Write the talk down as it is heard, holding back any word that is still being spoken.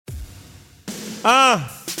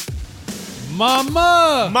Mama,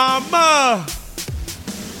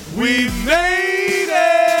 we made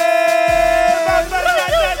it.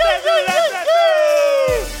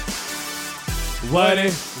 What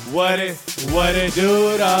it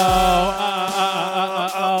do though?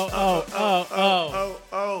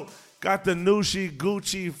 Oh. Got the Nushi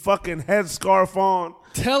Gucci fucking headscarf on.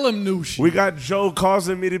 Tell him Nushi. We got Joe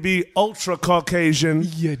causing me to be ultra Caucasian.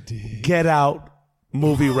 You did. Get Out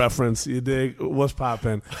movie reference. You dig? What's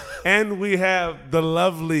poppin'? And we have the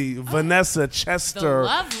lovely Vanessa Chester in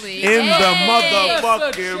the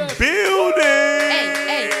motherfucking building.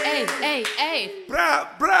 Hey.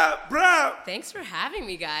 Brah. Thanks for having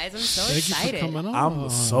me, guys. I'm so Thank excited. you for coming on. I'm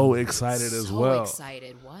so excited as well. So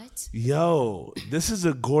excited. What? Yo, this is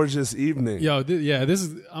a gorgeous evening. Yo,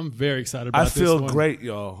 I'm very excited about I this feel one. great,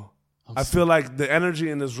 y'all. I feel like the energy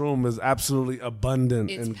in this room is absolutely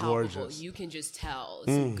abundant It's and palpable. gorgeous. You can just tell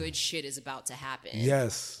some good shit is about to happen.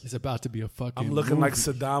 Yes. It's about to be a fucking I'm looking movie. like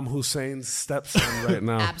Saddam Hussein's stepson right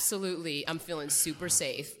now. Absolutely. I'm feeling super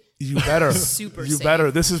safe. You better. Super You safe.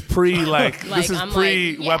 better. This is pre Like, I'm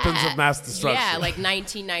weapons yeah, of mass destruction. Yeah, like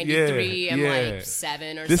 1993. Yeah, I'm yeah. like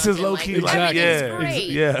 7 or This something. is low key like, like everything's great.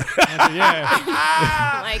 Yeah.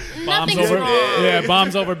 Yeah. Like Bombs nothing's over. wrong. Yeah,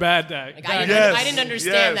 bombs over bad day. Like, I didn't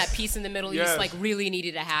understand that peace in the Middle East like really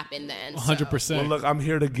needed to happen then. 100%. Well, look, I'm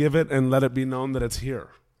here to give it and let it be known that it's here.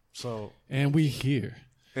 So, And we here.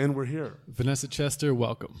 and we're here. Vanessa Chester,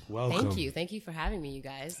 welcome. Welcome. Thank you for having me, you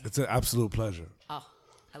guys. It's an absolute pleasure. Oh,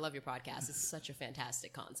 I love your podcast. It's such a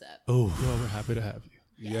fantastic concept. Oh, Well, we're happy to have you.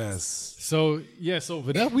 yes. So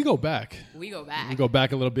Vanessa, we go back. We go back. We go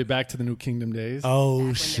back a little bit, back to the New Kingdom days. Oh, When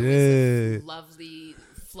there shit. was lovely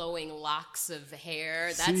flowing locks of hair.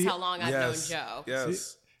 That's See, how long I've known Yes. Joe.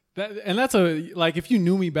 Yes. That's like if you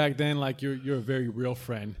knew me back then, like you're a very real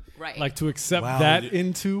friend. Right. Like to accept Wow, that you-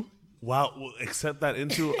 into. Wow, well, accept that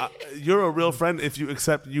into you're a real friend if you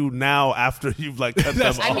accept you now after you've like cut them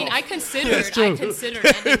off. I mean, I considered ending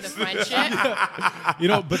the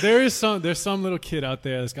friendship. But there's some little kid out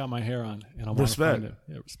there that's got my hair on, and I want to Respect. find it.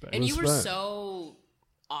 Yeah, respect. And you were Respect. so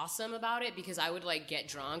awesome about it because I would like get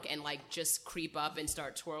drunk and like just creep up and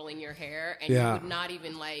start twirling your hair, and Yeah. you would not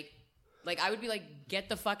even like I would be like, get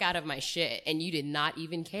the fuck out of my shit, and you did not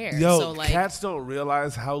even care. Yo, so like cats don't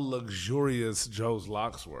realize how luxurious Joe's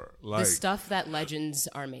locks were. Like, the stuff that legends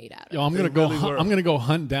are made out of. Yo, I'm gonna They go. really were. I'm gonna go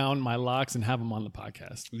hunt down my locks and have them on the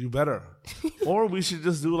podcast. you better. Or we should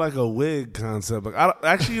just do like a wig concept. Like,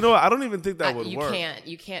 actually, you know what? I don't even think that would you work.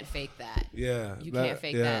 You can't fake that. Yeah, You can't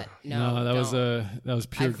fake that. No, that was don't. that was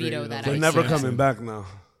pure I veto greed. that They're idea. never Yes. coming back now.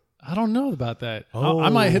 I don't know about that. I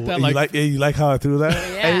might hit that like. you like how I threw that?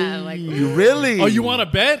 Yeah, like You really? Oh, you want to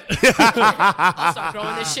bet? I'll start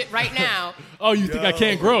throwing this shit right now. Oh, you think I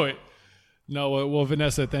can't grow it? No. Well,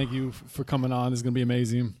 Vanessa, thank you for coming on. This is gonna be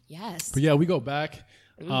amazing. Yes. But yeah, we go back.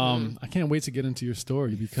 I can't wait to get into your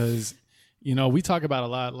story because, we talk about a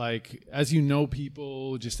lot, like, as you know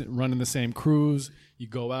people, just running the same crews, you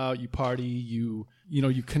go out, you party, you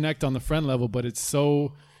connect on the friend level, but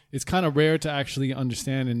it's kind of rare to actually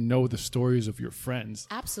understand and know the stories of your friends.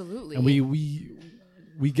 Absolutely. And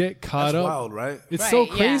we get caught That's up. wild, right? It's Right, so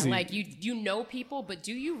crazy. Yeah, like you know people, but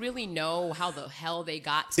do you really know how the hell they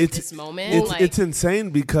got to this moment? It's insane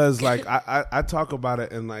because like I talk about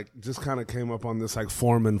it and like just kind of came up on this like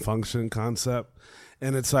form and function concept,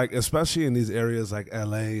 and it's like especially in these areas like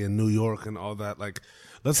LA and New York and all that. Like,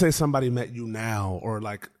 let's say somebody met you now or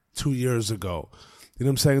like 2 years ago. You know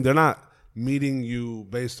what I'm saying? They're not meeting you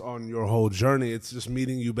based on your whole journey. It's just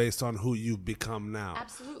meeting you based on who you've become now.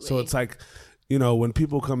 Absolutely. So it's like, when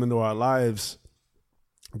people come into our lives,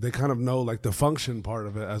 they kind of know like the function part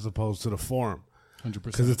of it as opposed to the form. 100%.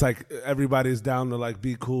 Because it's like everybody's down to like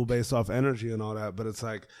be cool based off energy and all that. But it's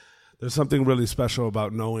like there's something really special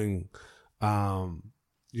about knowing,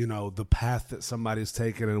 the path that somebody's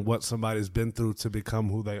taken and what somebody's been through to become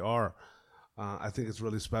who they are. I think it's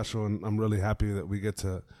really special, and I'm really happy that we get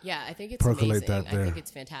to I think it's percolate amazing. that there. I think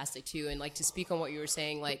it's fantastic too. And like to speak on what you were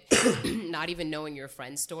saying, like not even knowing your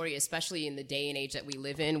friend's story, especially in the day and age that we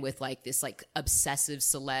live in with like this like obsessive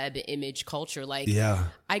celeb image culture. Like, Yeah.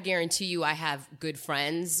 I guarantee you I have good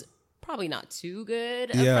friends, probably not too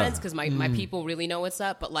good Yeah. friends because my people really know what's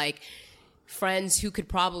up, but like friends who could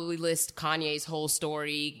probably list Kanye's whole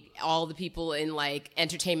story, all the people in like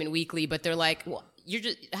Entertainment Weekly, but they're like, well, you're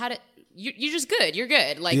just good. You're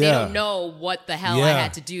good. Like they Yeah. don't know what the hell I Yeah.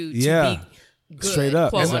 had to do to Yeah. be good. Straight up.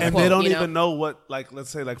 quote And unquote, they don't you know? even know what, like, let's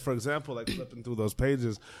say, like, for example, like flipping through those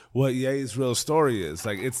pages, what Ye's real story is.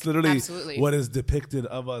 Like, it's literally Absolutely. what is depicted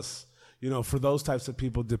of us, for those types of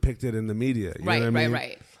people depicted in the media. You know what I mean?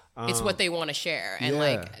 Right. It's what they want to share. And yeah.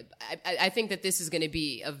 like, I think that this is going to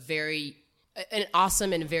be an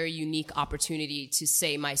awesome and very unique opportunity to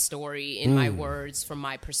say my story in my words from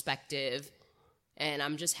my perspective. And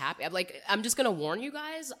I'm just happy. I'm just going to warn you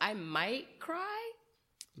guys, I might cry.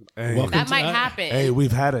 Hey. That might happen. Hey,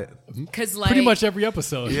 we've had it. Cause like, Pretty much every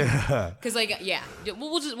episode. Yeah. Cause like, yeah,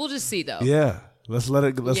 we'll just see though. Yeah. Let's let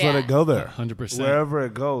it go there. 100%. Wherever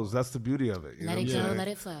it goes, that's the beauty of it. Let it go, let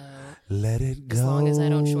it flow. Let it go. As long as I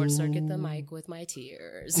don't short circuit the mic with my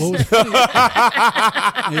tears. Yeah.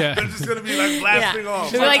 They're just gonna be like blasting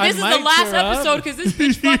off. They're like, this is the might last tear up. episode because this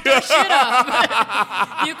bitch fucked our shit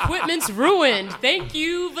up. The equipment's ruined. Thank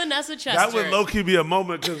you, Vanessa Chester. That would low key be a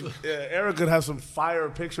moment because Eric could have some fire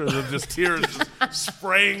pictures of just tears just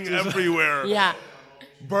spraying everywhere. Yeah.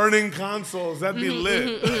 Burning consoles. That'd be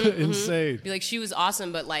lit. Insane. Be like, she was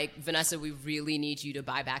awesome, but like, Vanessa, we really need you to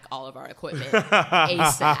buy back all of our equipment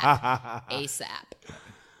ASAP. ASAP.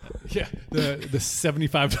 Yeah, the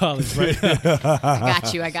 $75, right?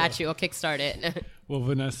 I got you. I'll kickstart it. Well,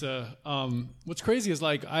 Vanessa, what's crazy is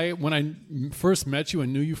like when I first met you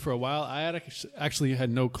and knew you for a while, I actually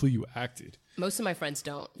had no clue you acted. Most of my friends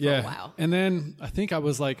don't for Yeah, a while. and then I think I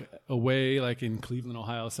was like away, like in Cleveland,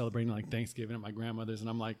 Ohio, celebrating like Thanksgiving at my grandmother's, and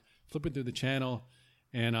I'm like flipping through the channel,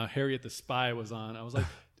 and Harriet the Spy was on. I was like,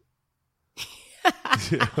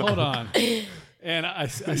 hold on, and I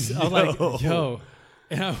was like, yo.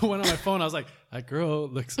 And I went on my phone. I was like, that girl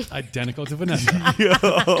looks identical to Vanessa.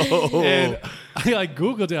 And I like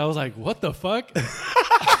Googled it. I was like, what the fuck?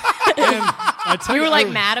 And You were like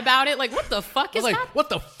mad about it? Like, what the fuck is like, that? what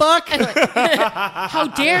the fuck? How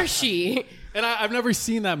dare she? And I've never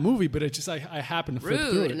seen that movie, but it just, I happened to flip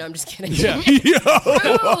through it. Rude. No, I'm just kidding. Yeah. Rude.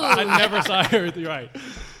 I never saw her. You're right.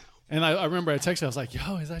 And I remember I texted you. I was like,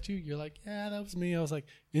 yo, is that you? You're like, yeah, that was me. I was like,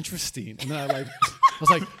 interesting. And then I was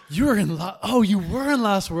like, you were in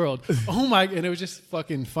Lost World. Oh my. And it was just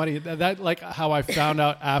fucking funny. That like how I found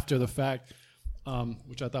out after the fact,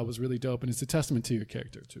 which I thought was really dope. And it's a testament to your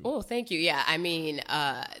character too. Oh, thank you. Yeah. I mean,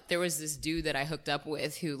 there was this dude that I hooked up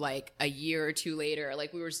with who like a year or two later,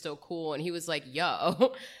 like we were still cool. And he was like,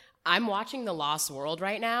 yo, I'm watching The Lost World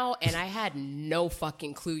right now, and I had no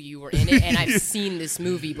fucking clue you were in it, and I've seen this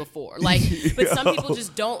movie before. Like, but some people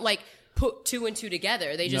just don't like put two and two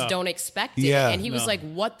together. They just don't expect it. Yeah. And he was like,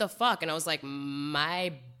 "What the fuck?" And I was like,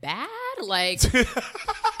 "My bad." Like,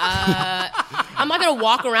 I'm not gonna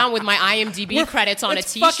walk around with my IMDb credits on a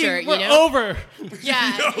T-shirt. We're you know, over.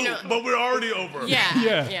 yeah, you know. But we're already over.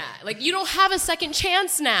 Yeah. Like, you don't have a second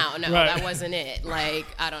chance now. No, Right. that wasn't it. Like,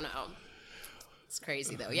 I don't know. It's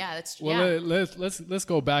crazy though. Yeah, that's Well, let's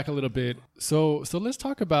go back a little bit. So let's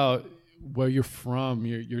talk about where you're from,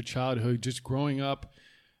 your childhood, just growing up.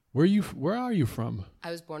 Where are you from?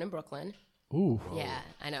 I was born in Brooklyn. Ooh. Yeah,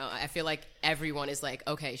 I know. I feel like everyone is like,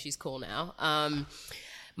 okay, she's cool now.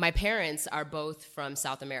 My parents are both from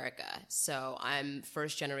South America, so I'm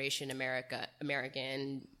first generation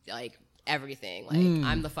American, like everything. Like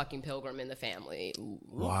I'm the fucking pilgrim in the family.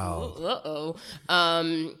 Wow.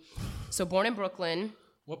 So born in Brooklyn,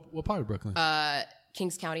 What part of Brooklyn?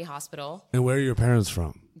 Kings County Hospital, And where are your parents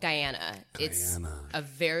from? Guyana. It's a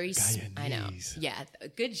very, I know. Guyanese. Yeah,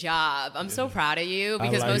 good job. I'm so proud of you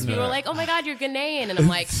because like most people that. are like, oh my God, you're Ghanaian. And I'm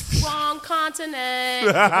like, wrong continent.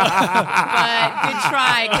 But good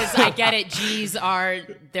try because I get it.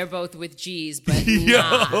 They're both with G's, but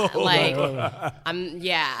nah. Like,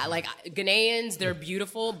 like Ghanaians, they're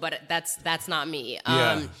beautiful, but that's not me.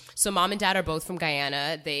 Yeah. So mom and dad are both from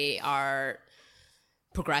Guyana. They are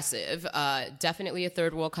progressive, definitely a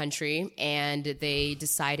third world country, and they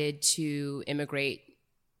decided to immigrate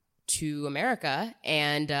to America.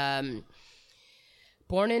 And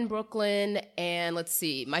born in Brooklyn, and let's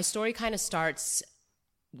see, my story kind of starts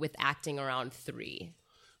with acting around 3.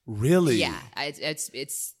 Really? Yeah,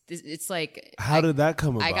 it's like How did that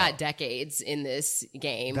come about? I got decades in this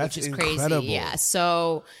game, That's which is incredible. crazy. Yeah,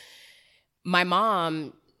 so my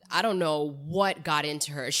mom, I don't know what got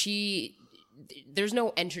into her. There's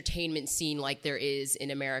no entertainment scene like there is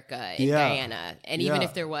in America, in Guyana. And even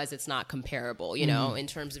if there was, it's not comparable, you know, in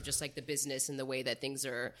terms of just like the business and the way that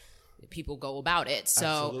people go about it. So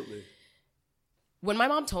Absolutely. when my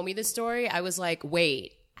mom told me this story, I was like,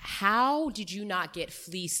 wait, how did you not get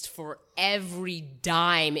fleeced for every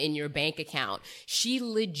dime in your bank account? She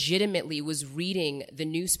legitimately was reading the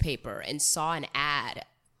newspaper and saw an ad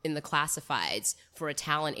in the classifieds for a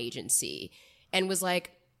talent agency and was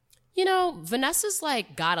like, you know, Vanessa's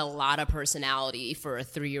like got a lot of personality for a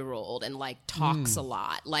 3-year-old and like talks a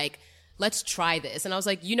lot. Like, let's try this. And I was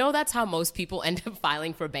like, that's how most people end up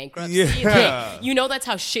filing for bankruptcy. Yeah. Like, that's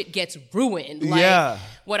how shit gets ruined. Like,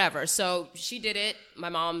 whatever. So she did it. My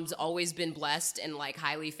mom's always been blessed and like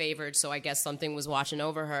highly favored. So I guess something was watching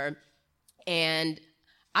over her. And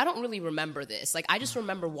I don't really remember this. Like, I just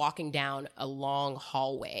remember walking down a long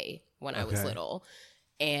hallway when I was little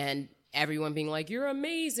and everyone being like, you're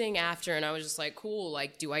amazing after. And I was just like, cool.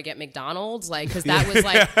 Like, do I get McDonald's? Like, because that was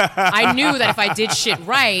like, I knew that if I did shit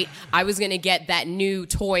right, I was going to get that new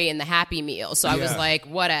toy in the Happy Meal. So I was like,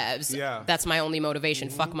 whatevs. Yeah. That's my only motivation.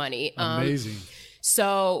 Fuck money. Amazing.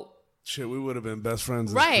 So... Shit, we would have been best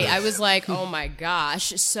friends. Right. I was like, oh my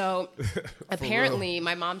gosh. So apparently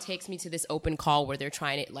my mom takes me to this open call where they're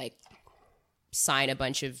trying to like sign a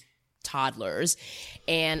bunch of toddlers.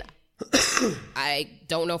 And I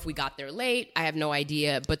don't know if we got there late. I have no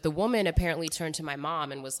idea. But the woman apparently turned to my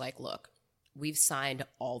mom and was like, look, we've signed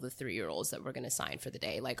all the 3-year-olds that we're going to sign for the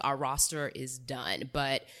day. Like, our roster is done.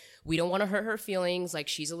 But we don't want to hurt her feelings. Like,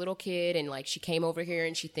 she's a little kid and like she came over here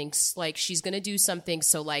and she thinks like she's going to do something.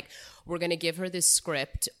 So like, we're going to give her this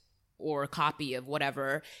script or a copy of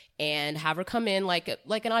whatever and have her come in like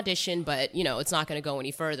an audition, but it's not going to go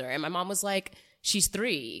any further. And my mom was like, she's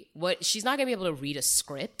 3. What? She's not going to be able to read a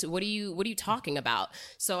script. What are you talking about?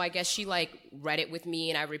 So I guess she like read it with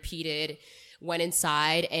me and I repeated, went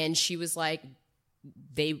inside, and she was like,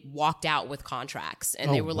 they walked out with contracts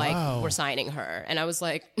and they were like, we're signing her. And I was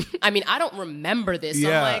like, I mean, I don't remember this.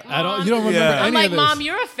 So I'm like, Mom, you don't remember any I'm like, of this. Mom,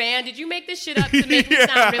 you're a fan. Did you make this shit up to make me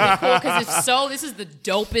sound really cool? Because if so, this is the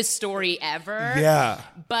dopest story ever. Yeah.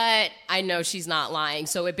 But I know she's not lying.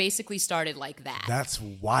 So it basically started like that. That's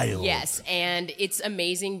wild. Yes. And it's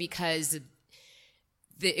amazing because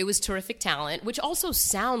it was terrific talent, which also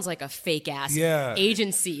sounds like a fake ass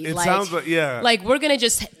agency. It like, sounds like, like we're going to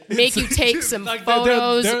just make you take some Like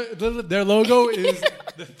photos. Their logo is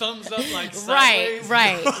the thumbs up, like sideways.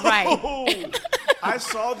 Right. Oh, I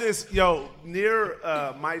saw this, near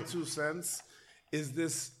My 2 Cents is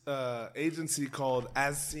this agency called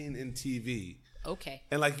As Seen in TV. Okay.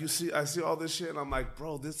 And like I see all this shit, and I'm like,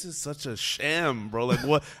 bro, this is such a sham, bro. Like,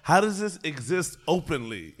 what? How does this exist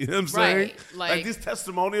openly? You know what I'm saying? Right. Like these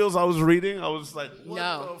testimonials I was reading, I was like, what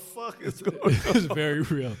the fuck is going on? It's very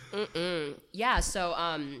real. Yeah. So,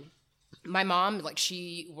 my mom, like,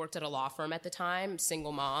 she worked at a law firm at the time,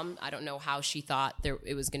 single mom. I don't know how she thought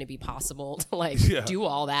it was going to be possible to do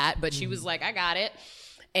all that, but she was like, I got it.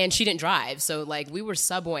 And she didn't drive, so like we were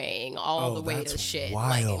subwaying all the way to shit.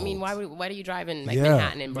 Wild. Like, I mean, why do you drive in like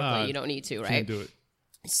Manhattan and Brooklyn? You don't need to, right? Can't do it.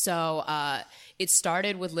 So it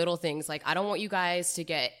started with little things like, I don't want you guys to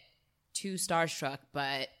get too starstruck,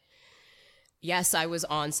 but yes, I was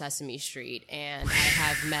on Sesame Street and I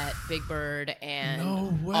have met Big Bird and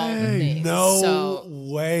all the things. No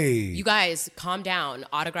way. You guys, calm down.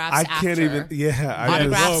 Autographs I after. can't even. Yeah.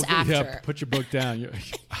 Autographs after. Yeah, put your book down.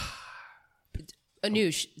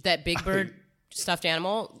 Anoush, that Big Bird stuffed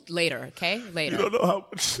animal, later, okay? Later. You don't know how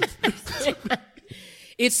much.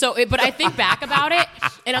 It's so, but I think back about it,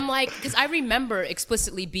 and I'm like, because I remember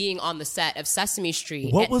explicitly being on the set of Sesame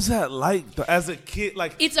Street. What was that like as a kid?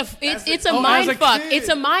 Like it's a mind fuck. It's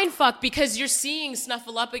a mind fuck because you're seeing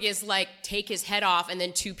Snuffleupagus like take his head off, and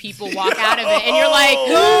then 2 people walk out of it, and you're like,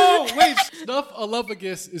 no, wait,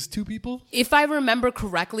 Snuffleupagus is 2 people? If I remember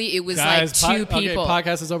correctly, it was Guys, like 2 people. Okay,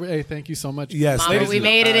 podcast is over. Hey, thank you so much. Yes, Mama, we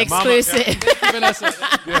made it exclusive.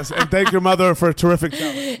 Yes, and thank your mother for terrific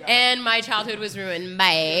talent. And my childhood was ruined.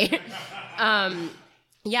 Bye.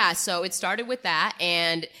 Yeah, so it started with that,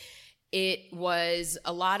 and it was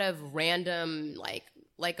a lot of random,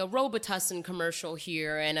 like a Robitussin commercial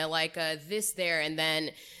here, and a this there, and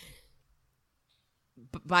then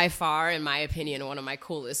by far, in my opinion, one of my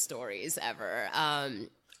coolest stories ever.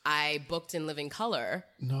 I booked in Living Color.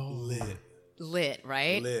 No. Lit,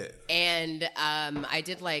 right? Lit. And I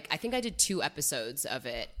think I did 2 episodes of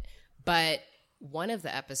it, but one of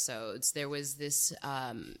the episodes, there was this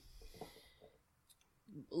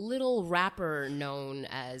little rapper known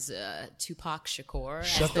as Tupac Shakur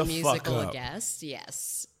as the musical guest.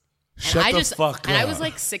 Yes. Shut the fuck up. And I was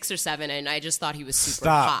like 6 or 7, and I just thought he was super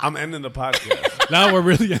Stop. hot. I'm ending the podcast. Now we're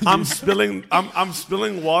really ending. I'm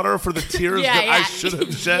spilling water for the tears that I should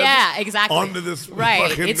have shed. Yeah, exactly. Onto this right.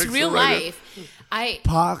 fucking It's mixer real right life.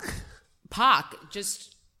 Pac,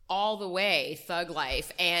 just all the way, thug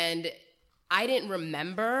life. And I didn't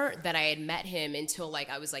remember that I had met him until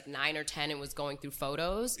I was 9 or 10 and was going through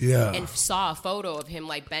photos. Yeah. And saw a photo of him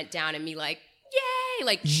bent down and me yay!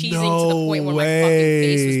 like cheesing to the point where my fucking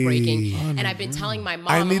face was breaking. And I've been telling my mom,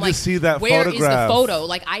 I need to see that where photograph. is the photo?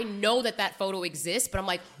 Like, I know that photo exists, but I'm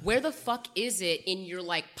like, where the fuck is it in your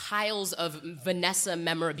like piles of Vanessa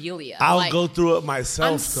memorabilia? I'll like, go through it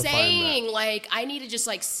myself I'm to saying, find that. like, I need to just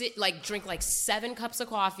like sit, like drink like 7 cups of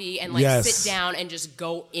coffee and like Yes. sit down and just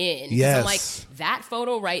go in. 'Cause Yes. I'm like, that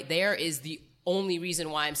photo right there is the only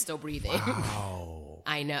reason why I'm still breathing. Wow.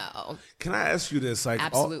 I know. Can I ask you this? Like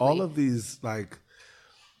Absolutely. all of these like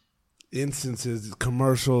instances,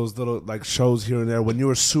 commercials, little like shows here and there when you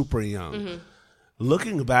were super young. Mm-hmm.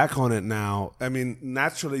 Looking back on it now, I mean,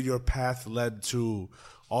 naturally your path led to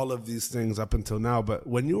all of these things up until now. But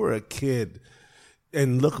when you were a kid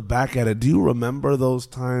and look back at it, do you remember those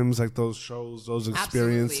times, like those shows, those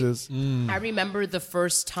experiences? I remember the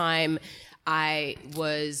first time I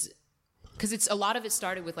was, because it's a lot of it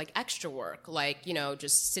started with like extra work, like, you know,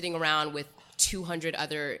 just sitting around with 200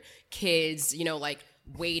 other kids, you know, like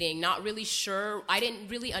waiting, not really sure. I didn't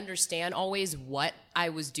really understand always what I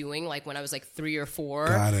was doing, like when I was like 3 or 4.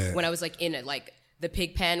 Got it. When I was like in it, like the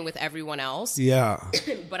pig pen with everyone else. Yeah.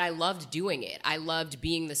 But I loved doing it. I loved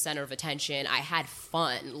being the center of attention. I had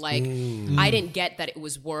fun. Like, I didn't get that it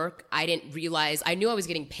was work. I didn't realize, I knew I was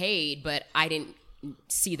getting paid, but I didn't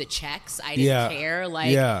see the checks. I didn't care.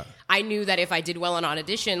 Like, I knew that if I did well on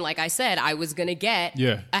audition, like I said, I was going to get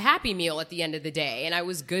a Happy Meal at the end of the day. And I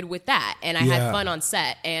was good with that. And I had fun on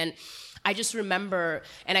set. And I just remember,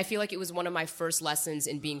 and I feel like it was one of my first lessons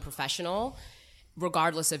in being professional,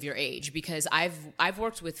 regardless of your age, because I've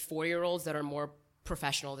worked with 4-year-olds that are more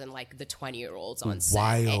professional than like the 20-year-olds on set.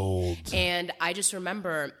 Wild. And I just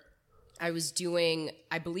remember I was doing,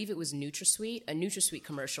 I believe it was NutraSweet, a NutraSweet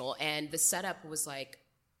commercial, and the setup was like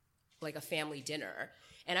a family dinner.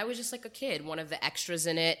 And I was just like a kid, one of the extras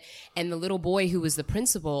in it, and the little boy who was the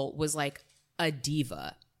principal was like a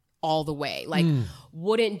diva all the way, like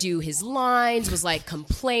wouldn't do his lines, was like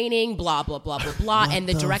complaining, blah, blah, blah, blah, blah. And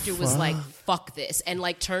the director was like, fuck this. And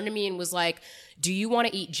like turned to me and was like, do you want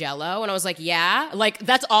to eat Jell-O? And I was like, yeah. Like,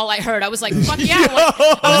 that's all I heard. I was like, fuck yeah.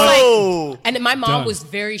 I was like, and my mom was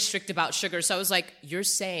very strict about sugar. So I was like, you're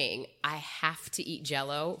saying I have to eat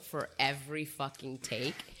Jell-O for every fucking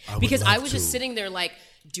take? Because I was just sitting there like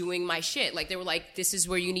doing my shit. Like, they were like, this is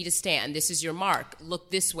where you need to stand. This is your mark.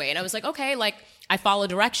 Look this way. And I was like, okay, like, I follow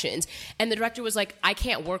directions. And the director was like, I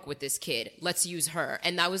can't work with this kid. Let's use her.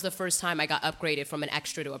 And that was the first time I got upgraded from an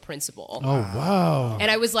extra to a principal. Oh, wow.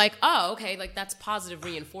 And I was like, oh, okay, like that's positive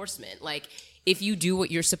reinforcement. Like, if you do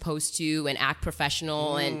what you're supposed to and act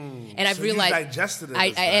professional, and I've So realized, you digested it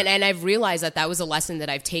as that. and I've realized that was a lesson that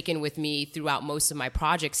I've taken with me throughout most of my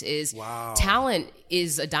projects is talent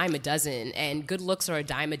is a dime a dozen and good looks are a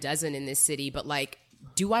dime a dozen in this city, but like,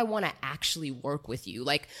 do I want to actually work with you?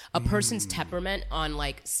 Like, a person's temperament on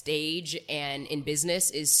like stage and in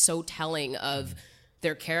business is so telling of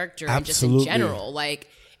their character and just in general. Like,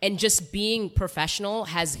 and just being professional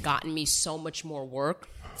has gotten me so much more work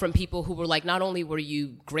from people who were like, not only were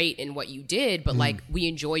you great in what you did, but like, we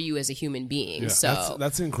enjoy you as a human being. So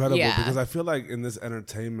that's incredible because I feel like in this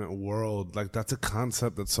entertainment world, like that's a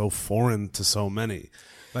concept that's so foreign to so many.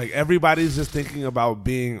 Like, everybody's just thinking about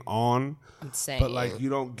being on, insane. But like, you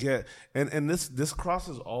don't get, and this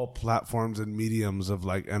crosses all platforms and mediums of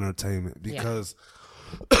like entertainment because,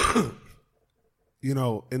 you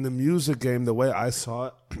know, in the music game, the way I saw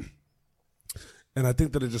it, and I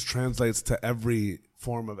think that it just translates to every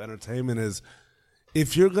form of entertainment, is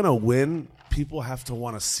if you're gonna win, people have to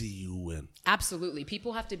want to see you win. Absolutely.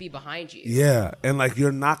 People have to be behind you. Yeah. And like,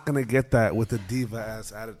 you're not gonna get that with a diva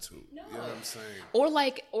ass attitude. No. You know what I'm saying?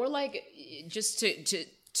 Or like just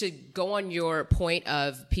to go on your point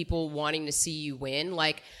of people wanting to see you win,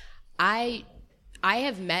 like I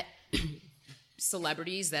have met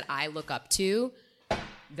celebrities that I look up to,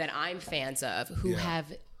 that I'm fans of, who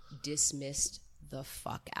have dismissed the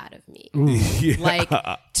fuck out of me. Like,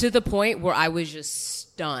 to the point where I was just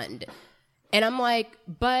stunned. And I'm like,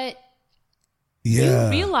 but you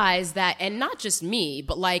realize that, and not just me,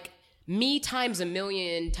 but like me times a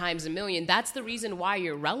million, that's the reason why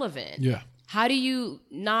you're relevant. Yeah. How do you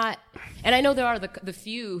not? And I know there are the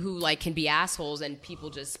few who like can be assholes and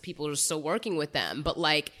people are still working with them, but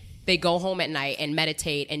like, they go home at night and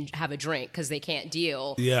meditate and have a drink because they can't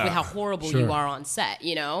deal with how horrible you are on set,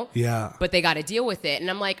 you know? Yeah. But they got to deal with it.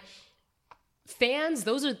 And I'm like, fans,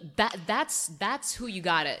 that's who you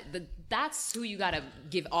gotta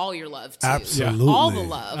give all your love to. Absolutely. All the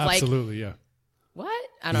love. Absolutely, like, what?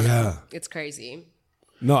 I don't know. It's crazy.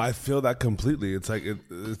 No, I feel that completely. It's like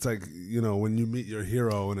it's like, you know, when you meet your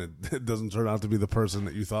hero and it doesn't turn out to be the person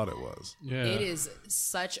that you thought it was. Yeah. It is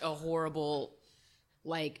such a horrible,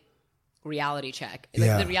 like, reality check,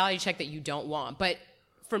 Yeah. like the reality check that you don't want. But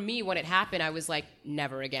for me, when it happened, I was like,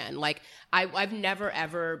 never again. Like, I've never,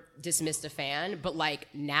 ever dismissed a fan, but like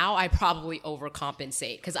now I probably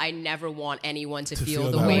overcompensate because I never want anyone to feel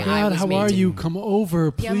the that way way. I was how made are to. you? Come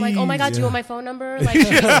over, please. Yeah, I'm like, oh my God, do you want my phone number? Like, should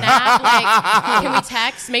we snap? Like, can we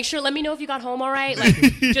text? Make sure, let me know if you got home all right. Like,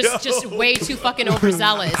 just way too fucking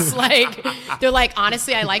overzealous. Like, they're like,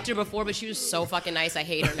 honestly, I liked her before, but she was so fucking nice. I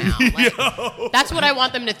hate her now. Like, that's what I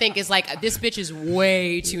want them to think is like, this bitch is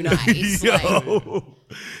way too nice. Like,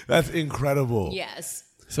 That's incredible. yes,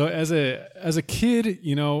 So as a kid,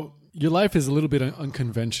 you know, your life is a little bit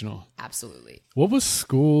unconventional. absolutely. What was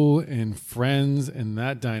school and friends and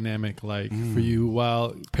that dynamic like for you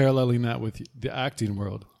while paralleling that with the acting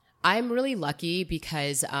world? I'm really lucky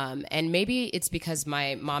because, and maybe it's because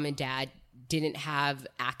my mom and dad didn't have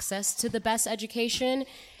access to the best education.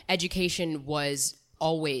 Education was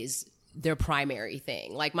always their primary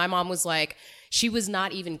thing. Like my mom was like, she was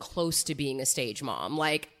not even close to being a stage mom.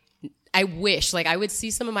 Like I wish, like I would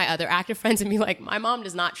see some of my other actor friends and be like, my mom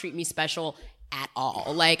does not treat me special at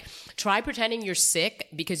all. Like try pretending you're sick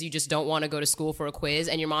because you just don't want to go to school for a quiz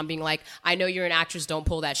and your mom being like, I know you're an actress, don't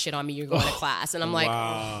pull that shit on me, you're going to class. And I'm like,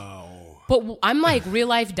 Wow. but I'm like real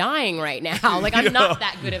life dying right now. Like I'm not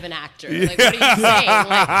that good of an actor. Like what are you saying?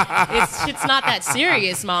 Like it's not that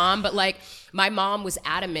serious, Mom. But like my mom was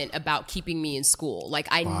adamant about keeping me in school. Like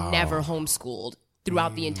I never homeschooled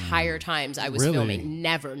throughout the entire times I was Really? filming.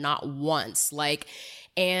 Never, not once. Like,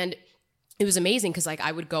 and it was amazing because like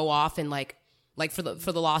I would go off and like for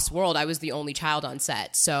the Lost World, I was the only child on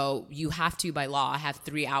set. So you have to, by law, have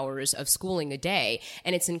 3 hours of schooling a day.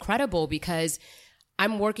 And it's incredible because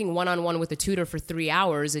I'm working one-on-one with a tutor for 3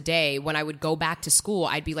 hours a day. When I would go back to school,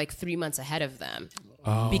 I'd be like 3 months ahead of them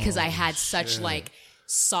because I had such like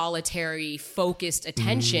solitary, focused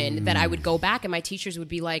attention that I would go back and my teachers would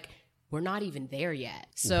be like, we're not even there yet.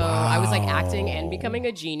 So I was like acting and becoming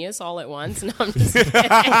a genius all at once. No, I'm just kidding.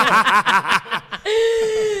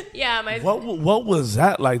 Yeah, What was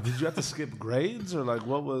that like? Did you have to skip grades or like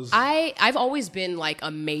what was? I've always been like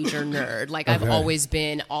a major nerd. Like I've always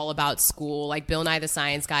been all about school. Like Bill Nye the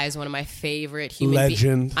Science Guy is one of my favorite human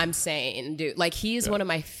Legend. I'm saying, dude, like he is one of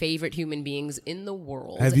my favorite human beings in the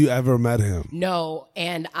world. Have you ever met him? No,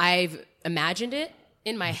 and I've imagined it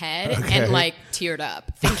in my head and like teared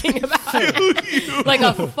up thinking about it. Like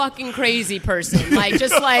a fucking crazy person. Like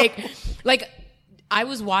just like I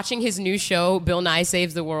was watching his new show, Bill Nye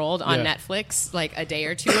Saves the World, on Netflix like a day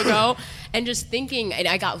or two ago, and just thinking, and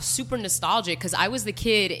I got super nostalgic because I was the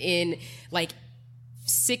kid in like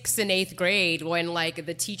 6th and 8th grade when like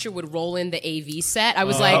the teacher would roll in the AV set. I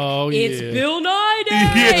was like, it's Bill Nye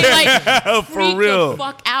Day! Like freak real. the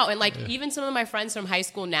fuck out. And like even some of my friends from high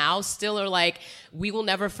school now still are like, we will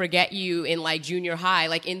never forget you in like junior high,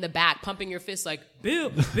 like in the back pumping your fists like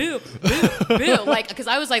Bill. Like, because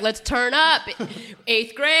I was like, let's turn up.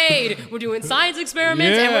 8th grade, we're doing science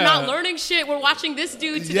experiments and we're not learning shit. We're watching this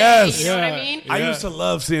dude today. Yes. You know what I mean? I used to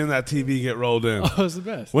love seeing that TV get rolled in. Oh, it's the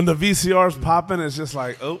best. When the VCR's popping, it's just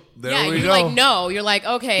like, oh, there Yeah, we you're go. like, no. You're like,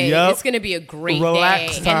 okay, Yep. it's going to be a great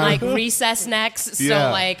Relax day. time. And like recess next. So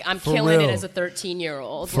Yeah, like I'm for killing real. it as a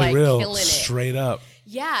 13-year-old. For like real, killing it. straight up.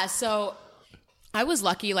 Yeah, so I was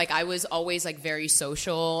lucky. Like I was always like very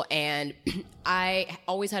social and I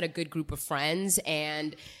always had a good group of friends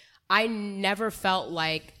and I never felt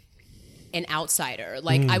like an outsider.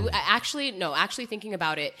 Like I actually thinking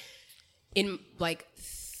about it in like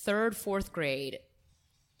 3rd, 4th grade.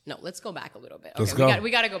 No, let's go back a little bit. Let's Okay, go.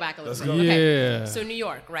 we got to go back a little bit. go. Okay. Yeah. So New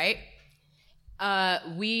York, right?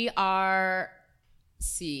 We are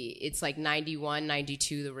it's like 91,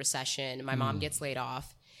 92 the recession. My mom gets laid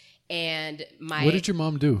off. And What did your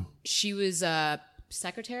mom do? she was a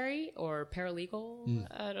secretary or paralegal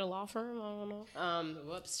at a law firm. I don't know.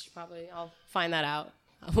 Whoops. Probably. I'll find that out.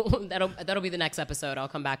 That'll be the next episode. I'll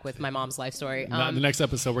come back with my mom's life story. Not the next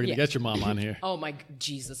episode, we're going to get your mom on here. Oh my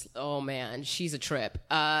Jesus. Oh man. She's a trip.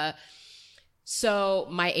 So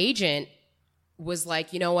my agent was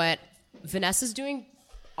like, you know what? Vanessa's doing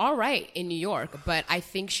all right in New York, but I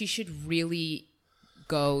think she should really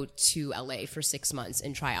go to LA for 6 months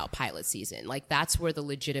and try out pilot season. Like that's where the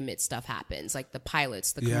legitimate stuff happens. Like the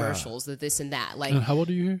pilots, the commercials, the this and that. Like And how old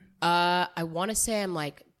are you here? I want to say I'm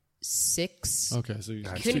like 6. Okay, so you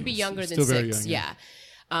Couldn't be younger than still very 6. young,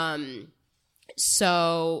 Yeah.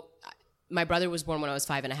 So my brother was born when I was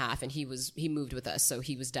 5.5 and he moved with us. So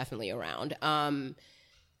he was definitely around.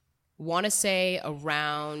 Want to say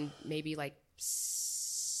around maybe like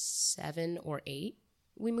 7 or 8.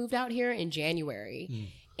 We moved out here in January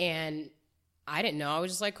and I didn't know. I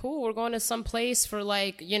was just like, cool, we're going to some place for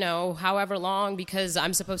like, you know, however long because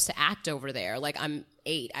I'm supposed to act over there. Like I'm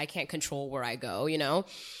 8. I can't control where I go, you know?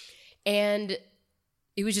 And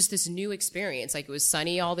it was just this new experience. Like it was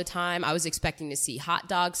sunny all the time. I was expecting to see hot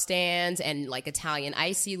dog stands and like Italian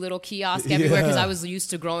icy little kiosk everywhere because I was used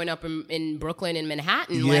to growing up in Brooklyn and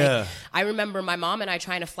Manhattan. Yeah. Like I remember my mom and I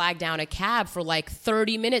trying to flag down a cab for like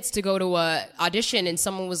 30 minutes to go to a audition, and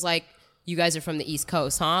someone was like, you guys are from the East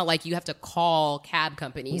Coast, huh? Like you have to call cab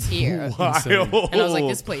companies here. And I was like,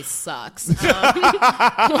 this place sucks. Like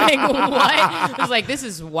what? I was like, this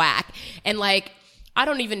is whack. And like, I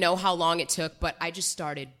don't even know how long it took, but I just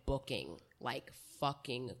started booking like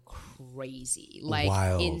fucking crazy, like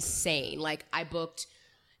Wild. insane. Like I booked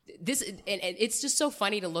this, and it's just so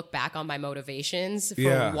funny to look back on my motivations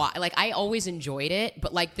for why. Like I always enjoyed it,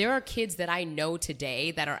 but like there are kids that I know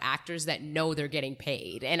today that are actors that know they're getting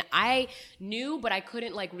paid, and I knew, but I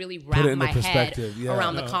couldn't like really wrap my head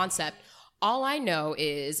around the concept. All I know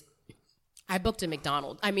is I booked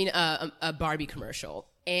a Barbie commercial.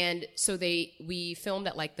 And so we filmed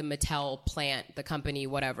at like the Mattel plant, the company,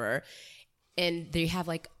 whatever. And they have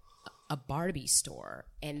like a Barbie store.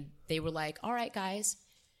 And they were like, all right, guys,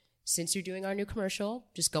 since you're doing our new commercial,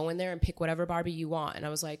 just go in there and pick whatever Barbie you want. And I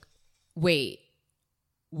was like, wait,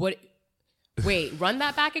 run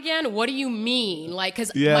that back again? What do you mean? Like,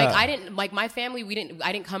 cause like I didn't, like my family,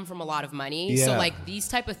 I didn't come from a lot of money. So like these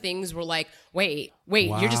type of things were like, wait,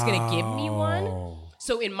 you're just going to give me one?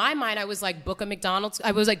 So in my mind, I was like, book a McDonald's.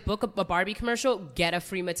 I was like, book a Barbie commercial, get a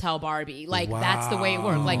free Mattel Barbie. Like, that's the way it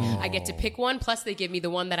worked. Like, I get to pick one, plus they give me the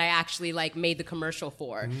one that I actually like made the commercial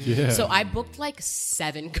for. Yeah. So I booked like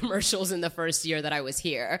 7 commercials in the first year that I was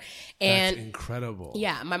here. And that's incredible.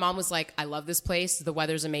 Yeah. My mom was like, I love this place. The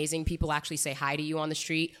weather's amazing. People actually say hi to you on the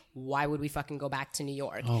street. Why would we fucking go back to New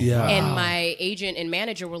York? And my agent and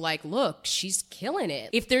manager were like, look, she's killing it.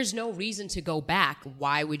 If there's no reason to go back,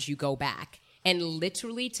 why would you go back? And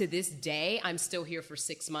literally to this day, I'm still here for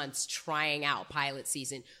 6 months trying out pilot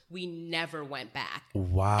season. We never went back.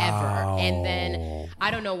 Wow. Ever. And then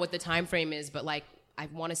I don't know what the time frame is, but like I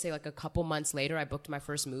want to say like a couple months later, I booked my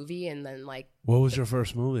first movie, and then like what was your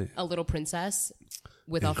first movie? A Little Princess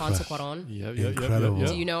with Alfonso Cuarón. Incredible.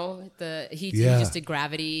 Do you know he just did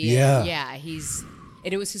Gravity? Yeah.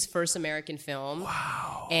 And it was his first American film.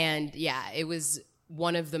 Wow. And yeah, it was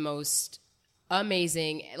one of the most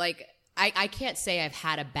amazing, like. I can't say I've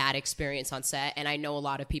had a bad experience on set, and I know a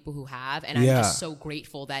lot of people who have, and I'm just so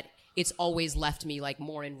grateful that it's always left me like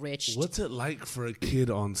more enriched. What's it like for a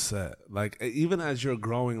kid on set? Like even as you're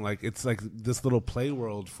growing, like it's like this little play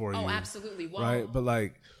world for you. Oh, absolutely. Well, right? But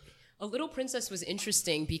like A Little Princess was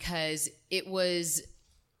interesting because it was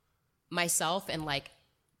myself and like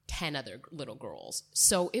 10 other little girls.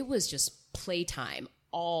 So it was just playtime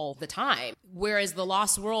all the time. Whereas The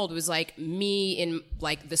Lost World was like me in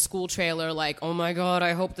like the school trailer, like, oh my God,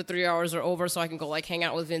 I hope the 3 hours are over so I can go like hang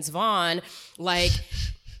out with Vince Vaughn. Like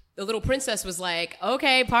The Little Princess was like,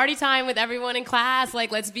 okay, party time with everyone in class.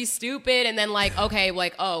 Like, let's be stupid. And then like, okay,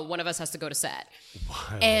 like, oh, one of us has to go to set.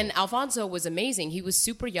 Wow. And Alfonso was amazing. He was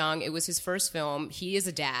super young. It was his first film. He is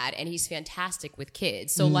a dad and he's fantastic with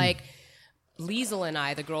kids. So like, Liesl and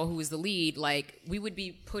I, the girl who was the lead, like we would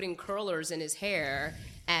be putting curlers in his hair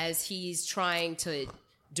as he's trying to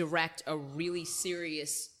direct a really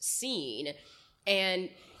serious scene. And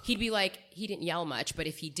he'd be like, he didn't yell much, but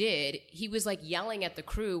if he did, he was like yelling at the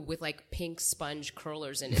crew with like pink sponge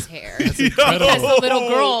curlers in his hair. Because the little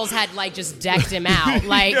girls had like just decked him out.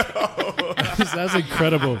 Like, that's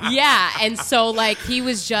incredible. Yeah. And so like he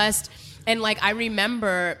was just, and like I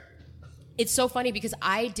remember, it's so funny because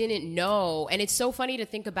I didn't know, and it's so funny to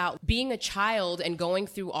think about being a child and going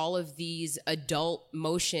through all of these adult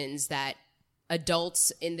motions that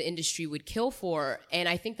adults in the industry would kill for. And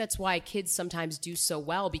I think that's why kids sometimes do so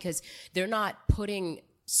well, because they're not putting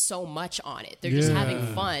so much on it. They're just having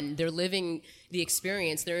fun. They're living the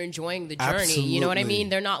experience. They're enjoying the journey. Absolutely. You know what I mean?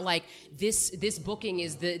 They're not like, this booking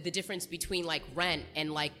is the difference between like Rent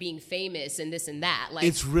and like being famous and this and that. Like,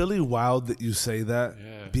 it's really wild that you say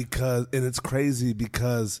that because, and it's crazy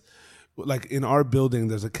because like in our building,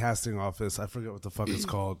 there's a casting office. I forget what the fuck it's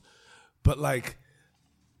called, but like,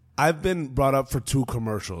 I've been brought up for 2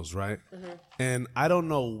 commercials, right? Mm-hmm. And I don't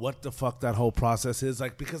know what the fuck that whole process is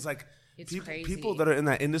like, because like, people that are in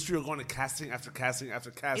that industry are going to casting after casting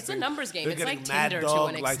after casting. It's a numbers game. They're it's like Tinder to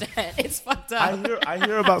an extent. It's fucked up. I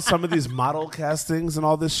hear about some of these model castings and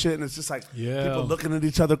all this shit, and it's just like people looking at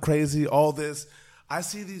each other crazy, all this. I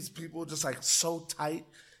see these people just like so tight.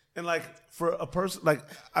 And like for a person, like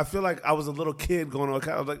I feel like I was a little kid going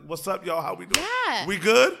to a I was like, what's up, y'all? How we doing? Yeah. We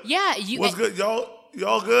good? Yeah. What's good, y'all?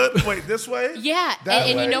 y'all good? Wait, this way? Yeah, That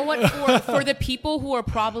and way? you know what? For the people who are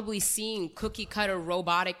probably seeing cookie cutter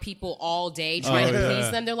robotic people all day trying to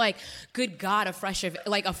please them, they're like, "Good God, a fresh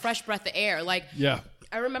breath of air." Like, Yeah.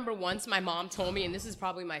 I remember once my mom told me, and this is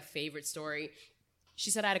probably my favorite story.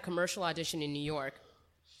 She said I had a commercial audition in New York,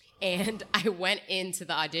 and I went into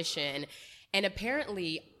the audition, and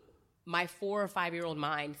apparently my 4 or 5 year old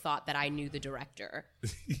mind thought that I knew the director.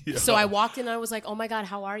 So I walked in and I was like, "Oh my God,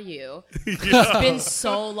 how are you? It's been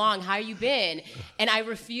so long. How you been?" And I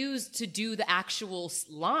refused to do the actual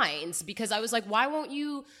lines because I was like, why won't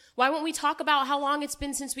we talk about how long it's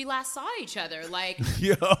been since we last saw each other? Like,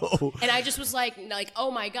 Yo. and I just was like, "Oh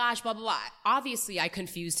my gosh, blah, blah, blah." Obviously I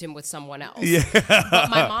confused him with someone else. Yeah. But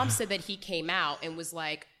my mom said that he came out and was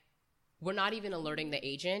like, "We're not even alerting the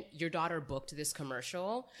agent. Your daughter booked this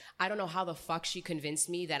commercial. I don't know how the fuck she convinced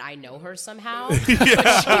me that I know her somehow." But she went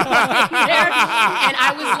in there, and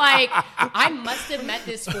I was like, I must have met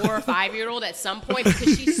this 4 or 5 year old at some point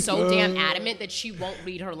because she's so damn adamant that she won't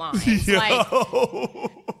read her lines. Like,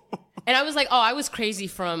 and I was like, I was crazy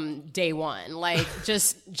from day one. Like,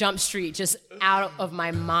 just Jump Street, just out of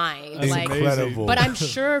my mind. That's like, incredible. But I'm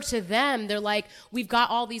sure to them, they're like, we've got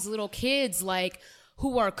all these little kids, like,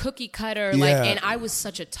 who are cookie cutter, like, Yeah. and I was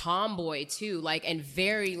such a tomboy too, like, and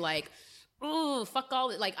very like, ooh, fuck all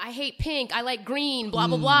it, like, I hate pink, I like green, blah,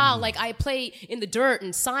 blah, blah, like, I play in the dirt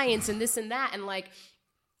and science and this and that, and like,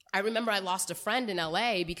 I remember I lost a friend in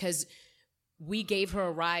LA because we gave her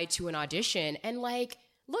a ride to an audition, and like,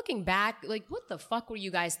 looking back, like, what the fuck were you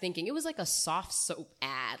guys thinking? It was like a soft soap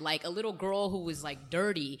ad, like a little girl who was like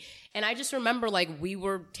dirty. And I just remember like we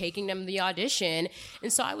were taking them to the audition.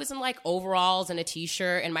 And so I was in like overalls and a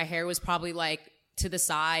t-shirt, and my hair was probably like to the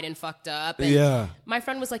side and fucked up. And Yeah. my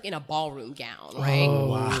friend was like in a ballroom gown, right?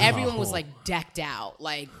 wow. Everyone was like decked out.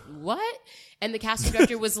 Like, what? And the casting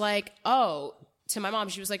director was like, to my mom,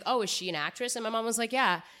 she was like, "Oh, is she an actress?" And my mom was like,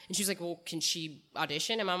 "Yeah." And she was like, "Well, can she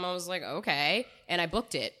audition?" And my mom was like, "Okay." And I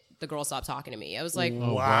booked it. The girl stopped talking to me. I was like,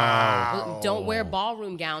 Wow. well, don't wear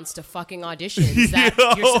ballroom gowns to fucking auditions. That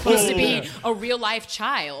you're supposed to be a real life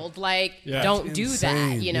child. Like, Yeah. don't do that,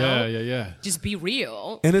 insane. you know? Yeah. Just be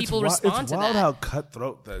real. And People respond it's to wild that. how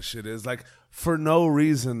cutthroat that shit is. Like, for no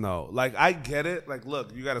reason, though. Like, I get it. Like,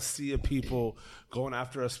 look, you got to see people going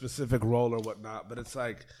after a specific role or whatnot. But it's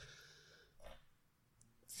like,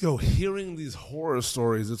 yo, hearing these horror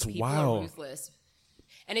stories, it's People are wild. ruthless.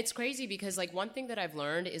 And it's crazy because, like, one thing that I've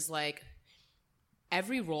learned is, like,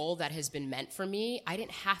 every role that has been meant for me, I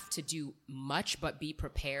didn't have to do much but be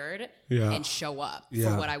prepared and show up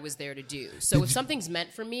for what I was there to do. So if something's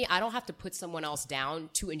meant for me, I don't have to put someone else down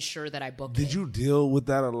to ensure that I book it. Did you deal with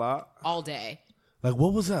that a lot? All day. Like,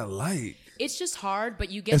 what was that like? It's just hard, but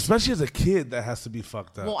you get Especially as a kid that has to be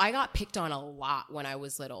fucked up. Well, I got picked on a lot when I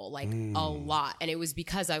was little, like a lot. And it was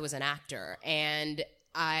because I was an actor. And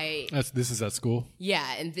This is at school. yeah,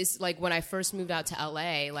 and this, like, when I first moved out to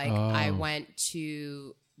LA, like, I went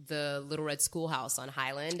to the Little Red Schoolhouse on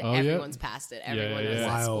Highland. Oh, Everyone's past it. Everyone was yeah. at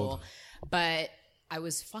Wild. school. But I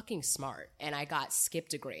was fucking smart, and I got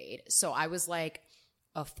skipped a grade. So I was like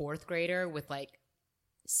a 4th grader with like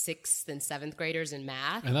 6th and 7th graders in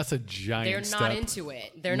math. And that's a giant They're step. not into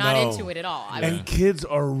it. They're not into it at all. And kids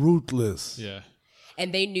are ruthless. Yeah.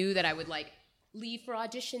 And they knew that I would like leave for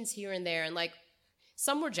auditions here and there, and like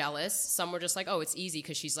some were jealous, some were just like, "Oh, it's easy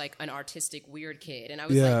because she's like an artistic weird kid," and I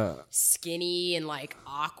was like skinny and like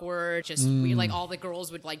awkward, just weird. Like all the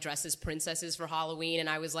girls would like dress as princesses for Halloween, and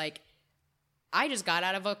I was like, I just got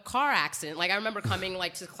out of a car accident. Like I remember coming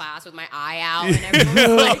like to class with my eye out, and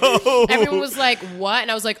everyone was like, "What?" And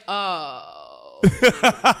I was like, "Oh."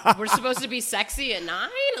 We're supposed to be sexy at 9?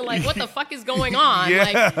 Like, what the fuck is going on? Yeah.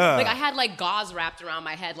 Like I had like gauze wrapped around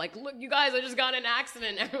my head. Like, look, you guys, I just got in an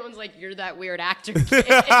accident. Everyone's like, "You're that weird actor kid."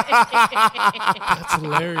 That's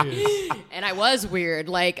hilarious. And I was weird.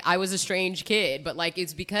 Like, I was a strange kid, but like,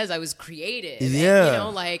 it's because I was creative. Yeah. And, you know,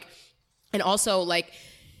 like, and also like,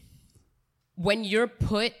 when you're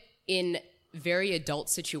put in very adult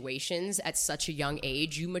situations at such a young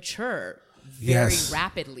age, you mature very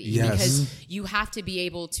rapidly because you have to be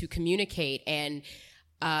able to communicate. And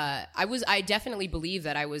I definitely believe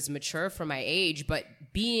that I was mature for my age, but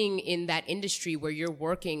being in that industry where you're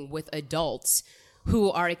working with adults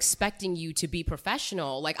who are expecting you to be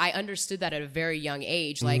professional, like I understood that at a very young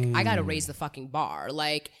age. Like I got to raise the fucking bar.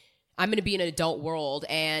 Like I'm going to be in an adult world.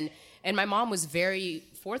 And my mom was very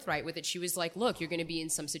forthright with it. She was like, "Look, you're going to be in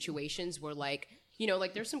some situations where like, you know,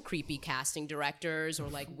 like there's some creepy casting directors or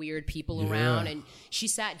like weird people around." And she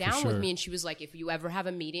sat down with me and she was like, "If you ever have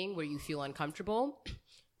a meeting where you feel uncomfortable,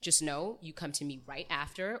 just know you come to me right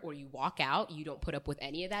after, or you walk out. You don't put up with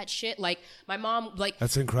any of that shit. Like my mom, like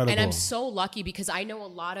that's incredible. And I'm so lucky because I know a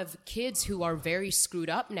lot of kids who are very screwed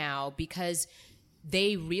up now because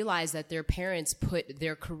they realize that their parents put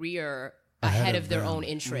their career ahead of their own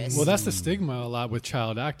interests. Well, that's the stigma a lot with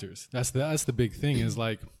child actors. That's the big thing is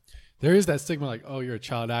like, there is that stigma like, oh, you're a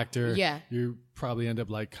child actor. Yeah. You probably end up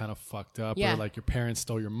like kind of fucked up Yeah. or like your parents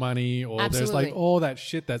stole your money or Absolutely. there's like all that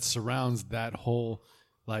shit that surrounds that whole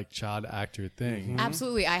like child actor thing.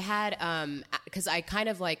 Absolutely. I had, cause I kind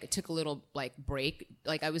of like took a little like break.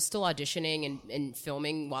 Like I was still auditioning and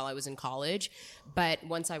filming while I was in college. But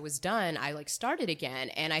once I was done, I like started again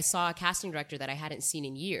and I saw a casting director that I hadn't seen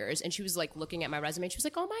in years. And she was like looking at my resume and she was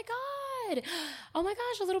like, oh my God, oh my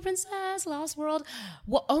gosh, A Little Princess, Lost World.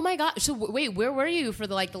 Well, oh my gosh. So wait, where were you for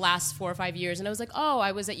the last 4 or 5 years? And I was like, oh,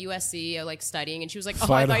 I was at USC, like studying. And she was like,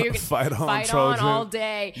 oh, I thought you were going to fight on all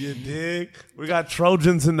day. You dig? We got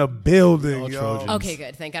Trojans in the building, yo. Trojans. Okay,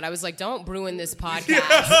 good. Thank God. I was like, don't ruin this podcast.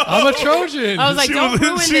 I'm a Trojan. I was like, She don't was-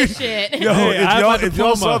 ruin she- this shit. Yo, Hey, I have my if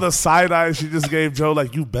y'all diploma. saw the side eye she just gave Joe,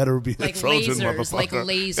 like, you better be Like a Trojan, lasers, like motherfucker.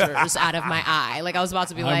 lasers out of my eye. Like I was about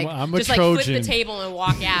to be like, I'm a just like flip the Trojan. table and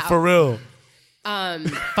walk out. For real.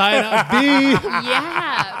 Fight on B.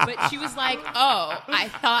 Yeah, but she was like, oh, I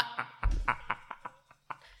thought.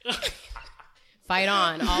 Fight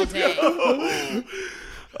on all day.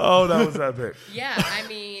 Oh, that was epic. Yeah, I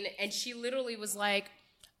mean, and she literally was like,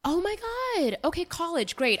 oh my God, okay,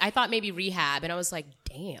 college, great. I thought maybe rehab. And I was like,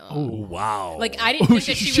 damn. Wow. Like, I didn't think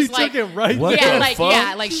that she was took like, it right What yeah, the like, fuck?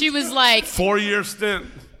 yeah, like she was like, 4-year stint.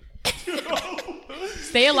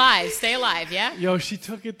 stay alive, yeah? Yo, she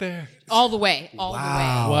took it there. All the way, all the way.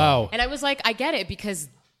 Wow. And I was like, I get it because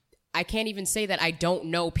I can't even say that I don't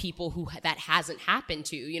know people who that hasn't happened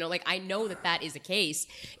to. You know, like I know that that is a case.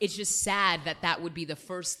 It's just sad that that would be the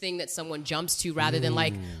first thing that someone jumps to rather than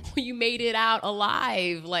like, oh, you made it out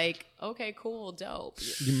alive. Like, okay, cool, dope.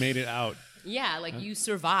 You made it out. Yeah, like you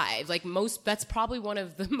survived. Like that's probably one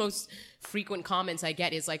of the most frequent comments I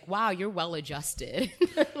get is like, wow, you're well adjusted.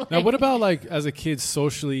 Now, what about like as a kid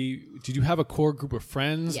socially? Did you have a core group of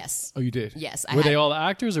friends? Yes. Oh, you did? Yes, Were I they had- all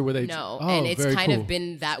actors or were they? No, Oh, and it's very kind cool. of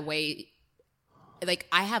been that way. Like,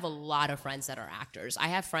 I have a lot of friends that are actors. I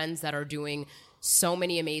have friends that are doing so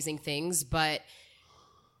many amazing things, but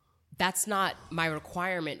that's not my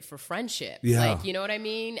requirement for friendship. Yeah. Like, you know what I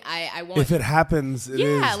mean? I want... If it happens, it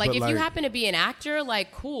is. yeah, like but if you happen to be an actor,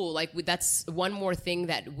 like cool. Like that's one more thing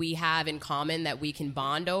that we have in common that we can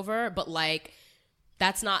bond over. But like,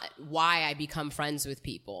 that's not why I become friends with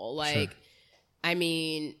people. Like, I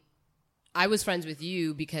mean, I was friends with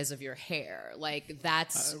you because of your hair. Like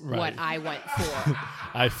that's right. what I went for.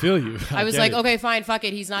 I feel you. I was get like, it. okay, fine, fuck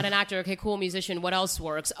it. He's not an actor. Okay, cool, musician. What else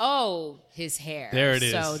works? Oh, his hair. There it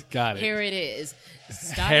is. So Got it. Here it is.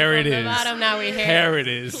 Starting Hair it from the is. bottom, now we hair. Hair it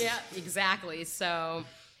is. Yeah, exactly. So,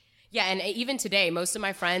 yeah, and even today, most of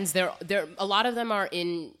my friends, they're a lot of them are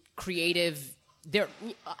in creative. They're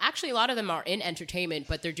actually a lot of them are in entertainment,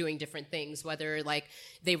 but they're doing different things. Whether like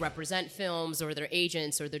they represent films, or they're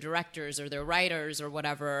agents, or they're directors, or they're writers, or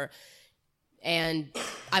whatever. And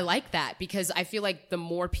I like that because I feel like the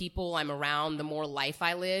more people I'm around, the more life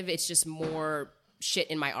I live. It's just more shit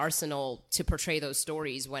in my arsenal to portray those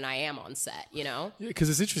stories when I am on set. You know. Because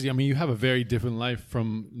it's interesting. I mean, you have a very different life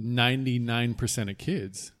from 99% of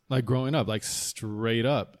kids. Like growing up, like straight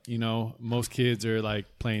up, you know, most kids are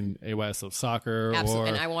like playing AYSO soccer Absolutely.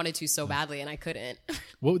 or And I wanted to so badly and I couldn't.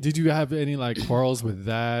 what did you have any like quarrels with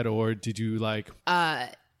that or did you like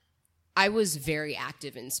I was very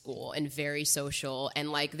active in school and very social.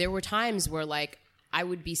 And like there were times where like I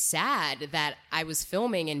would be sad that I was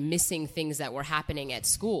filming and missing things that were happening at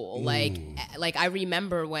school. Like I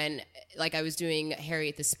remember when like I was doing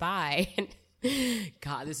Harriet the Spy and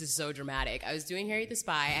God, this is so dramatic. I was doing Harriet the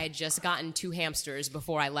Spy. I had just gotten 2 hamsters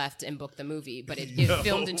before I left and booked the movie, but it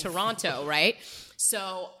filmed in Toronto, right?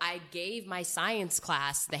 So I gave my science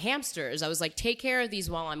class the hamsters. I was like, take care of these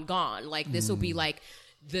while I'm gone. Like this will be like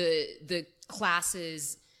the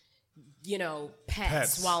class's, you know,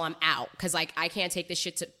 pets while I'm out. Cause like I can't take this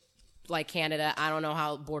shit to like Canada. I don't know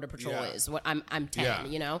how Border Patrol is. What I'm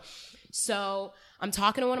 10, you know? So I'm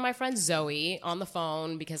talking to one of my friends, Zoe, on the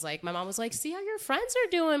phone because like my mom was like, see how your friends are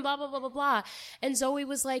doing, blah, blah, blah, blah, blah. And Zoe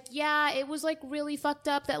was like, yeah, it was like really fucked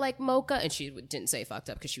up that like Mocha, and she didn't say fucked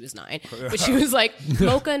up because she was 9, but she was like,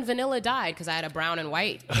 Mocha and Vanilla died because I had a brown and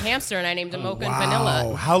white hamster and I named him Mocha and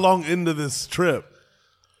Vanilla. How long into this trip?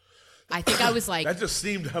 I think I was like, That just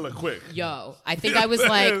seemed hella quick. yo, I think I was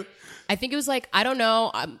like I think it was like, I don't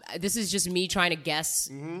know. This is just me trying to guess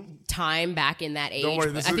time back in that age. Don't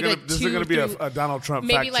worry, this I is think going like to be a Donald Trump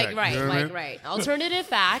maybe fact like check. right, You know what I mean? right. Alternative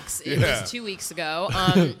facts. It Yeah. was 2 weeks ago.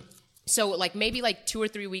 So like maybe like 2 or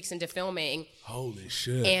 3 weeks into filming, Holy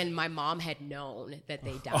shit. and my mom had known that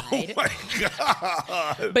they Oh died, my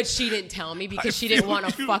God. but she didn't tell me because she didn't want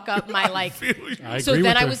to fuck up my like. I So agree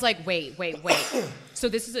then with I her. was like, wait. So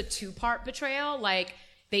this is a 2-part betrayal? Like,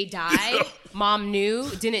 they died, mom knew,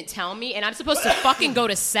 didn't tell me, and I'm supposed to fucking go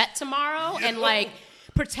to set tomorrow and like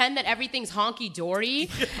pretend that everything's honky-dory.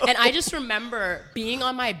 And I just remember being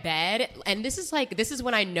on my bed, and this is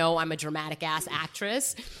when I know I'm a dramatic ass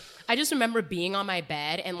actress. I just remember being on my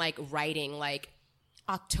bed and like writing like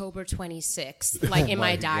October 26th, like in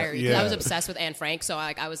my diary. 'Cause I was obsessed with Anne Frank, so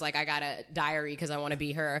I was like, I got a diary because I want to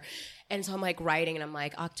be her. And so I'm like writing, and I'm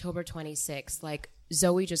like, October 26th, like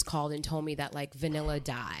Zoe just called and told me that like Vanilla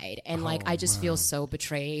died, and like I just feel so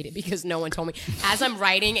betrayed because no one told me. As I'm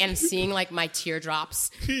writing and seeing like my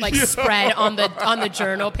teardrops like spread on the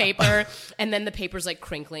journal paper, and then the paper's like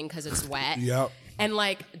crinkling because it's wet. Yep. And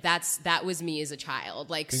like that was me as a child,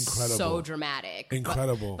 like Incredible. so dramatic,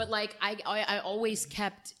 Incredible. But like I always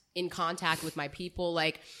kept in contact with my people.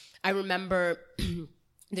 Like I remember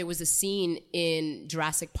there was a scene in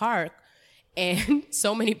Jurassic Park, and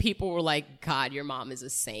so many people were like, "God, your mom is a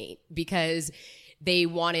saint," because they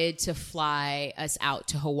wanted to fly us out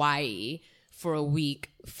to Hawaii for a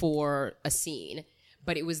week for a scene.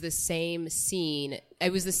 But it was the same scene.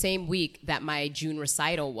 It was the same week that my June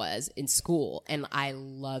recital was in school. And I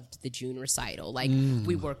loved the June recital. Like,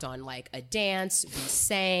 we worked on, like, a dance. We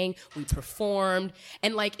sang. We performed.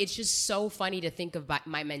 And, like, it's just so funny to think of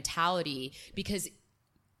my mentality because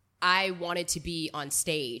I wanted to be on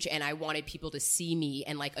stage and I wanted people to see me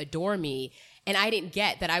and, like, adore me. And I didn't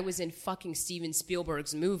get that I was in fucking Steven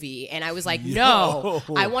Spielberg's movie. And I was like, no,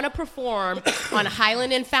 I want to perform on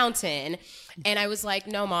Highland and Fountain. And I was like,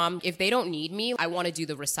 no, Mom, if they don't need me, I want to do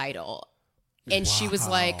the recital. And she was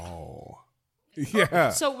like,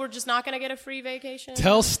 Yeah. so we're just not going to get a free vacation?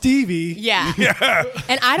 Tell Stevie. Yeah.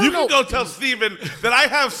 And I don't You know. can go tell Steven that I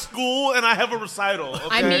have school and I have a recital. Okay?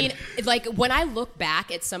 I mean, like, when I look back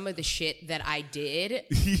at some of the shit that I did,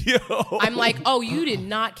 Yo. I'm like, oh, you did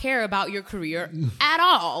not care about your career at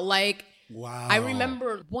all. Like, Wow. I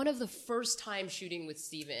remember one of the first times shooting with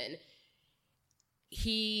Steven,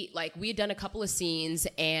 we had done a couple of scenes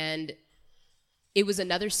and it was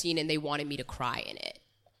another scene and they wanted me to cry in it.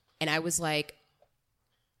 And I was like,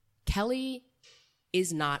 Kelly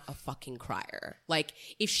is not a fucking crier. Like,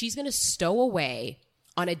 if she's going to stow away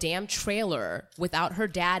on a damn trailer without her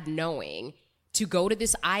dad knowing to go to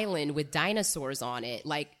this island with dinosaurs on it,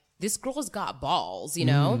 like, this girl's got balls, you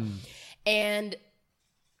know? And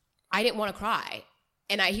I didn't want to cry.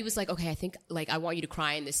 And he was like, okay, I think, like, I want you to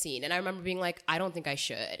cry in this scene. And I remember being like, I don't think I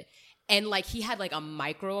should. And, like, he had, like, a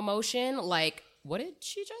micro emotion, like, what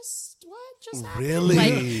just happened?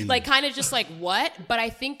 Really? Like kind of just like, what? But I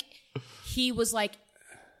think he was like,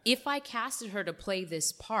 if I casted her to play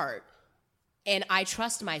this part and I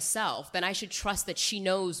trust myself, then I should trust that she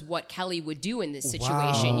knows what Kelly would do in this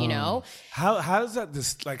situation, you know? How does that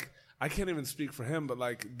like, I can't even speak for him, but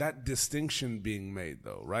like that distinction being made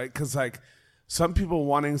though, right? Because like some people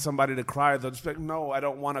wanting somebody to cry, they'll just be like, no, I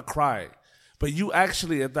don't want to cry. But you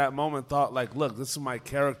actually at that moment thought like, look, this is my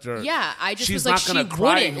character. Yeah, I just She's was like, not gonna she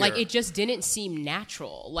cry wouldn't. here. Like, it just didn't seem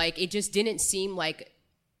natural. Like, it just didn't seem like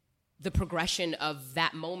the progression of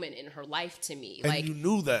that moment in her life to me. And like, you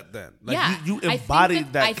knew that then. Like yeah, you I think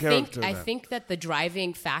embodied that character. I then. think that the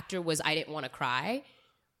driving factor was I didn't want to cry,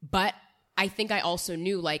 but I think I also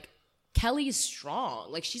knew like Kelly is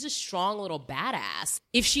strong. Like, she's a strong little badass.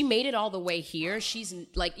 If she made it all the way here, she's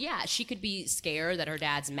like, yeah, she could be scared that her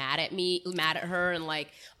dad's mad at her and like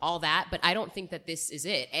all that, but I don't think that this is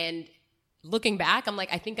it. And looking back, I'm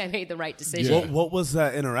like, I think I made the right decision. What was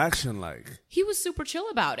that interaction like? He was super chill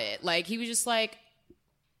about it. Like, he was just like,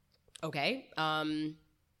 okay, all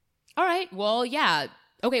right, well, yeah.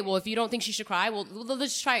 Okay, well, if you don't think she should cry, well,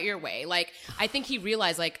 let's just try it your way. Like, I think he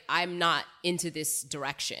realized, like, I'm not into this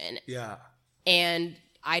direction. Yeah. And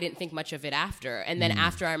I didn't think much of it after. And then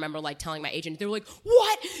after, I remember, like, telling my agent, they were like,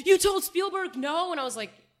 what? You told Spielberg no? And I was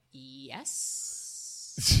like,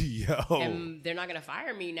 yes. Yo. And they're not going to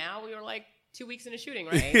fire me now. We were, like, 2 weeks into shooting,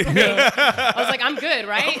 right? I was like, I'm good,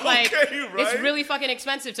 right? Like, okay, right? It's really fucking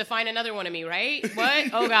expensive to find another one of me, right? What?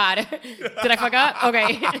 Oh, God. Did I fuck up?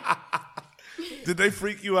 Okay. Did they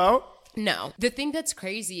freak you out? No. The thing that's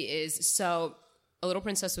crazy is, so A Little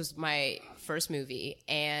Princess was my first movie,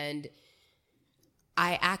 and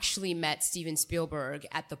I actually met Steven Spielberg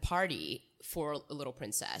at the party for A Little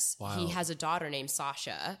Princess. Wow. He has a daughter named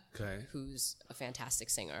Sasha, Okay. who's a fantastic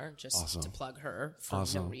singer, just Awesome. to plug her for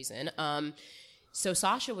Awesome. no reason. So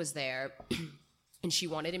Sasha was there, and she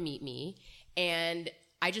wanted to meet me, and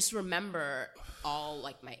I just remember all,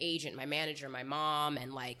 like, my agent, my manager, my mom,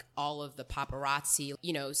 and, like, all of the paparazzi,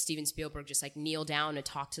 you know, Steven Spielberg just, like, kneel down and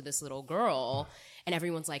talk to this little girl, and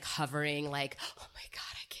everyone's, like, hovering, like, oh, my God,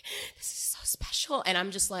 this is so special. And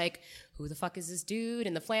I'm just like, who the fuck is this dude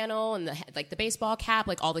in the flannel and the baseball cap?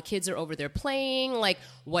 Like, all the kids are over there playing. Like,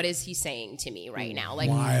 what is he saying to me right now? Like,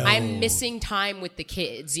 Wild. I'm missing time with the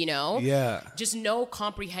kids, you know? Yeah. Just no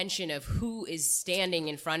comprehension of who is standing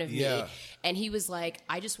in front of Yeah. me. And he was like,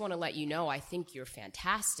 I just want to let you know, I think you're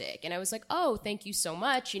fantastic. And I was like, oh, thank you so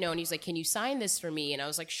much, you know? And he's like, can you sign this for me? And I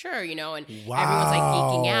was like, sure, you know? And everyone's like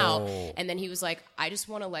geeking out. And then he was like, I just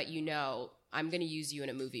want to let you know, I'm going to use you in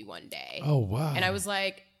a movie one day. Oh, wow. And I was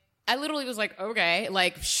like, I literally was like, okay,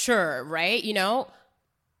 like, sure, right? You know?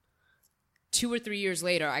 2 or 3 years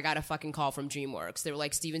later, I got a fucking call from DreamWorks. They were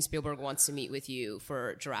like, Steven Spielberg wants to meet with you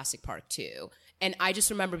for Jurassic Park 2. And I just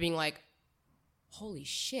remember being like, holy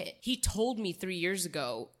shit. He told me 3 years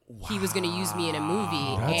ago he was going to use me in a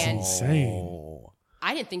movie. That's and insane.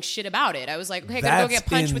 I didn't think shit about it. I was like, okay, I gotta go get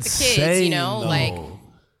punched with the kids, you know? Though. Like,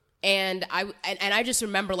 and I just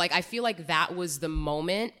remember, like, I feel like that was the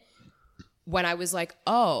moment when I was like,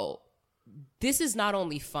 oh, this is not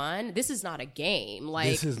only fun, this is not a game. Like,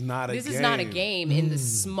 This is not a game in the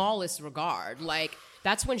smallest regard. Like,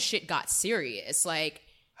 that's when shit got serious. Like,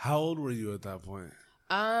 How old were you at that point?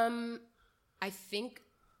 I think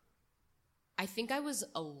I was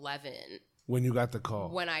 11 When you got the call?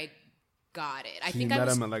 when I got it. I So think you I met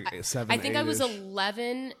was him at like 7, I think I was 8-ish?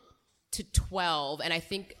 11 to 12, and I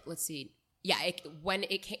think, let's see. Yeah, when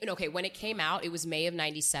it came out, it was May of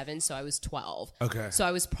 97, so I was 12. Okay. So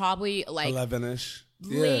I was probably like 11-ish.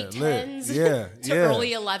 late Yeah, lit. 10s Yeah, to yeah.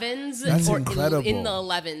 early 11s. That's or incredible. in the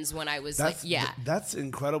 11s when I was That's like, yeah. That's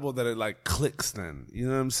incredible that it like clicks then. You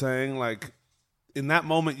know what I'm saying? Like in that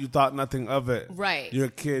moment you thought nothing of it. Right. You're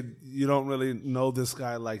a kid, you don't really know this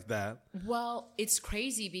guy like that. Well, it's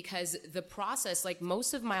crazy because the process, like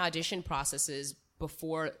most of my audition processes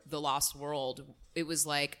before The Lost World, it was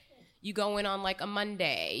like, you go in on like a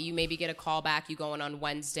Monday, you maybe get a call back, you go in on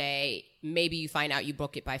Wednesday, maybe you find out you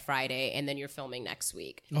book it by Friday, and then you're filming next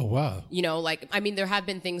week. Oh, wow. You know, like, I mean, there have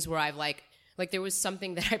been things where I've like there was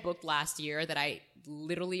something that I booked last year that I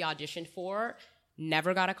literally auditioned for,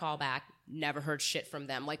 never got a call back, never heard shit from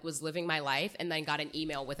them, like was living my life, and then got an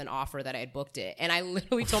email with an offer that I had booked it. And I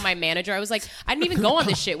literally told my manager, I was like, I didn't even go on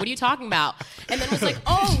this shit. What are you talking about? And then was like,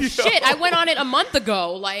 oh shit, I went on it a month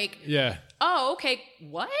ago. Like, Yeah. oh, okay,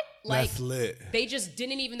 what? Like, That's lit. they just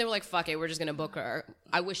didn't even, they were like, fuck it, we're just gonna book her.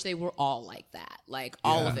 I wish they were all like that, like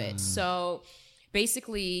all of it. So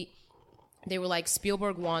basically, they were like,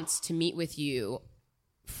 Spielberg wants to meet with you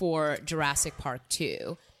for Jurassic Park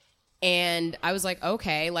 2. And I was like,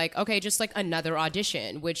 okay, just like another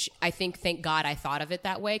audition, which I think, thank God I thought of it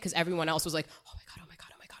that way, because everyone else was like, oh my God, oh my God,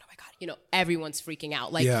 oh my God, oh my God. You know, everyone's freaking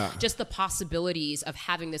out. Like, Yeah. just the possibilities of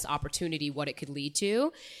having this opportunity, what it could lead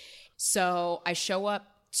to. So I show up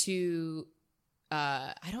to,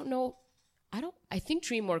 I think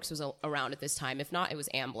DreamWorks was around at this time. If not, it was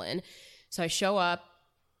Amblin. So I show up.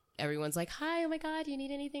 Everyone's like, hi, oh my God, do you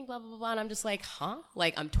need anything? Blah, blah, blah, blah. And I'm just like, huh?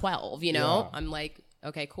 Like, I'm 12, you know? Yeah. I'm like,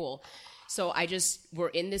 okay, cool. So we're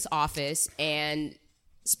in this office, and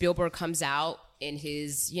Spielberg comes out in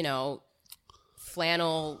his, you know,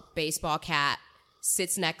 flannel baseball cap,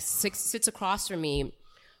 sits across from me,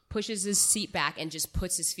 pushes his seat back, and just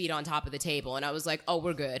puts his feet on top of the table. And I was like, oh,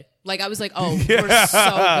 we're good. Like, I was like, oh, we're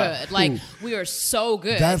so good. Like, we are so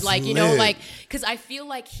good. That's like, you know, lit. like, because I feel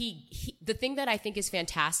like the thing that I think is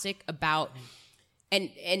fantastic about,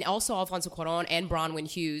 and also Alfonso Cuarón and Bronwyn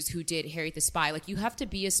Hughes, who did Harriet the Spy, like, you have to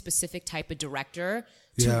be a specific type of director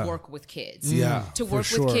to Yeah. work with kids. Yeah, To for work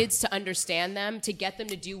sure. with kids, to understand them, to get them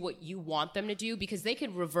to do what you want them to do, because they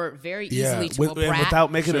could revert very Yeah, easily to a brat.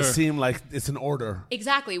 without making it Sure. seem like it's an order.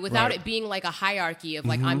 Exactly, without Right. it being like a hierarchy of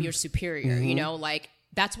like, I'm your superior, you know? Like,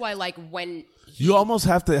 that's why, like, when You almost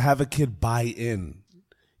have to have a kid buy in.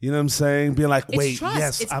 You know what I'm saying? Being like, it's wait, trust.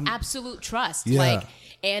 yes, It's I'm. absolute trust. Yeah. Like,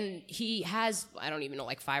 and he has, I don't even know,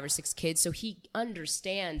 like 5 or 6 kids, so he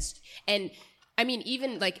understands. And I mean,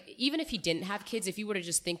 even if he didn't have kids, if you were to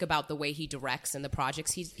just think about the way he directs and the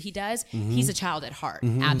projects he does, he's a child at heart,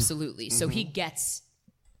 absolutely. So he gets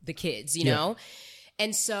the kids, you know.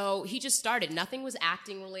 And so he just started. Nothing was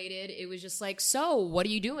acting related. It was just like, so what are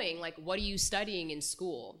you doing? Like, what are you studying in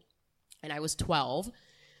school? And I was 12.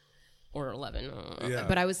 or 11. Yeah.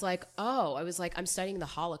 But I was like, I'm studying the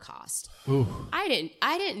Holocaust. Ooh. I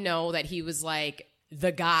didn't know that he was like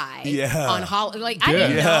the guy Yeah. on I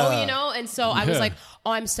didn't know, Yeah. you know? And so I was Yeah. like,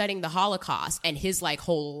 oh, I'm studying the Holocaust. And his like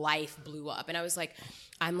whole life blew up. And I was like,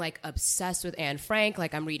 I'm like obsessed with Anne Frank.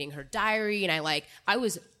 Like I'm reading her diary. And I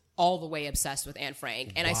was all the way obsessed with Anne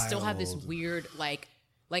Frank. And I still have this weird like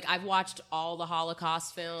I've watched all the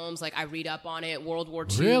Holocaust films. Like I read up on it, World War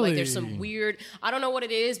II. Really? Like there's some weird, I don't know what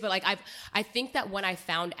it is, but like I think that when I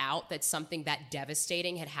found out that something that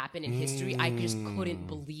devastating had happened in history, I just couldn't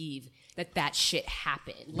believe that shit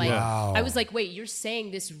happened. Like Wow. I was like, wait, you're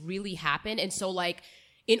saying this really happened? And so like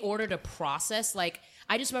in order to process, like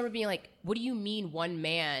I just remember being like, what do you mean one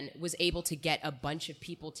man was able to get a bunch of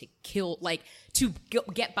people to kill, like to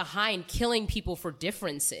get behind killing people for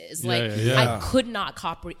differences? Like yeah. I could not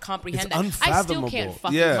comprehend that. I still unfathomable. can't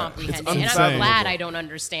fucking Yeah, comprehend it's it. And I'm unfathomable. glad I don't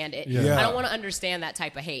understand it. Yeah. I don't want to understand that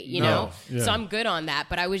type of hate, you No. know? Yeah. So I'm good on that.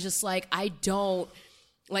 But I was just like, I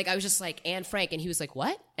was just like, Anne Frank. And he was like,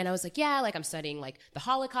 what? And I was like, yeah, like I'm studying like the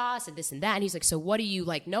Holocaust and this and that. And he's like, so what do you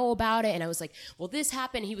like know about it? And I was like, well, this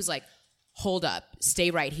happened. He was like, hold up, stay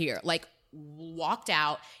right here. Like walked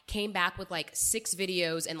out, came back with like 6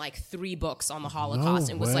 videos and like 3 books on the Holocaust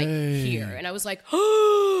and was like, way. here. And I was like,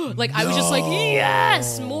 oh, like I was just like,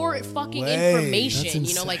 yes, more fucking way. information, That's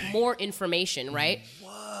you know, like more information, right?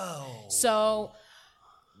 Whoa. So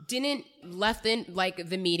left in like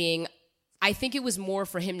the meeting. I think it was more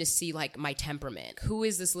for him to see like my temperament. Who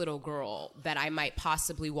is this little girl that I might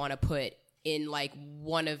possibly want to put in like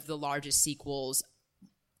one of the largest sequels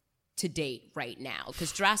to date right now?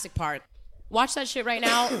 Because Jurassic Park, watch that shit right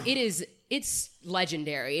now. It's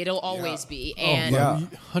legendary. It'll always be. And yeah.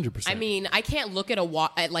 100%. I mean, I can't look at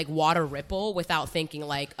at like water ripple without thinking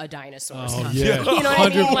like a dinosaur. Oh, yeah. You know what I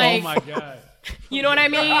mean? 100 Like, oh my God. you know what I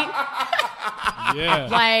mean? Yeah.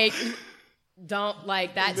 Like, don't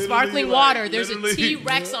like that sparkling water. There's a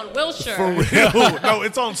T-Rex on Wilshire. No,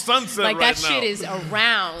 it's on Sunset Like right that now. shit is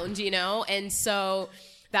around, you know? And so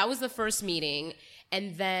that was the first meeting.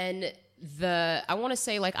 And then I want to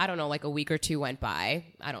say like, I don't know, like a week or 2 went by.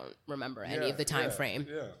 I don't remember any of the time frame.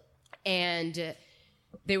 Yeah. And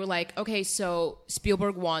they were like, okay, so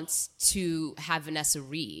Spielberg wants to have Vanessa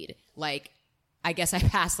read. Like, I guess I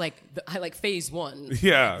passed like phase 1.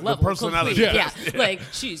 Yeah, the level personality complete. test. Yeah. Like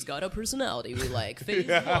she's got a personality. We like phase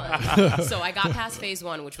 1. So I got past phase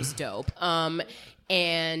 1, which was dope.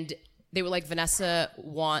 And they were like,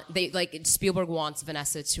 Spielberg wants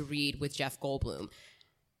Vanessa to read with Jeff Goldblum.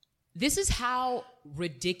 This is how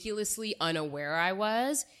ridiculously unaware I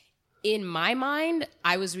was. In my mind,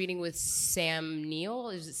 I was reading with Sam Neill.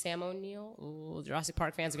 Is it Sam O'Neill? Ooh, Jurassic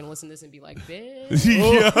Park fans are going to listen to this and be like, bitch.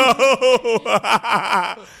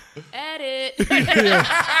 Edit.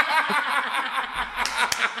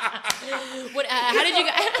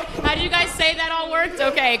 How did you guys say that all worked?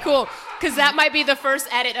 Okay, cool. Because that might be the first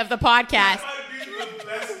edit of the podcast.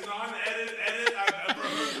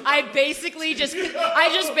 I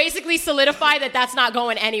just basically solidify that that's not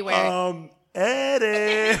going anywhere.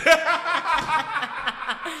 Edit.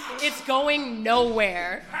 It's going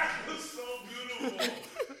nowhere. That's so beautiful.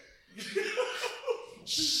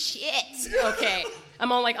 Shit. Okay.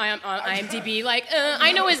 I'm on IMDb. Like,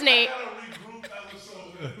 I know his name.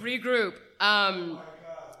 Regroup.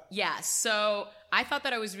 Yeah. So I thought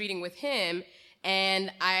that I was reading with him,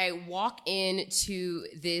 and I walk into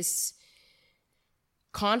this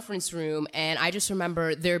conference room, and I just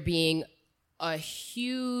remember there being a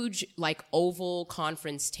huge like oval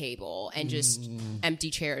conference table and just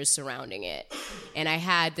empty chairs surrounding it. And I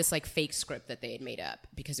had this like fake script that they had made up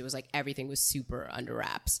because it was like everything was super under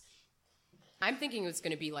wraps. I'm thinking it's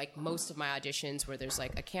going to be like most of my auditions where there's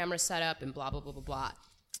like a camera set up and blah, blah, blah, blah, blah.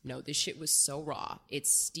 No, this shit was so raw.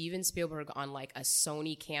 It's Steven Spielberg on like a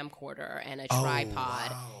Sony camcorder and a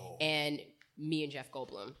tripod and me and Jeff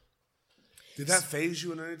Goldblum. Did that phase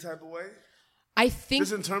you in any type of way? I think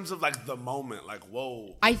Just in terms of like the moment, like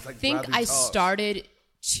whoa. I it's like think I gravitas. started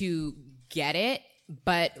to get it,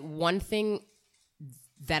 but one thing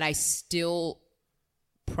that I still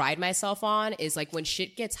pride myself on is like when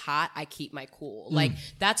shit gets hot, I keep my cool. Like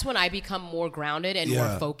that's when I become more grounded and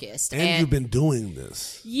more focused. And you've been doing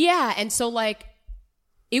this. Yeah, and so like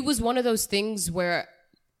it was one of those things where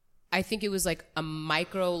I think it was like a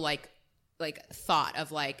micro like thought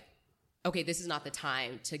of like, okay, this is not the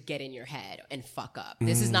time to get in your head and fuck up.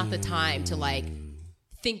 This is not the time to like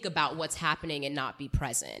think about what's happening and not be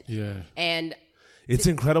present. Yeah. And It's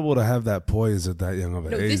incredible to have that poise at that young of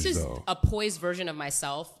an age, this is though. a poised version of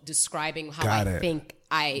myself describing how Got I it. think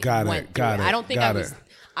I Got it. went through Got it. it. I don't think Got I was it.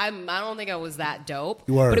 I don't think I was that dope.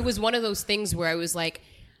 Word. But it was one of those things where I was like,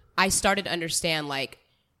 I started to understand, like,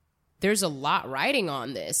 there's a lot riding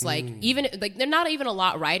on this. Like, even, like, there's not even a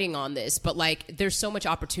lot riding on this, but, like, there's so much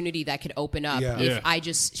opportunity that could open up if I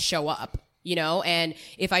just show up, you know? And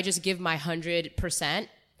if I just give my 100%,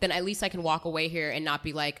 then at least I can walk away here and not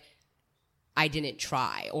be like, I didn't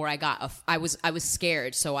try, or I was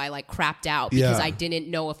scared, so I like crapped out because I didn't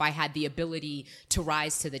know if I had the ability to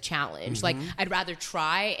rise to the challenge. Like, I'd rather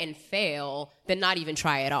try and fail than not even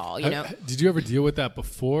try at all, you know? Did you ever deal with that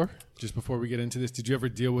before? Just before we get into this, did you ever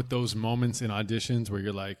deal with those moments in auditions where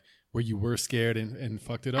you're like, where you were scared and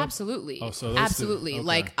fucked it up? Absolutely. Oh, so absolutely. Okay.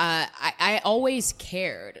 Like, I always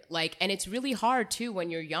cared. Like, and it's really hard too when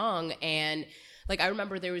you're young. And like, I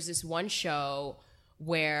remember there was this one show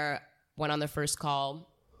where went on the first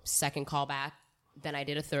call, second call back, then I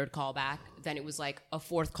did a third call back, then it was like a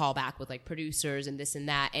fourth call back with like producers and this and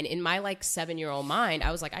that. And in my like 7-year-old mind,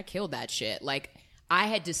 I was like, I killed that shit. Like, I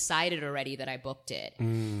had decided already that I booked it,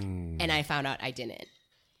 and I found out I didn't.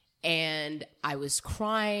 And I was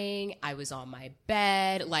crying, I was on my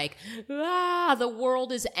bed, like, the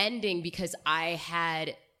world is ending, because I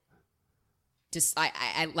had just,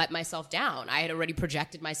 I let myself down. I had already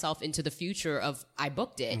projected myself into the future of, I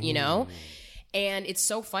booked it, you know? And it's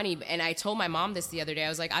so funny. And I told my mom this the other day. I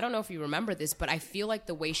was like, I don't know if you remember this, but I feel like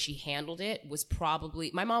the way she handled it was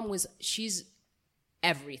probably, my mom was, she's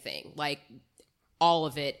everything, like all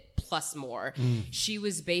of it plus more. She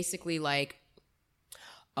was basically like,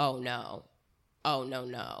 oh no.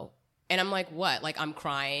 And I'm like, what? Like, I'm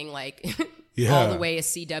crying, like, all the way a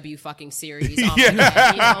CW fucking series on my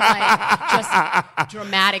head, you know, like, just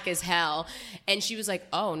dramatic as hell. And she was like,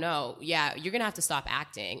 oh no, yeah, you're gonna have to stop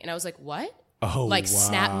acting. And I was like, what? Oh, like,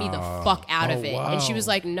 snap me the fuck out of it. Wow. And she was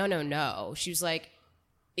like, no. She was like,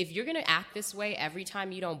 if you're gonna act this way every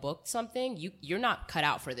time you don't book something, you're not cut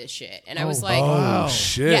out for this shit. And I was like, oh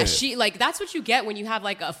shit. yeah, she, like, that's what you get when you have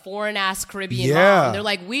like a foreign ass Caribbean Yeah. mom. They're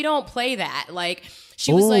like, we don't play that. Like,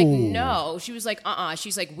 she was like, no. She was like,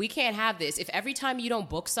 She's like, we can't have this. If every time you don't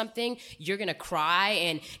book something, you're gonna cry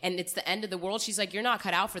and it's the end of the world. She's like, you're not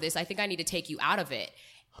cut out for this. I think I need to take you out of it.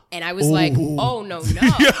 And I was like, oh, no.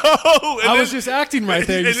 I was just acting right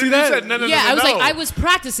there. You see that? Said, no, Yeah, I was like, I was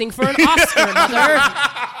practicing for an Oscar,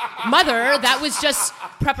 mother, that was just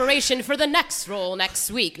preparation for the next role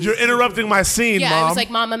next week. You're interrupting my scene, yeah, Mom. I was like,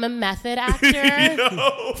 Mom, I'm a method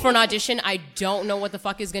actor for an audition. I don't know what the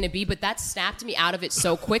fuck is going to be, but that snapped me out of it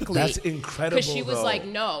so quickly. That's incredible, Because she was though. like,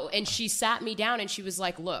 no. And she sat me down and she was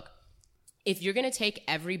like, look, if you're going to take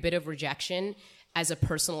every bit of rejection as a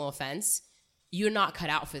personal offense, you're not cut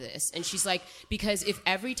out for this. And she's like, because if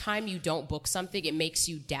every time you don't book something, it makes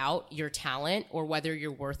you doubt your talent or whether you're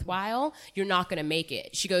worthwhile, you're not going to make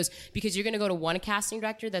it. She goes, because you're going to go to one casting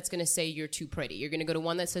director that's going to say you're too pretty. You're going to go to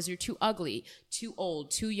one that says you're too ugly, too old,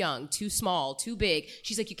 too young, too small, too big.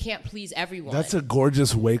 She's like, you can't please everyone. That's a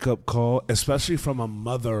gorgeous wake-up call, especially from a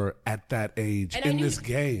mother at that age And in this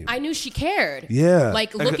game. I knew she cared. Yeah.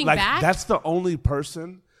 Like, looking back. That's the only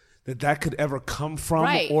person that could ever come from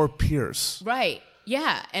or pierce. Right.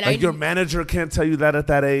 Yeah. And Like, your manager can't tell you that at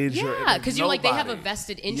that age. Yeah, because you're like, they have a nobody.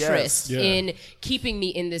 vested interest Yes. in keeping me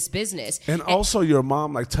in this business. And also your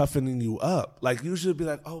mom, like, toughening you up. Like, usually be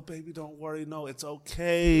like, oh, baby, don't worry. No, it's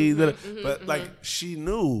okay. But like, she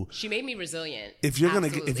knew. She made me resilient. If you're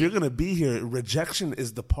Absolutely. gonna be here, rejection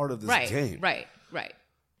is the part of this game. Right.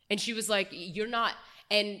 And she was like, you're not,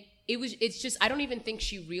 and it's just, I don't even think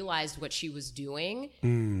she realized what she was doing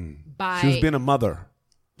by She was being a mother,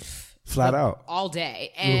 flat out. all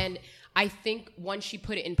day. And I think once she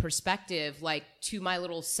put it in perspective, like, to my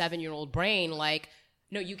little 7-year-old brain, like,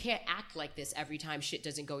 no, you can't act like this every time shit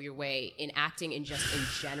doesn't go your way in acting and just in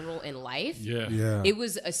general in life. Yeah. It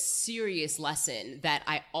was a serious lesson that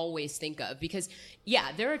I always think of, because,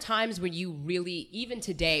 yeah, there are times when you really, even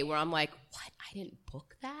today, where I'm like, what? I didn't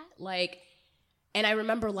book that? Like, and I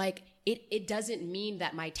remember, like, it doesn't mean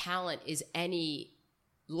that my talent is any,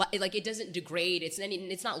 like, it doesn't degrade.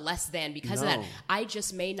 It's not less than because of that. I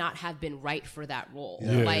just may not have been right for that role.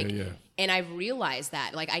 And I've realized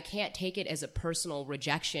that, like, I can't take it as a personal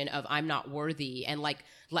rejection of I'm not worthy and, like,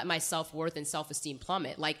 let my self-worth and self-esteem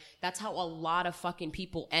plummet. Like, that's how a lot of fucking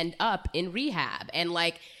people end up in rehab. And,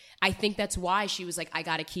 like, I think that's why she was like, I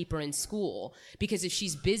got to keep her in school, because if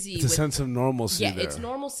she's busy It's a sense of normalcy there. it's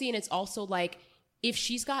normalcy, and it's also like, if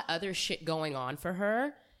she's got other shit going on for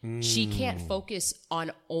her, she can't focus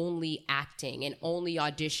on only acting and only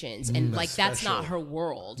auditions. And like, that's not her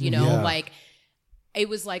world, you know? Yeah. Like, it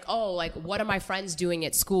was like, oh, like, what are my friends doing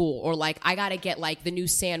at school? Or like, I got to get like the new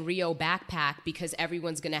Sanrio backpack because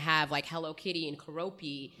everyone's going to have like Hello Kitty and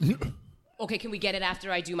Karopi. okay, can we get it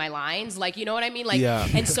after I do my lines? Like, you know what I mean? Like, Yeah.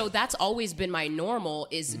 and so that's always been my normal,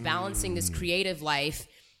 is balancing this creative life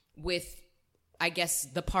with, I guess,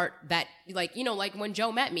 the part that, like, you know, like when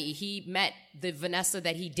Joe met me, he met the Vanessa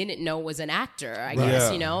that he didn't know was an actor, I guess,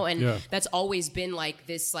 Yeah. you know? And Yeah. that's always been like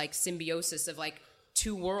this like symbiosis of like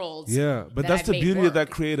two worlds. Yeah, but that that's I've the made beauty work. of that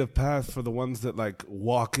creative path for the ones that like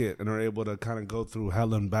walk it and are able to kind of go through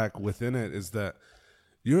hell and back within it, is that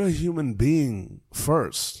you're a human being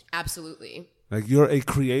first. Absolutely. Like, you're a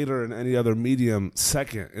creator in any other medium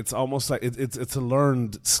second. It's almost like it's a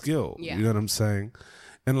learned skill. Yeah. You know what I'm saying?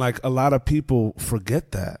 And like a lot of people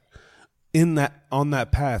forget that on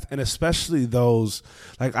that path, and especially those,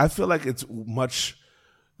 like, I feel like it's much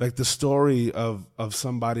like the story of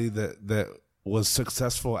somebody that was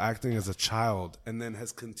successful acting as a child and then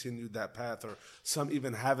has continued that path, or some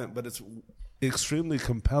even haven't, but it's extremely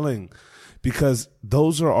compelling because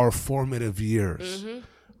those are our formative years,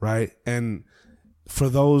 right? And for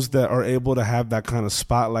those that are able to have that kind of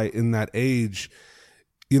spotlight in that age,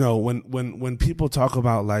 you know, when people talk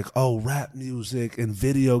about like, oh, rap music and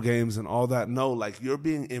video games and all that, no, like, you're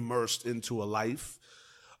being immersed into a life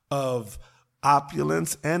of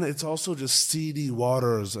opulence, and it's also just seedy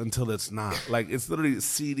waters until it's not. Like, it's literally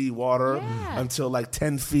seedy water until like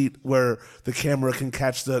 10 feet where the camera can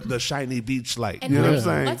catch the shiny beach light. And you know like, what I'm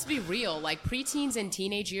saying? let's be real, like preteens and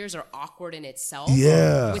teenage years are awkward in itself.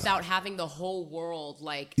 Yeah. Without having the whole world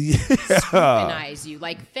like scrutinize you.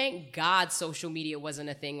 Like, thank God social media wasn't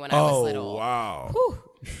a thing when I was little. Wow. Whew.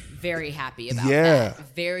 Very happy about Yeah.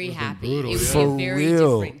 that. Very happy. brutal, It would yeah. be For a very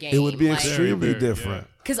real. different game. It would be like, extremely Very, different.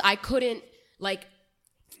 because I couldn't, like,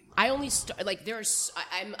 I only like,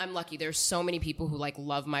 I'm lucky. There's so many people who like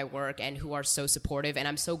love my work and who are so supportive, and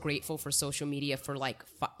I'm so grateful for social media for like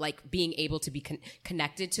being able to be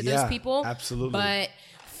connected to those Yeah, people. absolutely. But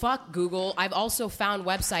fuck Google. I've also found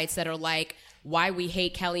websites that are like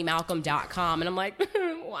whywehatekellymalcolm.com, and I'm like,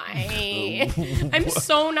 why? I'm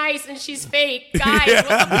so nice and she's fake, guys. What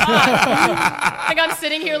the fuck? Like, I'm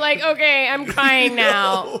sitting here like, okay, I'm crying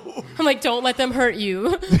now. I'm like, don't let them hurt you.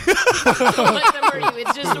 Don't let them hurt you.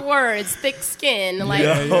 It's just words, thick skin, like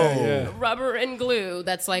rubber and glue.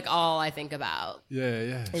 That's like all I think about.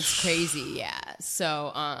 Yeah. It's crazy, yeah.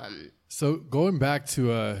 So, So going back to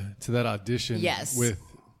that audition, Yes.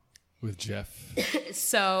 with Jeff,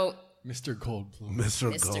 so Mr. Goldblum.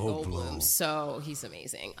 Mr. Mr. Goldblum. Goldblum. So he's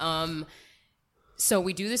amazing. So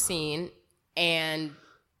we do the scene, and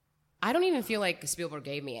I don't even feel like Spielberg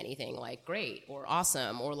gave me anything like great or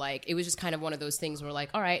awesome, or like, it was just kind of one of those things where like,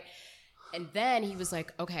 all right. And then he was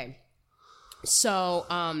like, okay, so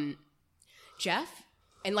Jeff,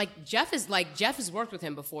 and like Jeff has worked with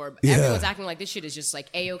him before. But everyone's acting like this shit is just like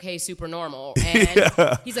A-okay, super normal.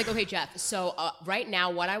 And he's like, okay, Jeff, so right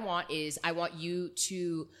now what I want is I want you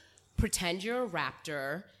to pretend you're a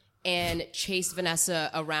raptor and chase Vanessa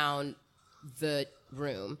around the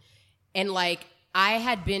room. And like, I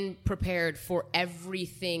had been prepared for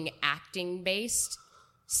everything acting based,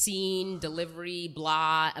 scene, delivery,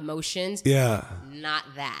 blah, emotions. Yeah. Not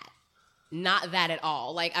that at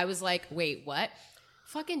all. Like, I was like, wait, what?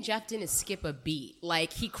 Fucking Jeff didn't skip a beat.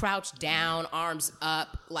 Like, he crouched down, arms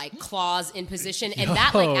up, like claws in position, and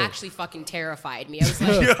that like actually fucking terrified me. I was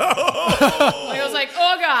like,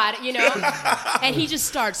 oh God, you know. And he just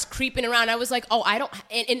starts creeping around. I was like, oh, I don't.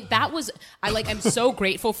 And that was, I'm so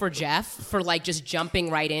grateful for Jeff for like just jumping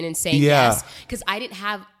right in and saying yes, because I didn't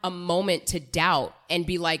have a moment to doubt and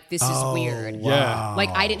be like, this is weird. Yeah. Like,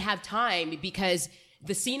 I didn't have time because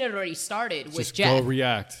the scene had already started with Just Jeff. go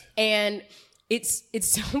react. And it's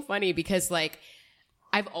so funny because like,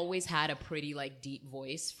 I've always had a pretty like deep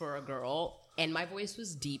voice for a girl, and my voice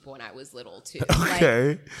was deep when I was little too. Okay.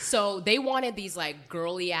 Like, so they wanted these like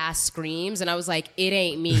girly ass screams, and I was like, it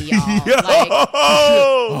ain't me, y'all. Like,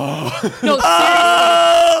 no,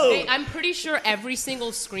 seriously. I'm pretty sure every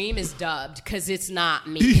single scream is dubbed because it's not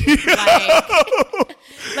me.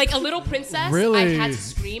 Like a little princess, Really? I had to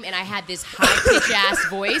scream, and I had this high pitch ass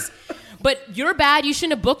voice. But you're bad. You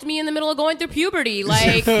shouldn't have booked me in the middle of going through puberty.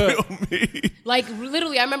 Like, like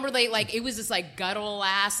literally, I remember like it was this like guttural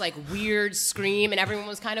ass like weird scream, and everyone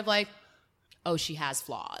was kind of like, "Oh, she has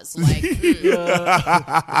flaws." Like,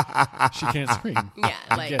 She can't scream. yeah,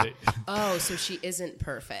 like, Get it. oh, so she isn't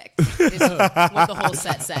perfect. Is what the whole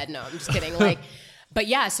set said. No, I'm just kidding. Like, but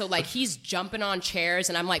yeah, so like he's jumping on chairs,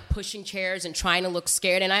 and I'm like pushing chairs and trying to look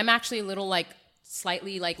scared, and I'm actually a little like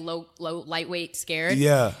slightly like lightweight scared.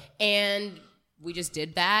 Yeah. And we just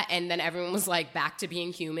did that, and then everyone was like back to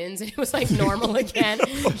being humans, and it was like normal again.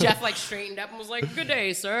 Jeff like straightened up and was like, "Good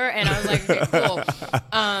day, sir," and I was like, "Okay, cool."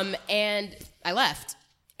 And I left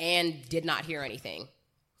and did not hear anything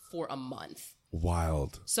for a month.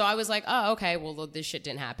 Wild. So I was like, oh, okay, well, this shit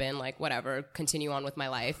didn't happen. Like, whatever, continue on with my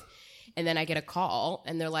life. And then I get a call,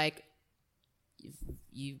 and they're like,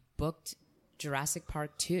 you booked Jurassic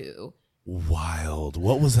Park 2. Wild.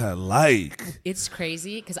 What was that like? It's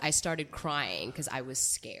crazy because I started crying because I was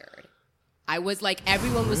scared. I was like,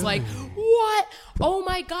 everyone was like, what? Oh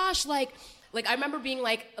my gosh. Like I remember being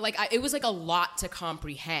it was like a lot to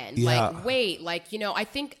comprehend. Yeah. Like, wait, like, you know, I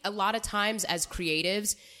think a lot of times as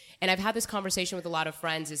creatives, and I've had this conversation with a lot of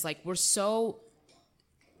friends, is like, we're so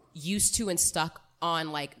used to and stuck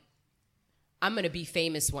on like, I'm going to be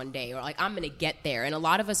famous one day, or like, I'm going to get there. And a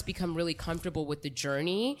lot of us become really comfortable with the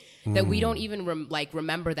journey that we don't even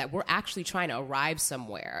remember that we're actually trying to arrive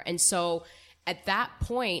somewhere. And so at that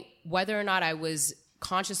point, whether or not I was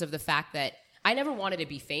conscious of the fact that I never wanted to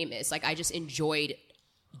be famous, like I just enjoyed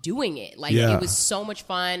doing it. Like it was so much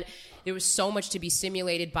fun. There was so much to be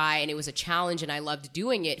stimulated by, and it was a challenge, and I loved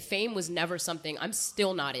doing it. Fame was never something, I'm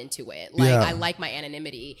still not into it. Like I like my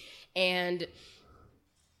anonymity. And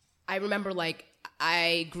I remember, like,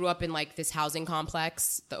 I grew up in, like, this housing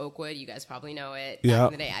complex, the Oakwood. You guys probably know it.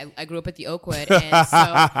 Back in the day. I grew up at the Oakwood. And so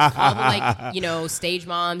all the, like, you know, stage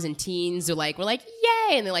moms and teens were like,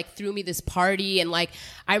 yay! And they, like, threw me this party. And, like,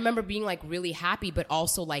 I remember being, like, really happy, but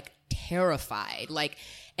also, like, terrified. Like,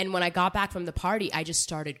 and when I got back from the party, I just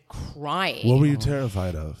started crying. What were you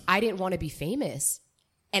terrified of? I didn't want to be famous.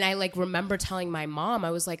 And I, like, remember telling my mom,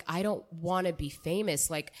 I was like, I don't want to be famous.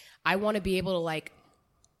 Like, I want to be able to, like,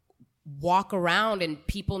 walk around and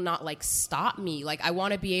people not like stop me. Like I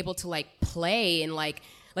want to be able to like play and like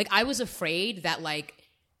I was afraid that like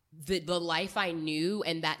the life I knew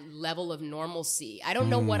and that level of normalcy, I don't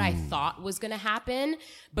know what I thought was going to happen,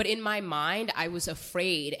 but in my mind I was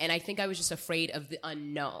afraid, and I think I was just afraid of the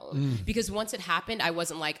unknown because once it happened I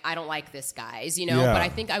wasn't like, I don't like this, guys, you know. But I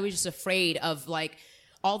think I was just afraid of like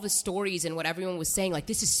all the stories and what everyone was saying, like,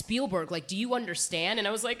 this is Spielberg, like, do you understand? And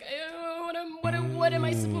I was like, what am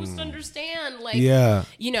I supposed to understand? Like,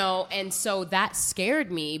 you know, and so that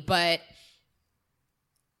scared me, but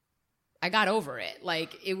I got over it.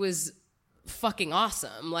 Like, it was fucking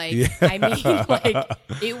awesome. Like, I mean, like,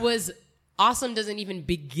 it was awesome doesn't even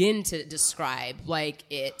begin to describe, like,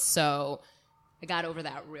 it. So I got over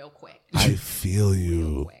that real quick. I feel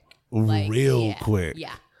you. Real quick.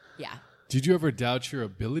 Yeah. Did you ever doubt your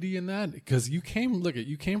ability in that? Because you came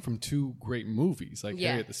from two great movies, like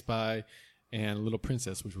Harriet the Spy and Little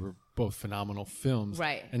Princess, which were both phenomenal films.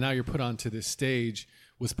 Right. And now you're put onto this stage.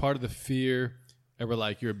 Was part of the fear ever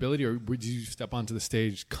like your ability, or did you step onto the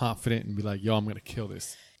stage confident and be like, yo, I'm going to kill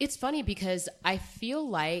this? It's funny because I feel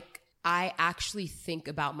like I actually think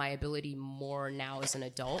about my ability more now as an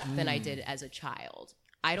adult than I did as a child.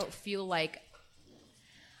 I don't feel like...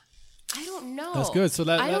 I don't know. That's good. So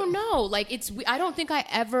I don't know. Like I don't think I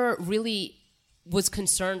ever really was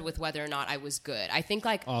concerned with whether or not I was good. I think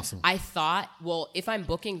like awesome. I thought, well, if I'm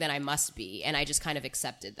booking, then I must be, and I just kind of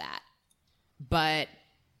accepted that. But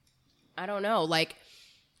I don't know. Like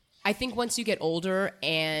I think once you get older,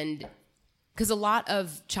 and because a lot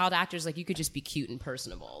of child actors, like you could just be cute and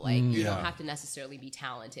personable. Like you don't have to necessarily be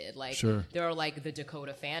talented. Like there are like the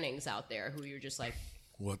Dakota Fannings out there who you're just like,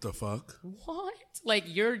 what the fuck? What? Like,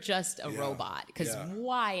 you're just a robot. Because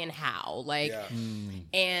why and how? Like,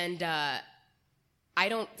 and I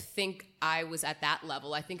don't think I was at that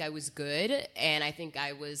level. I think I was good. And I think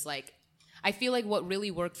I was like, I feel like what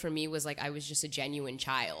really worked for me was like, I was just a genuine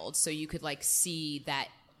child. So you could like see that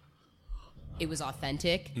it was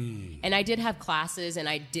authentic. And I did have classes, and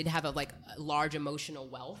I did have a large emotional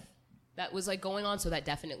wealth that was like going on, so that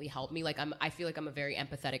definitely helped me. Like I feel like I'm a very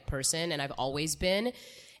empathetic person, and I've always been.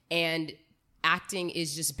 And acting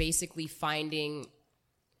is just basically finding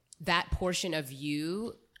that portion of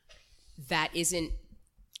you that isn't,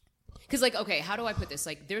 because like, okay, how do I put this?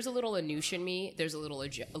 Like, there's a little Anoush in me, there's a little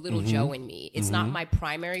Joe in me. It's not my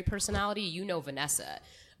primary personality, you know, Vanessa.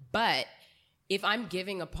 But if I'm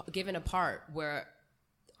given a part where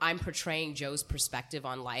I'm portraying Joe's perspective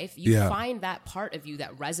on life, you find that part of you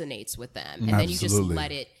that resonates with them, and then you just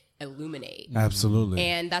let it illuminate. Absolutely.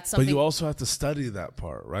 And that's something. But you also have to study that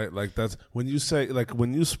part, right? Like that's when you say, like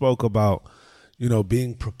when you spoke about, you know,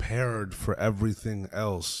 being prepared for everything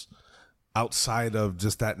else outside of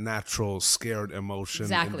just that natural scared emotion.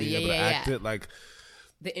 Exactly. And being able to act it, like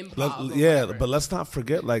the improv. But let's not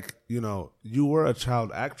forget, like, you know, you were a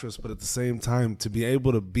child actress, but at the same time, to be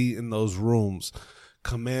able to be in those rooms,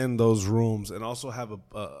 command those rooms, and also have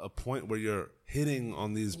a point where you're hitting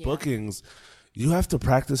on these bookings, you have to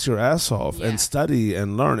practice your ass off and study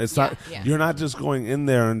and learn. It's not you're not just going in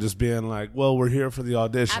there and just being like, well, we're here for the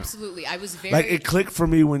audition. Absolutely. I was very like, it clicked for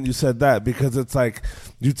me when you said that, because it's like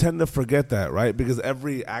you tend to forget that, right? Because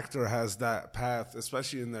every actor has that path,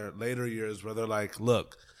 especially in their later years, where they're like,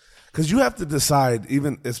 look, because you have to decide,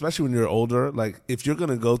 even especially when you're older, like if you're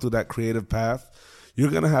going to go through that creative path, you're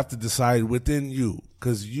going to have to decide within you,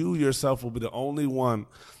 because you yourself will be the only one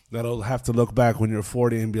that'll have to look back when you're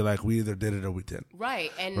 40 and be like, we either did it or we didn't.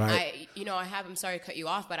 Right. And right? I'm sorry to cut you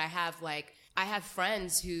off, but I have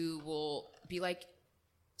friends who will be like,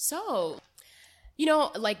 so,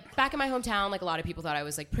 like back in my hometown, like a lot of people thought I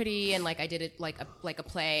was like pretty and like I did it like a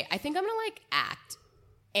play. I think I'm going to like act.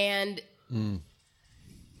 And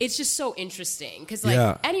it's just so interesting because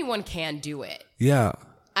like anyone can do it. Yeah.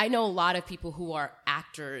 I know a lot of people who are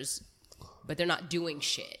actors, but they're not doing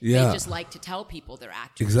shit. Yeah. They just like to tell people they're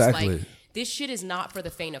actors. Exactly. Like, this shit is not for the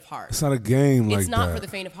faint of heart. It's not a game like that. It's not for the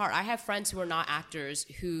faint of heart. I have friends who are not actors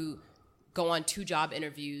who go on 2 job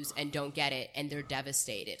interviews and don't get it, and they're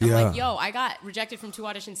devastated. I'm like, yo, I got rejected from 2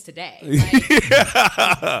 auditions today.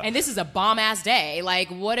 Like, and this is a bomb-ass day. Like,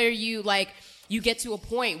 what are you, like, you get to a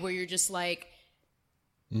point where you're just like,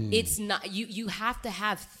 it's not, you have to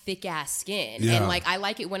have thick ass skin. And like, I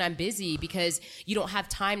like it when I'm busy because you don't have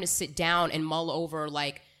time to sit down and mull over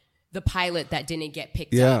like the pilot that didn't get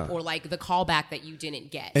picked up or like the callback that you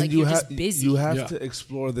didn't get. And like you're just busy. You have to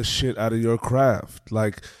explore the shit out of your craft.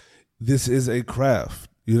 Like, this is a craft.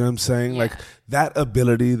 You know what I'm saying? Like, that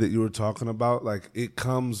ability that you were talking about, like, it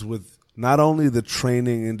comes with not only the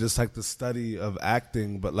training and just like the study of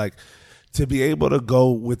acting, but like to be able to go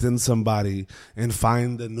within somebody and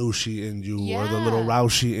find the Nushi in you or the little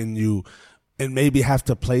Raushi in you, and maybe have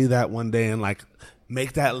to play that one day and like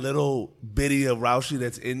make that little bitty of Raushi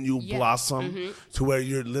that's in you blossom to where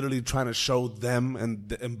you're literally trying to show them and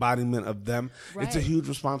the embodiment of them. Right. It's a huge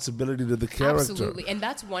responsibility to the character. Absolutely. And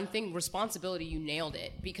that's one thing, responsibility, you nailed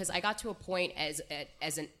it. Because I got to a point as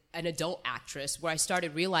an adult actress where I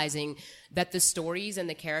started realizing that the stories and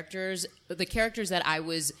the characters that I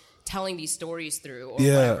was telling these stories through or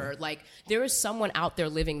whatever, like there is someone out there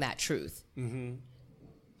living that truth. Mm-hmm.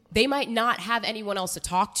 They might not have anyone else to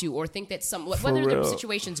talk to or think that whether the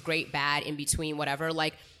situation's great, bad, in between, whatever,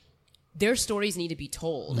 like their stories need to be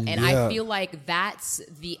told. And I feel like that's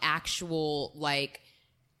the actual like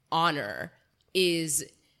honor, is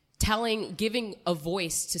giving a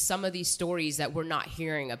voice to some of these stories that we're not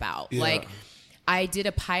hearing about. Like I did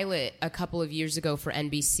a pilot a couple of years ago for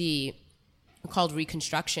NBC called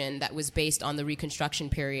Reconstruction that was based on the Reconstruction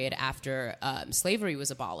period after slavery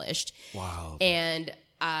was abolished. Wow. And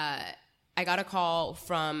I got a call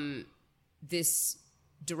from this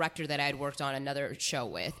director that I had worked on another show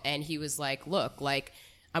with, and he was like, look, like,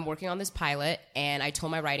 I'm working on this pilot, and I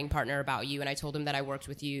told my writing partner about you, and I told him that I worked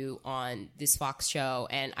with you on this Fox show,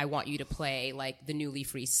 and I want you to play, like, the newly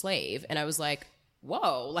free slave. And I was like,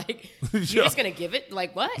 whoa, like, you're just gonna give it?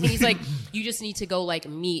 Like, what? And he's like, you just need to go, like,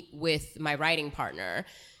 meet with my writing partner.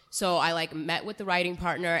 So I, like, met with the writing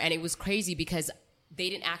partner, and it was crazy because they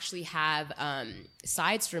didn't actually have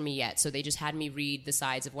sides for me yet, so they just had me read the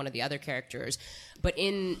sides of one of the other characters. But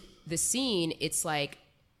in the scene, it's like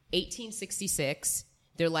 1866.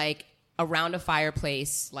 They're like around a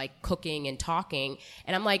fireplace, like cooking and talking.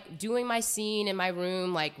 And I'm like doing my scene in my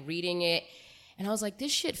room, like reading it. And I was like,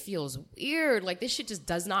 this shit feels weird. Like this shit just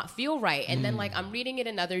does not feel right. And then like I'm reading it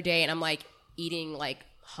another day and I'm like eating like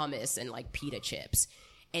hummus and like pita chips.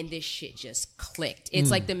 And this shit just clicked. It's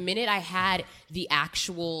like the minute I had the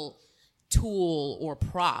actual tool or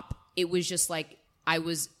prop, it was just like I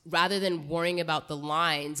was, rather than worrying about the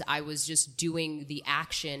lines, I was just doing the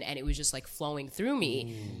action and it was just like flowing through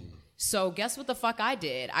me. So guess what the fuck I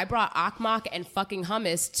did? I brought akmak and fucking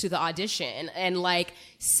hummus to the audition and like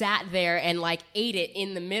sat there and like ate it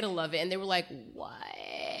in the middle of it. And they were like, what?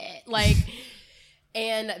 Like,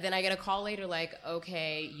 and then I get a call later like,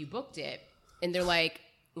 okay, you booked it. And they're like,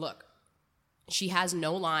 look, she has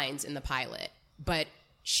no lines in the pilot, but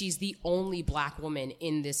she's the only black woman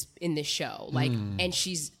in this show. Like, and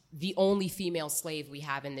she's the only female slave we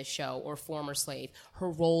have in this show, or former slave. Her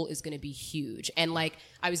role is going to be huge. And like,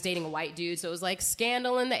 I was dating a white dude, so it was like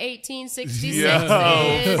scandal in the 1866. You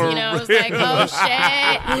know, it was like, oh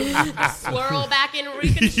shit, swirl back in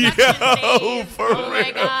Reconstruction days. Oh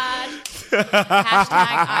my god.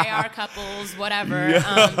 Hashtag IR couples, whatever.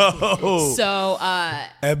 So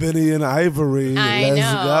Ebony and Ivory.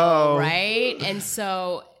 Let's go. Right? And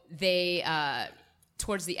so they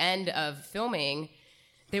towards the end of filming,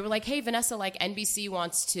 they were like, hey, Vanessa, like NBC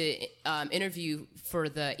wants to interview for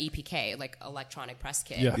the EPK, like electronic press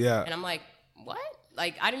kit. Yeah. And I'm like, what?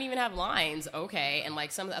 like, I didn't even have lines. Okay. And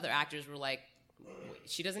like some of the other actors were like,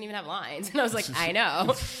 she doesn't even have lines. And I was like, I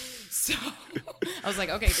know. So I was like,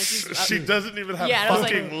 okay, this is. She doesn't even have yeah,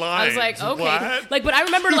 fucking lines. I was like, okay. What? Like, but I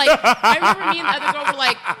remember me and the other girl were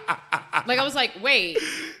like, I was like, wait.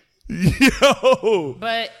 Yo.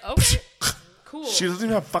 But okay, cool. She doesn't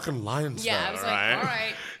even have fucking lines. Yeah, though, I was like, right? all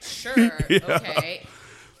right, sure, okay.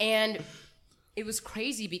 And it was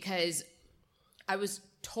crazy because I was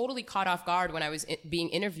totally caught off guard when I was being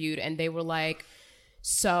interviewed, and they were like,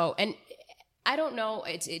 so, and I don't know,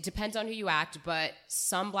 it depends on who you act, but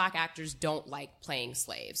some black actors don't like playing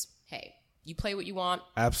slaves. Hey, you play what you want.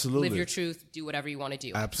 Absolutely. Live your truth. Do whatever you want to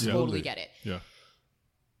do. Absolutely. Totally get it. Yeah.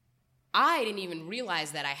 I didn't even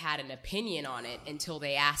realize that I had an opinion on it until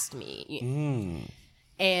they asked me.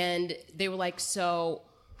 And they were like, so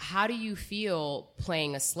how do you feel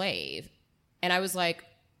playing a slave? And I was like,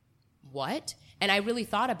 what? And I really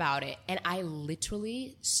thought about it. And I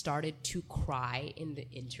literally started to cry in the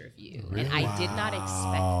interview. Really? And I did not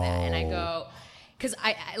expect that. And I go, because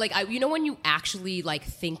I you know when you actually like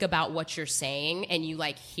think about what you're saying and you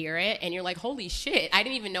like hear it and you're like, holy shit, I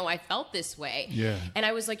didn't even know I felt this way. Yeah. And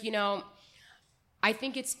I was like, I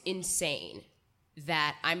think it's insane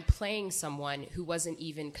that I'm playing someone who wasn't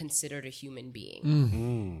even considered a human being.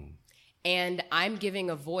 Mm-hmm. And I'm giving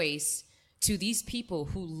a voice to these people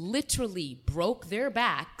who literally broke their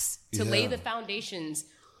backs to lay the foundations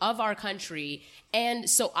of our country. And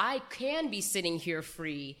so I can be sitting here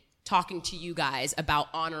free talking to you guys about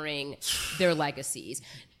honoring their legacies.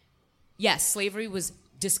 Yes, slavery was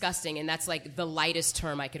disgusting, and that's like the lightest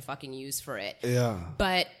term I could fucking use for it. Yeah.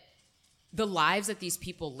 But the lives that these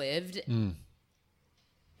people lived,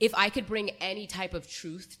 if I could bring any type of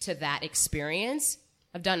truth to that experience,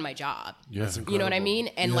 I've done my job. Yeah. You know what I mean?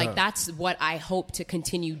 And like that's what I hope to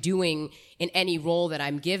continue doing in any role that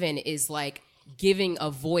I'm given, is like giving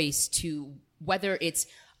a voice to whether it's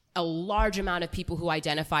a large amount of people who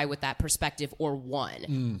identify with that perspective or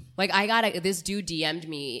one. Like this dude DM'd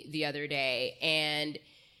me the other day and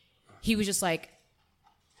he was just like,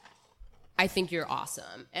 I think you're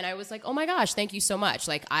awesome. And I was like, oh my gosh, thank you so much.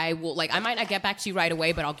 Like I might not get back to you right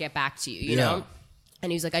away, but I'll get back to you, you know?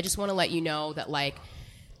 And he was like, I just want to let you know that like,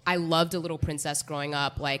 I loved A Little Princess growing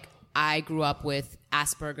up. Like I grew up with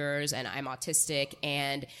Asperger's and I'm autistic,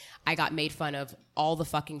 and I got made fun of all the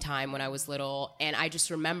fucking time when I was little. And I just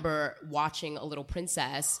remember watching A Little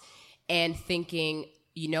Princess and thinking,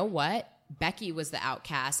 you know what? Becky was the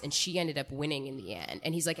outcast and she ended up winning in the end.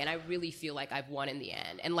 And he's like, and I really feel like I've won in the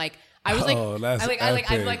end. And like, I was like, I'm like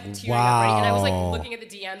tearing up already. And I was like looking at the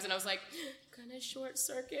DMs and I was like, gonna short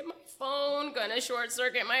circuit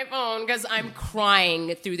my phone, because I'm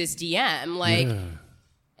crying through this DM. Like,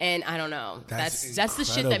 and I don't know. That's the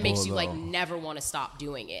shit that makes you like never want to stop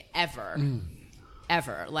doing it ever.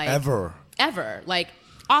 Like ever. Like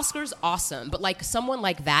Oscar's awesome, but like someone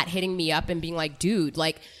like that hitting me up and being like, dude,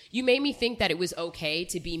 like you made me think that it was okay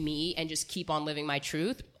to be me and just keep on living my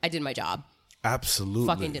truth. I did my job. Absolutely.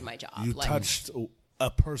 Fucking did my job. You like, touched a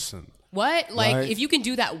person. What? Like, right? if you can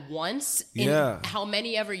do that once in how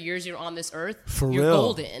many ever years you're on this earth, For you're real.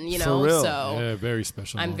 golden, you know? For real. So Yeah, very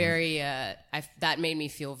special. I'm moment. very, that made me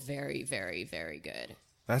feel very, very, very good.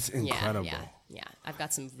 That's incredible. Yeah. I've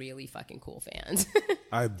got some really fucking cool fans.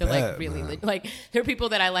 I They're bet. like really, like, they're people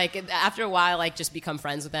that I like, after a while, like, just become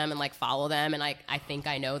friends with them and like follow them. And like, I think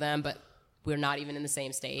I know them, but we're not even in the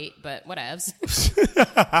same state, but whatevs. Who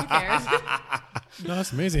cares? No,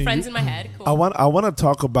 that's amazing. Friends in my head. Cool. I want to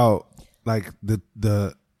talk about like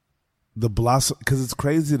the blossom, because it's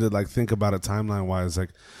crazy to like think about it timeline wise.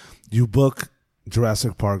 Like you book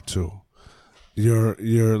Jurassic Park 2,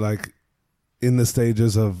 you're like in the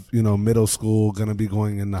stages of, you know, middle school, gonna be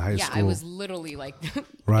going into high school. Yeah, I was literally like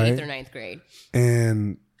Right? 8th or 9th grade.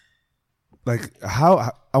 And like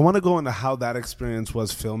how I want to go into how that experience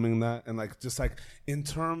was filming that, and like just like in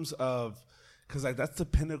terms of, because like that's the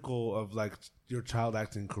pinnacle of like your child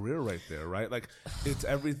acting career right there, right? Like it's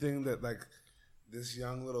everything that like this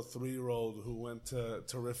young little 3-year-old who went to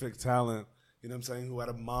Terrific Talent, you know what I'm saying, who had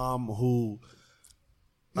a mom who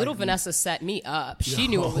Little Vanessa set me up. She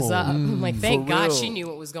knew what was up. I'm like, thank God real. she knew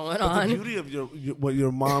what was going But on. the beauty of your what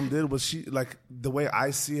your mom did was, she, like, the way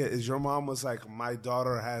I see it is your mom was like, my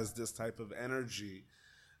daughter has this type of energy.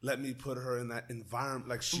 Let me put her in that environment.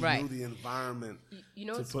 Like, she Right. knew the environment You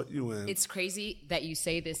know, to put you in. It's crazy that you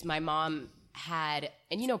say this. My mom had,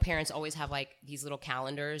 and you know, parents always have like these little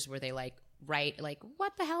calendars where they like write like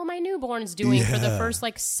what the hell my newborn's doing for the first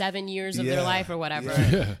like 7 years of their life or whatever.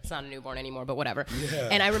 It's not a newborn anymore, but whatever.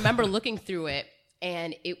 And I remember looking through it,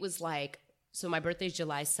 and it was like, so my birthday's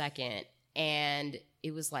July 2nd, and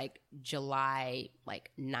it was like July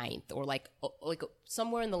 9th or like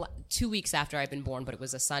somewhere in the 2 weeks after I'd been born, but it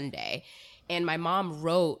was a Sunday. And my mom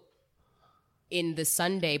wrote in the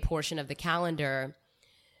Sunday portion of the calendar,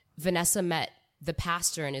 Vanessa met the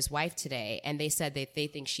pastor and his wife today, and they said that they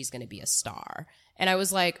think she's going to be a star. And I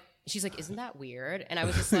was like, she's like, isn't that weird? And I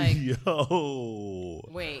was just like, yo,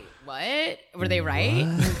 wait, what? Were they right?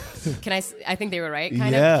 I think they were right,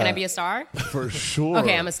 kind Yeah. of. Can I be a star? for sure.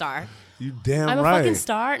 Okay, I'm a star. You damn I'm a right. fucking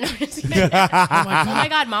star. No, I'm just kidding. Oh my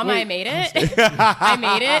god, Mama, I made it. I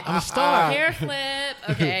made it. I'm a star. Hair flip.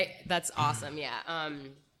 Okay, that's awesome. Yeah.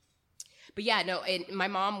 But yeah, no. My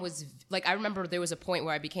mom was like, I remember there was a point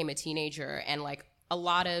where I became a teenager, and like a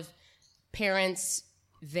lot of parents,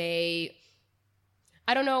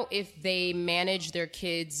 I don't know if they manage their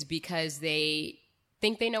kids because they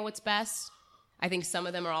think they know what's best. I think some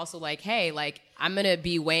of them are also like, hey, like, I'm going to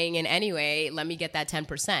be weighing in anyway. Let me get that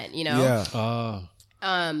 10%, you know?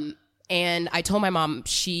 Yeah. And I told my mom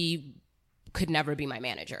she could never be my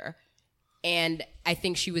manager. And I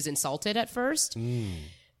think she was insulted at first.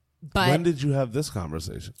 But When did you have this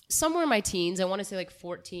conversation? somewhere in my teens, I want to say like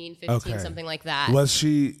 14, 15, Okay. something like that. Was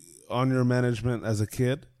she on your management as a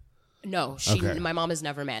kid? No, Okay. my mom has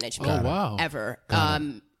never managed me. Oh, wow. Ever.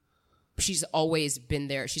 She's always been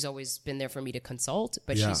there. She's always been there for me to consult,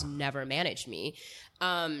 but Yeah. she's never managed me.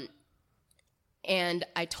 And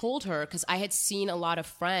I told her, because I had seen a lot of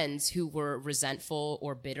friends who were resentful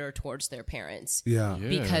or bitter towards their parents Yeah.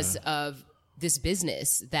 because of this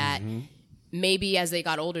business that maybe as they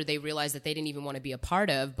got older, they realized that they didn't even want to be a part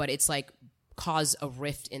of, but it's like cause a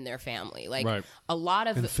rift in their family. Like Right. a lot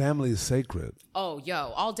of And family is sacred. all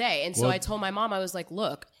day. And so I told my mom, I was like,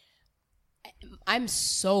 look, I'm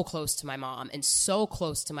so close to my mom and so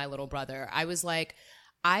close to my little brother. I was like,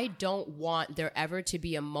 I don't want there ever to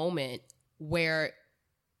be a moment where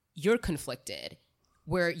you're conflicted,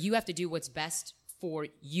 where you have to do what's best for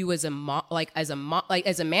you as a as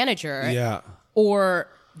a manager. Yeah. Or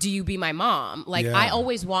do you be my mom? Like, Yeah. I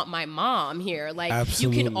always want my mom here. Like, you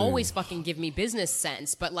Absolutely. can always fucking give me business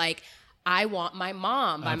sense, but like, I want my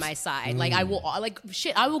mom by my side. Like, I will, like,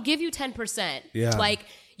 shit, I will give you 10%. Yeah. Like,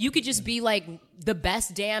 you could just be like the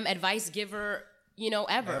best damn advice giver,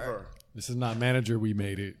 ever. This is not manager. We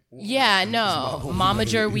made it. Yeah, no.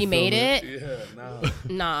 Momager, we made it. Yeah.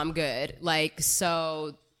 Nah, I'm good. Like,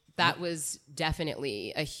 so that was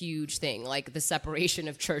definitely a huge thing. Like, the separation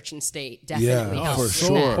of church and state definitely Yeah, helped. for with So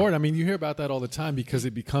sure. that. important. I mean, you hear about that all the time because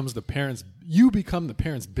it becomes the parents. You become the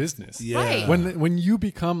parents' business. Yeah. Right. When you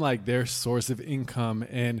become like their source of income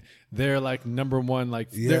and they're like number one, like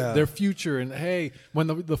Yeah. their future. And hey, when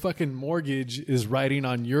the fucking mortgage is riding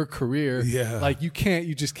on your career, Yeah. like you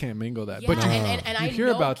just can't mingle that. Yeah, But and you I hear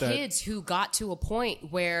know about that. kids who got to a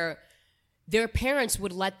point where their parents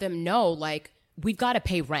would let them know, like, we've got to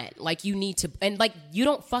pay rent. Like, you need to, and like, you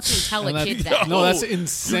don't fucking tell And a that- kid that. No, that's You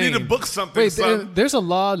insane. need to book something, Wait, son. there's a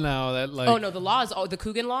law now that like. Oh no, the law is the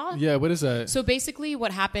Coogan law. Yeah, what is that? So basically,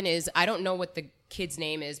 what happened is, I don't know what the kid's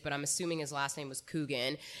name is, but I'm assuming his last name was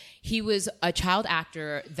Coogan. He was a child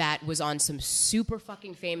actor that was on some super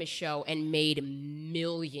fucking famous show and made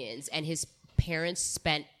millions, and his parents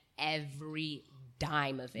spent every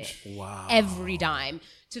dime of it. Wow. Every dime.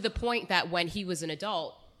 To the point that when he was an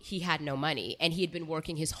adult, he had no money, and he had been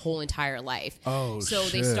working his whole entire life. Oh, so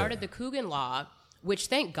they shit. started the Coogan law, which,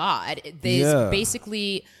 thank God, is Yeah.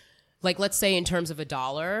 basically, like, let's say in terms of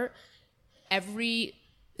 $1, every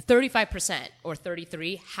 35% or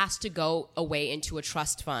 33 has to go away into a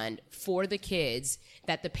trust fund for the kids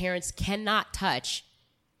that the parents cannot touch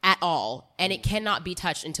at all, and it cannot be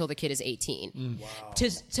touched until the kid is 18. Wow.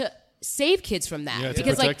 To save kids from that. Yeah, to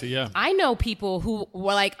because protect like it, yeah. I know people who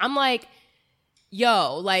were like, I'm like,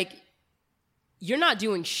 yo, like, you're not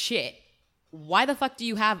doing shit. Why the fuck do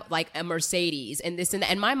you have like a Mercedes and this and that?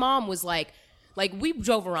 And my mom was like, we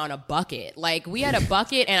drove around a bucket. Like, we had a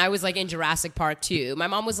bucket, and I was like in Jurassic Park too. My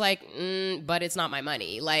mom was like, but it's not my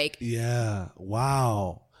money. Like, Yeah.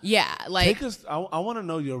 Wow. yeah, like, Take us. I want to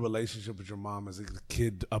know your relationship with your mom as a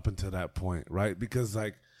kid up until that point, right? Because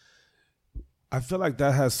like, I feel like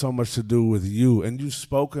that has so much to do with you, and you've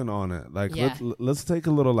spoken on it. Like, Yeah. let's take a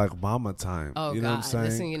little like mama time. oh you know god, what I'm saying?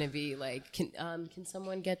 this is gonna be like, can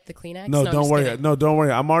someone get the Kleenex? No, I'm don't just worry. kidding. No, don't worry.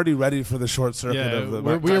 I'm already ready for the short circuit Yeah, of the.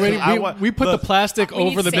 we already we put the plastic We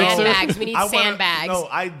need over the mixer. sandbags. We need sandbags. No,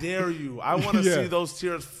 I dare you. I want to Yeah. see those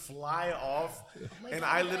tears fly off, and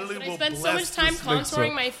I literally But will I spent so bless much time this mixer.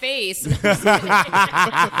 contouring my face.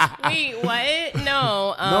 Wait, what?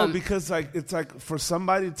 No. No, because like it's like for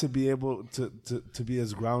somebody to be able to be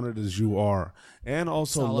as grounded as you are, and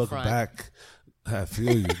also all a look front. back I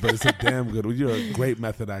feel you, but it's a damn good one. You're a great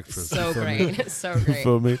method actress. So You feel me? great. So You great.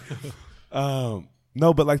 feel me?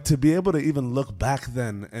 No, but like to be able to even look back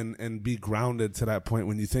then and be grounded to that point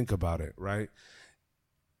when you think about it, right?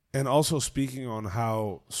 And also speaking on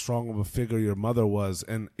how strong of a figure your mother was,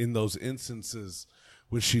 and in those instances,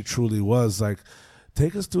 which she truly was, like,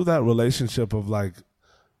 take us through that relationship of like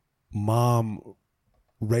mom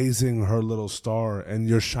raising her little star and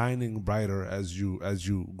you're shining brighter as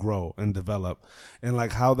you grow and develop, and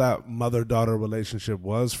like how that mother-daughter relationship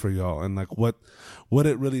was for y'all, and like what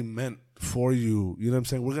it really meant for you. You know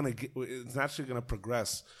what I'm saying? It's naturally gonna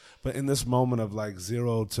progress, but in this moment of like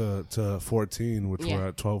 0 to 14, which we're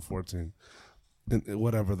at 12, 14,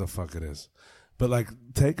 whatever the fuck it is. But like,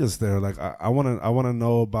 take us there. Like, I wanna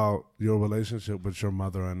know about your relationship with your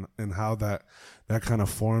mother and how that kind of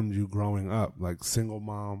formed you growing up. Like, single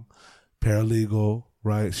mom, paralegal,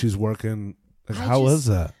 right? She's working. Like, how was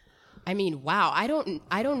that? I mean, wow. I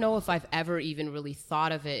don't know if I've ever even really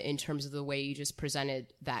thought of it in terms of the way you just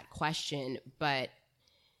presented that question. But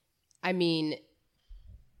I mean,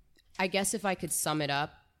 I guess if I could sum it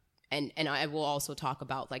up, and I will also talk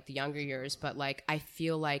about like the younger years, but like I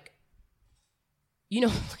feel like, you know,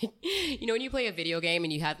 like, you know, when you play a video game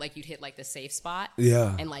and you'd hit like the safe spot.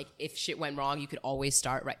 Yeah. And like if shit went wrong, you could always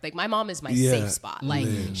start right. Like my mom is my safe spot. Like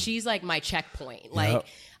she's like my checkpoint. Like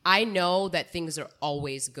I know that things are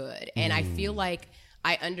always good. And I feel like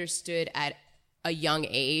I understood at a young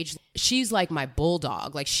age. She's like my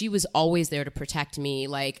bulldog. Like she was always there to protect me.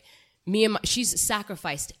 Like she's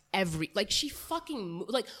sacrificed she fucking,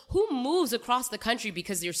 like, who moves across the country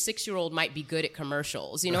because your 6-year-old might be good at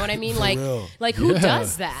commercials? You know what I mean? Like who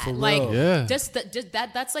does that? Like,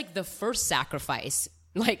 that's like the first sacrifice,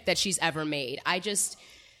 like, that she's ever made. This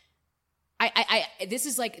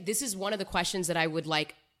is one of the questions that I would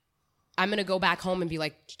like, I'm going to go back home and be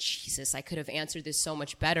like, Jesus, I could have answered this so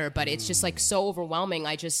much better, but it's just like so overwhelming.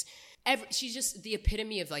 She's just the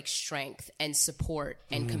epitome of like strength and support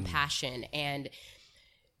and compassion. And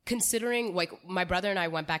considering, like, my brother and I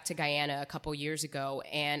went back to Guyana a couple years ago,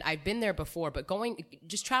 and I'd been there before, but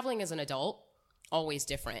just traveling as an adult, always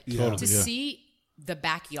different. To see the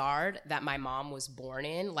backyard that my mom was born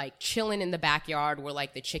in, like chilling in the backyard where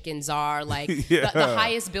like the chickens are, like the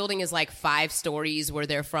highest building is like 5 stories where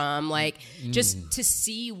they're from, like just to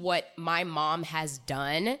see what my mom has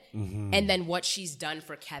done and then what she's done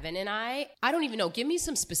for Kevin and I don't even know. Give me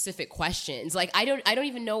some specific questions. Like I don't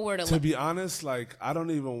even know where to be honest, like I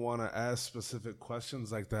don't even want to ask specific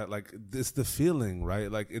questions like that. Like it's the feeling,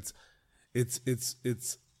 right? Like it's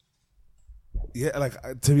yeah,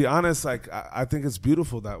 like to be honest, like I think it's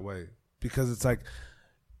beautiful that way, because it's like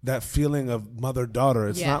that feeling of mother-daughter.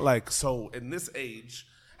 It's not like, so in this age,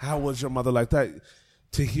 how was your mother like that?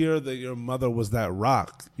 To hear that your mother was that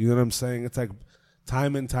rock, you know what I'm saying? It's like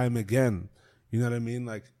time and time again, you know what I mean?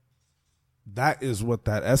 Like that is what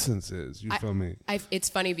that essence is. You feel me? It's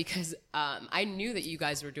funny because I knew that you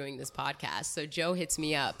guys were doing this podcast. So Joe hits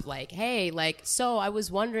me up like, hey, like, so I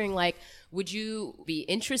was wondering, like, would you be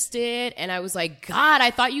interested? And I was like, God, I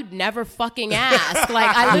thought you'd never fucking ask.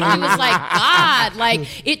 Like, I literally was like, God,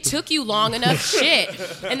 like, it took you long enough, shit.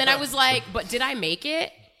 And then I was like, but did I make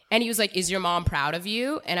it? And he was like, is your mom proud of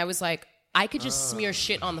you? And I was like, I could just smear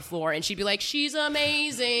shit on the floor and she'd be like, she's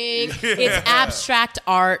amazing. It's abstract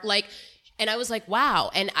art. Like, and I was like, wow.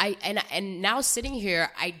 And now sitting here,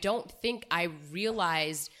 I don't think I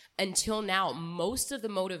realized until now most of the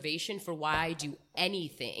motivation for why I do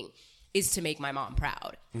anything is to make my mom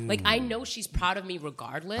proud. Like, I know she's proud of me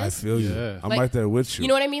regardless. I feel you. Yeah. I'm like, right there with you. You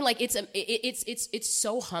know what I mean? Like, it's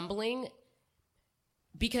so humbling,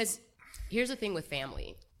 because here's the thing with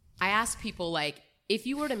family. I ask people, like, if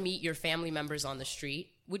you were to meet your family members on the street,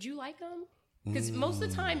 would you like them? Because most of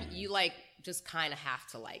the time you like just kind of have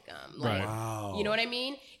to like them. Like, wow. You know what I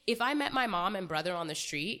mean? If I met my mom and brother on the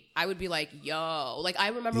street, I would be like, yo. Like, I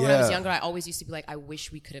remember when I was younger, I always used to be like, I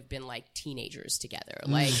wish we could have been like teenagers together.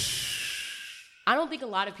 Like, I don't think a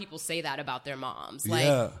lot of people say that about their moms.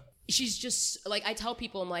 Like, she's just, like, I tell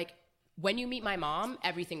people, I'm like, when you meet my mom,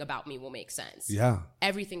 everything about me will make sense. Yeah.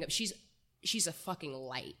 Everything. She's a fucking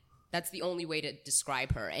light. That's the only way to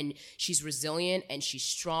describe her. And she's resilient and she's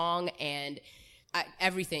strong, and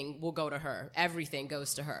everything will go to her. Everything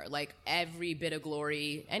goes to her. Like, every bit of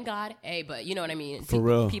glory, and God, but you know what I mean? For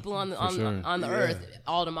real. People on the earth,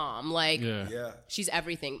 all to mom. Like, she's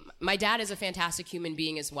everything. My dad is a fantastic human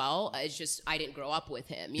being as well. It's just, I didn't grow up with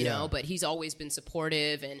him, you know, but he's always been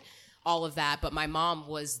supportive and all of that. But my mom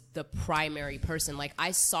was the primary person. Like,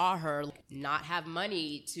 I saw her not have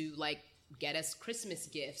money to, like, get us Christmas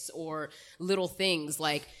gifts or little things.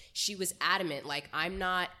 Like, she was adamant, like, I'm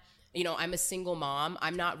not you know, I'm a single mom.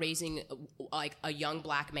 I'm not raising like a young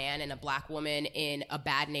black man and a black woman in a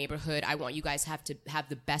bad neighborhood. I want you guys to have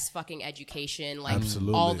the best fucking education, like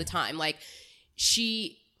Absolutely. all the time. Like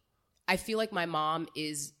I feel like my mom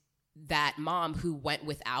is that mom who went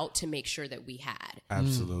without to make sure that we had.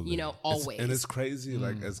 Absolutely. You know, always. And it's crazy,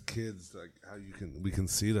 like as kids, like how we can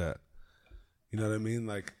see that. You know what I mean?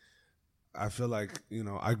 Like, I feel like, you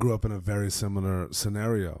know, I grew up in a very similar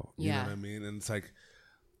scenario. You know what I mean? And it's like,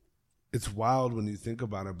 it's wild when you think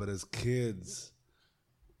about it, but as kids,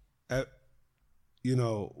 you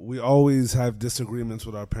know, we always have disagreements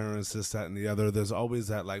with our parents, this, that, and the other. There's always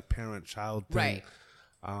that like parent-child thing. Right.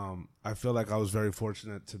 I feel like I was very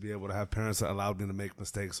fortunate to be able to have parents that allowed me to make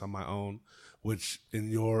mistakes on my own, which in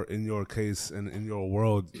your case and in your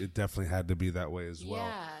world, it definitely had to be that way as well.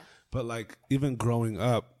 Yeah. But like even growing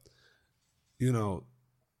up, you know,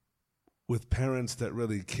 with parents that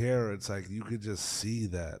really care, it's like you could just see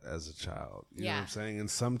that as a child. You know what I'm saying? And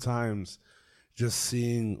sometimes just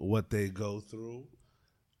seeing what they go through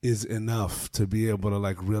is enough to be able to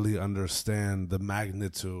like really understand the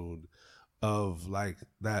magnitude of like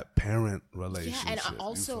that parent relationship. Yeah, and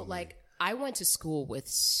also like I went to school with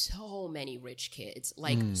so many rich kids,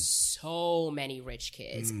 like so many rich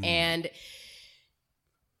kids. And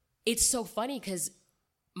it's so funny because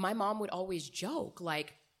my mom would always joke,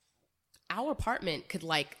 like, our apartment could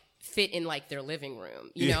like fit in like their living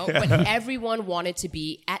room, you know, but everyone wanted to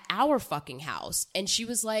be at our fucking house. And she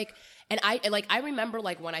was like, and I remember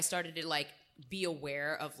like when I started to like be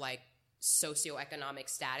aware of like socioeconomic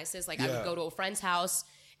statuses, like I would go to a friend's house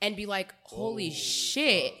and be like, holy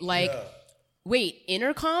shit, like, wait,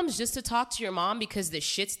 intercoms just to talk to your mom because the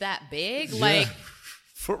shit's that big? Like,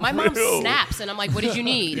 my mom snaps and I'm like, what did you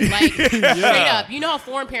need? Like, straight up. You know how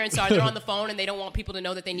foreign parents are. They're on the phone and they don't want people to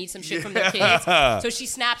know that they need some shit from their kids. So she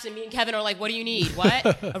snaps and me and Kevin are like, what do you need? What?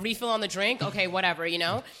 A refill on the drink? Okay, whatever, you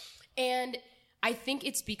know? And I think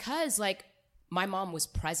it's because, like, my mom was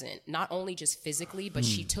present, not only just physically, but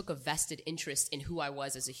she took a vested interest in who I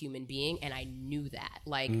was as a human being, and I knew that.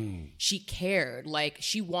 Like, she cared. Like,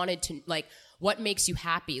 she wanted to, like, what makes you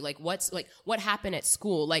happy? Like, what happened at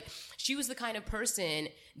school? Like, she was the kind of person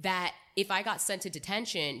that if I got sent to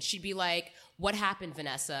detention, she'd be like, what happened,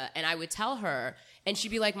 Vanessa? And I would tell her, and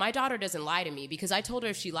she'd be like, my daughter doesn't lie to me, because I told her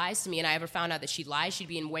if she lies to me and I ever found out that she lies, she'd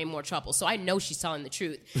be in way more trouble. So I know she's telling the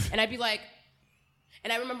truth. And I'd be like,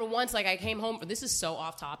 and I remember once, like, I came home, this is so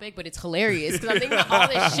off topic, but it's hilarious, because I'm thinking about all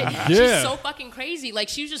this shit. She's so fucking crazy. Like,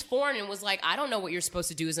 she was just foreign and was like, I don't know what you're supposed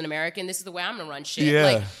to do as an American. This is the way I'm going to run shit.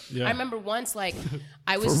 Like, I remember once, like,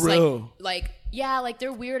 I was like,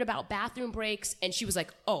 they're weird about bathroom breaks. And she was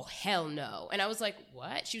like, oh, hell no. And I was like,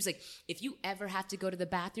 what? She was like, if you ever have to go to the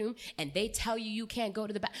bathroom and they tell you you can't go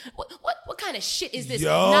to the bathroom, what kind of shit is this?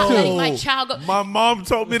 Not letting my child go. My mom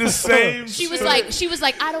told me the same She was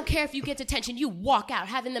like, I don't care if you get detention, you walk out,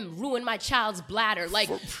 having them ruin my child's bladder. Like,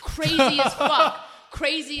 crazy as fuck.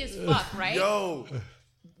 Crazy as fuck, right? Yo,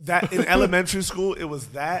 that in elementary school, it was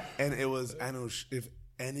that, and it was, I know, if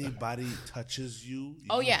anybody touches you,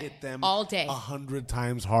 hit them all day, 100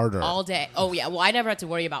 times harder, all day. Oh yeah. Well, I never had to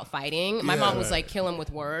worry about fighting. My mom was like, kill him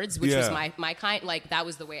with words, which was my kind. Like, that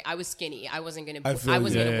was the way. I was skinny. I wasn't gonna win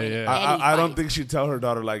any I don't fight. think she'd tell her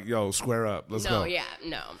daughter like, yo, square up, let's go.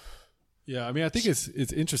 No. Yeah, I mean, I think it's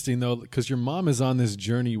interesting though, because your mom is on this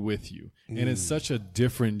journey with you, and it's such a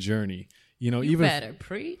different journey. You know, you even better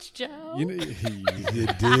preach, Joe. You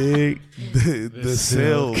dig the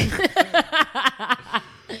silk.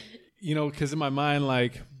 You know, because in my mind,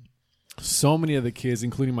 like, so many of the kids,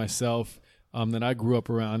 including myself, that I grew up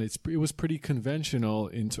around, it was pretty conventional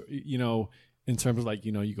in terms of, like,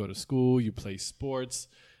 you know, you go to school, you play sports,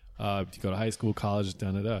 you go to high school, college,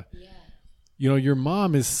 Yeah. You know, your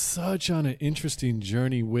mom is such on an interesting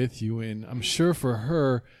journey with you, and I'm sure for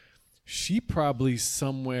her, she probably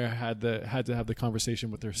somewhere had to have the conversation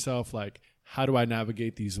with herself, like, how do I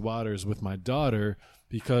navigate these waters with my daughter?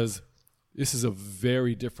 Because this is a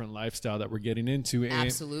very different lifestyle that we're getting into. And,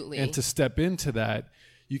 absolutely. And to step into that,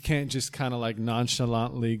 you can't just kind of like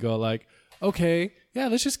nonchalantly go like, okay, yeah,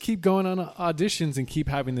 let's just keep going on auditions and keep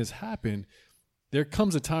having this happen. There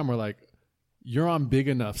comes a time where, like, you're on big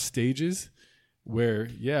enough stages where,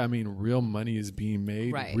 I mean, real money is being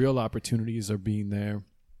made. Right. Real opportunities are being there.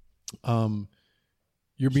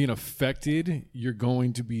 You're being affected. You're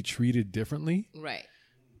going to be treated differently. Right.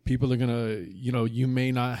 People are going to, you know, you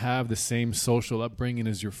may not have the same social upbringing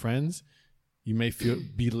as your friends. You may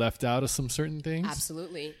be left out of some certain things.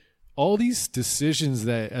 Absolutely. All these decisions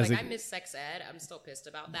that I miss sex ed. I'm still pissed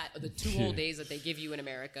about that. The 2 whole days that they give you in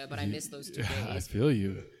America, but I miss those 2 days. I feel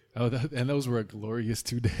you. Oh, and those were a glorious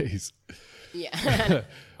 2 days. Yeah.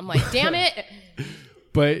 I'm like, damn it.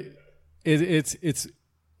 But it's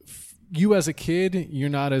you as a kid, you're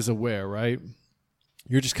not as aware, right?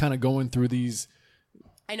 You're just kind of going through these.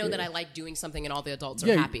 I know that I like doing something and all the adults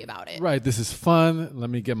are happy about it. Right. This is fun. Let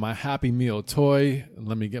me get my Happy Meal toy.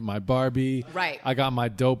 Let me get my Barbie. Right. I got my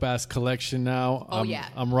dope ass collection now. Oh, yeah.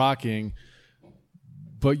 I'm rocking.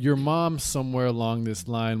 But your mom, somewhere along this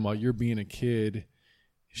line, while you're being a kid,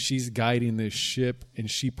 she's guiding this ship, and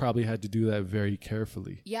she probably had to do that very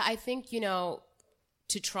carefully. Yeah, I think,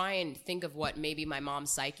 to try and think of what maybe my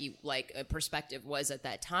mom's psyche, like a perspective was at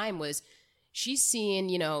that time, was she's seeing,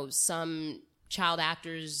 some child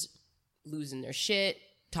actors losing their shit,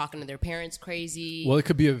 talking to their parents crazy. Well, it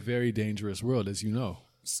could be a very dangerous world, as you know.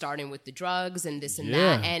 Starting with the drugs and this and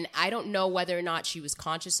Yeah. that. And I don't know whether or not she was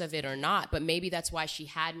conscious of it or not, but maybe that's why she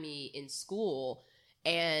had me in school.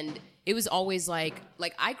 And it was always like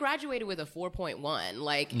I graduated with a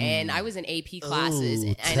 4.1, and I was in AP classes. Ooh,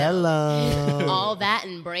 and tell 'em. all that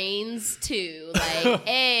and brains too. Like,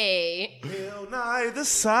 hey. Bill Nye the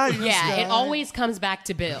Science Yeah, Guy. it always comes back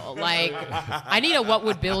to Bill. Like, I need a "What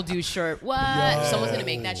Would Bill Do" shirt. What? If someone's gonna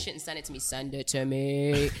make that shit and send it to me, send it to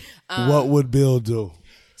me. What would Bill do?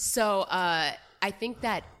 So I think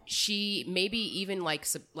that she maybe even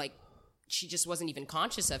she just wasn't even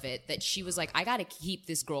conscious of it, that she was like, I got to keep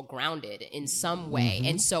this girl grounded in some way. Mm-hmm.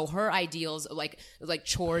 And so her ideals, like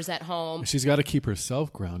chores at home. She's got to keep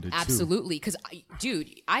herself grounded, too. Absolutely. Because, dude,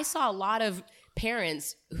 I saw a lot of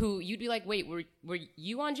parents who you'd be like, wait, were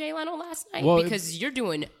you on Jay Leno last night? Well, because you're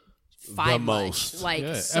doing 5 most. much.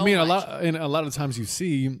 Yeah. So I mean, much. a lot of times you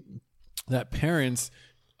see that parents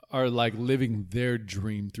are like living their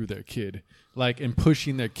dream through their kid, and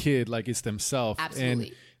pushing their kid like it's themselves. Absolutely.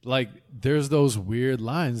 And there's those weird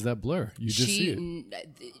lines that blur. You just see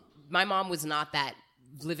it. My mom was not that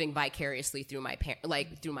living vicariously through my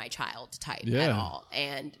through my child type at Yeah. all.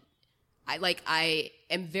 And I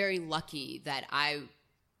am very lucky that I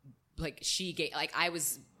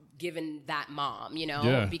was given that mom,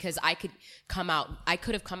 Yeah. because I could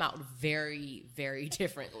have come out very, very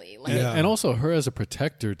differently. And also her as a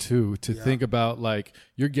protector too, to think about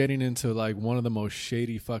you're getting into one of the most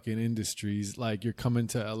shady fucking industries. You're coming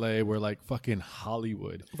to LA where fucking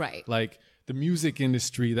Hollywood. Right. The music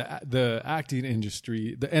industry, the acting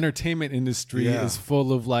industry, the entertainment industry Yeah. is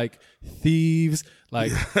full of thieves,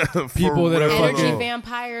 people that are Energy fucking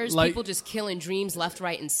vampires, people just killing dreams left,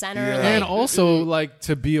 right, and center. Yeah. and also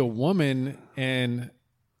to be a woman and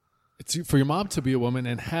for your mom to be a woman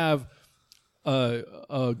and have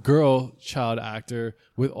a girl child actor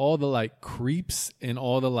with all the creeps and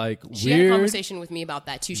all the She had a weird conversation with me about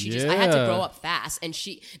that too. I had to Yeah. grow up fast, and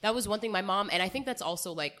that was one thing my mom, and I think that's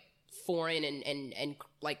also foreign and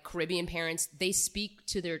Caribbean parents, they speak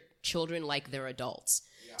to their children like they're adults.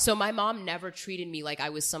 Yeah. So my mom never treated me like I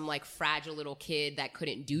was some fragile little kid that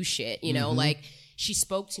couldn't do shit, you know, she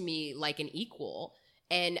spoke to me like an equal.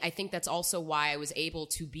 And I think that's also why I was able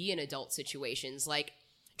to be in adult situations.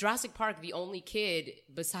 Jurassic Park, the only kid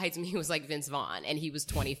besides me was Vince Vaughn, and he was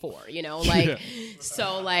 24,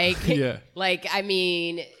 so Yeah. I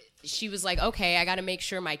mean, she was like, okay, I got to make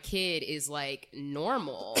sure my kid is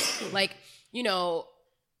normal.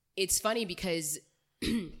 It's funny because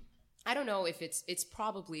I don't know if it's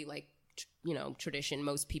probably tradition.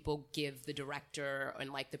 Most people give the director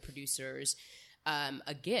and the producers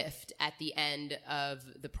a gift at the end of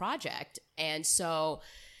the project. And so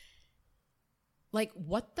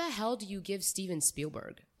what the hell do you give Steven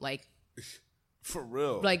Spielberg? For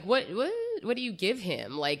real. What do you give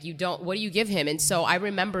him? What do you give him? And so I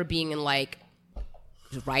remember being in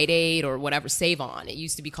Rite Aid or whatever, Save On. It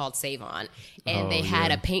used to be called Save On. And they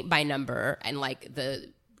had a paint by number and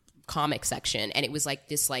the comic section. And it was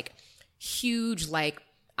this huge,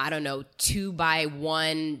 I don't know,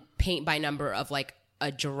 2x1 paint by number of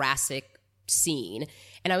a Jurassic scene.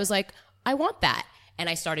 And I was like, I want that. And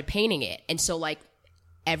I started painting it. And so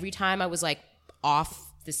every time I was off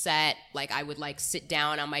the set, I would sit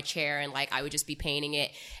down on my chair and I would just be painting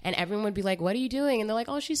it, and everyone would be like, what are you doing? And they're like,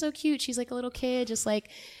 oh, she's so cute, she's a little kid just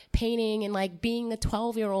painting and being a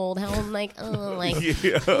 12-year-old. How I'm yay,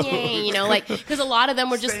 because a lot of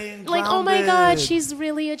them were just oh my god, she's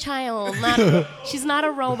really a child, she's not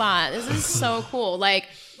a robot, this is so cool.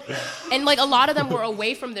 And a lot of them were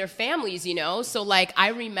away from their families, so I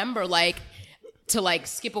remember to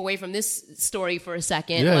skip away from this story for a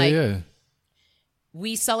second.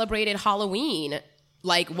 We celebrated Halloween,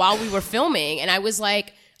 while we were filming. And I was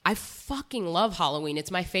like, I fucking love Halloween.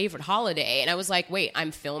 It's my favorite holiday. And I was like, wait,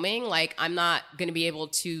 I'm filming? I'm not going to be able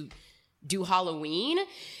to do Halloween.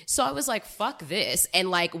 So I was like, fuck this.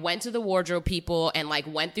 And like went to the wardrobe people and like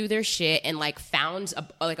went through their shit and like found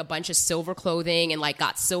a bunch of silver clothing and like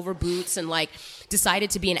got silver boots and like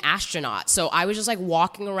decided to be an astronaut. So I was just like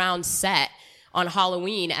walking around set on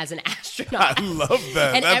Halloween as an astronaut. I love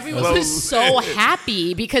that. And That's everyone was so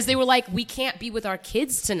happy because they were like, we can't be with our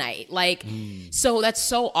kids tonight. Like, so that's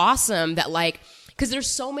so awesome that like, because there's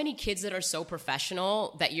so many kids that are so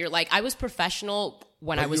professional that you're like, I was professional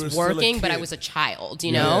when I was working, but I was a child,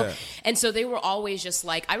 you know? And so they were always just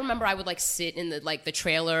like, I remember I would like sit in the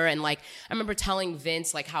trailer and like, I remember telling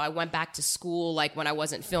Vince like how I went back to school, like when I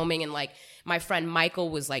wasn't filming and like, my friend Michael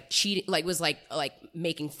was like cheating, like was like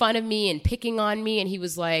making fun of me and picking on me. And he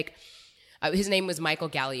was like, his name was Michael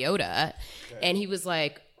Galeota. And he was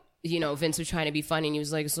like, you know, Vince was trying to be funny. And he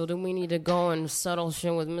was like, so do we need to go and settle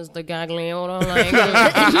shit with Mr. Gagliota? Like,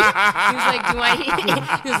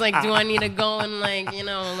 he was like, do I need to go and like, you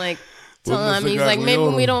know, like, tell him, he's like, maybe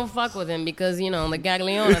we don't fuck with him because, you know, the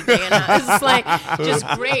Gagliona thing. And it's just like, just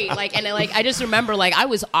great. Like, and like, I just remember like, I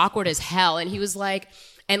was awkward as hell. And he was like,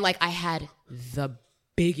 and like I had the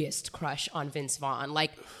biggest crush on Vince Vaughn,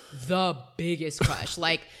 like the biggest crush.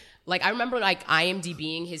 Like I remember like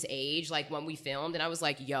IMDbing his age, like when we filmed, and I was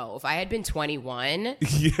like, yo, if I had been 21,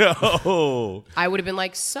 I would have been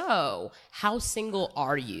like, so how single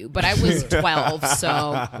are you? But I was 12,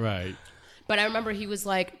 so. Right. But I remember he was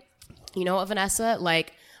like, you know what, Vanessa,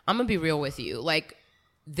 like, I'm gonna be real with you. Like,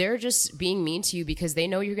 they're just being mean to you because they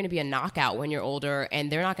know you're going to be a knockout when you're older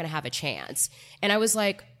and they're not going to have a chance. And I was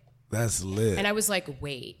like, that's lit. And I was like,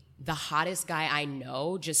 wait, the hottest guy I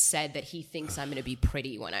know just said that he thinks I'm going to be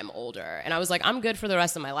pretty when I'm older. And I was like, I'm good for the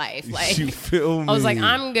rest of my life. Like, you feel me? I was like,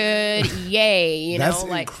 I'm good. Yay. You that's know,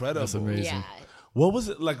 like, incredible. That's amazing. yeah. What was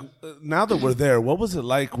it like? Now that we're there, what was it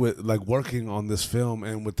like with like working on this film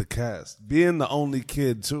and with the cast, being the only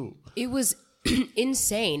kid too? It was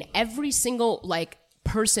insane. Every single like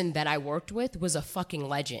person that I worked with was a fucking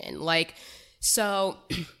legend. Like, so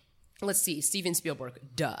let's see, Steven Spielberg,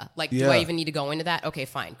 duh. Like, do I even need to go into that? Okay,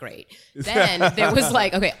 fine, great. Then there was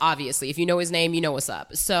like, okay, obviously, if you know his name, you know what's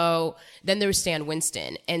up. So then there was Stan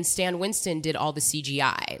Winston, and Stan Winston did all the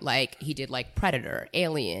CGI. Like, he did like Predator,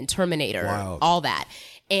 Alien, Terminator, all that.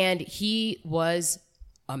 And he was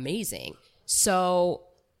amazing. So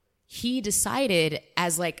he decided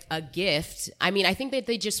as like a gift, I mean, I think that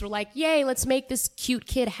they just were like, yay, let's make this cute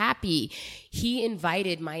kid happy. He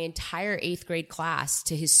invited my entire 8th grade class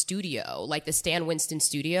to his studio, like the Stan Winston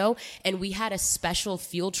studio. And we had a special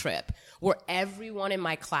field trip where everyone in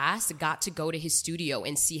my class got to go to his studio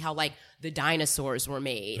and see how like the dinosaurs were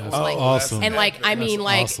made. That's like, awesome. And like, I mean,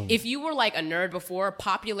 like, awesome. if you were like a nerd before,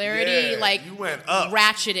 popularity, like, you went up,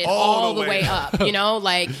 ratcheted all the way up, you know,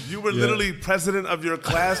 like. You were literally president of your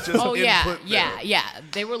class, just yeah.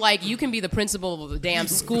 They were like, you can be the principal of the damn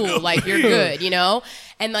school, like, you're good, you know?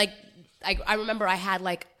 And like, I remember I had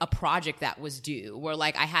like a project that was due where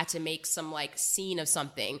like I had to make some like scene of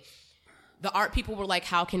something. The art people were like,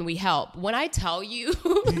 how can we help? When I tell you,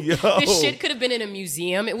 this shit could have been in a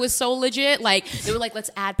museum. It was so legit. Like, they were like, let's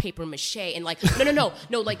add paper mache. And like, no,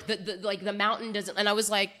 like the mountain doesn't. And I was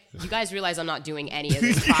like, you guys realize I'm not doing any of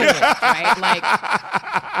this project,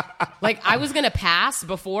 right? Like I was going to pass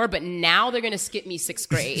before, but now they're going to skip me 6th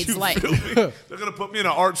grade. It's like, they're going to put me in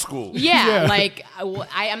an art school. Yeah, like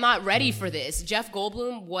I am not ready for this. Jeff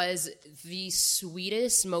Goldblum was the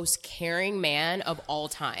sweetest, most caring man of all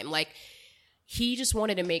time. Like, he just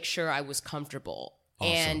wanted to make sure I was comfortable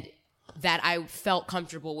and that I felt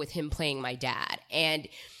comfortable with him playing my dad. And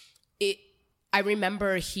I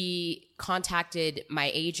remember he contacted my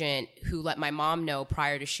agent who let my mom know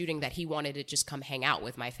prior to shooting that he wanted to just come hang out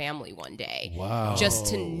with my family one day. Wow. Just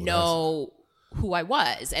to know who I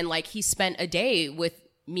was. And like, he spent a day with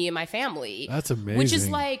me and my family. That's amazing. Which is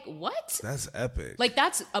like, what? That's epic. Like,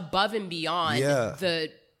 that's above and beyond the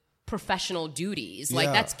professional duties.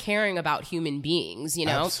 Like, that's caring about human beings, you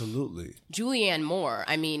know? Absolutely. Julianne Moore,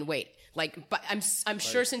 I mean, wait. Like, but I'm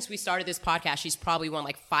sure since we started this podcast, she's probably won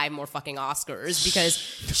like 5 more fucking Oscars because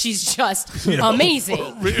she's just amazing.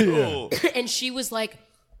 For real. And she was like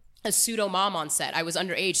a pseudo mom on set. I was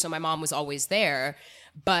underage, so my mom was always there.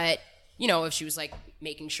 But, you know, if she was like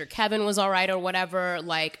making sure Kevin was all right or whatever,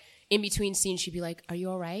 like in between scenes, she'd be like, are you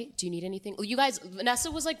all right? Do you need anything? You guys,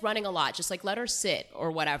 Vanessa was like running a lot, just like let her sit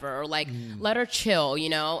or whatever, or like let her chill, you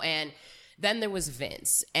know? And then there was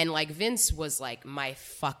Vince, and like Vince was like my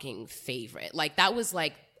fucking favorite. Like, that was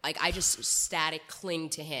like I just static cling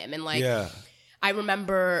to him. And like, I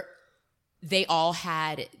remember they all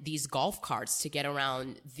had these golf carts to get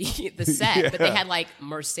around the set, but they had like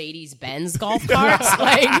Mercedes-Benz golf carts.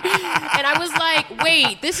 Like, and I was like,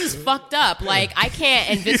 wait, this is fucked up. Like, I can't.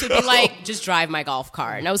 And Vince would be like, just drive my golf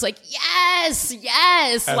cart. And I was like, yes.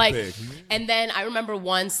 Epic. Like, and then I remember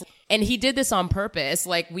once, and he did this on purpose.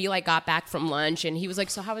 Like, we like got back from lunch and he was like,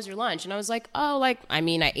 so how was your lunch? And I was like, oh, like, I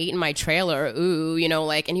mean, I ate in my trailer. Ooh, you know,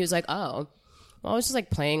 like, and he was like, oh. Well, I was just like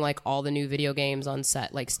playing like all the new video games on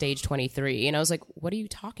set, like stage 23. And I was like, what are you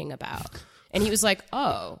talking about? And he was like,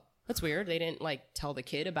 oh, that's weird. They didn't like tell the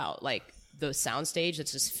kid about like the soundstage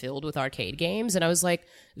that's just filled with arcade games. And I was like,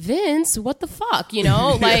 Vince, what the fuck? You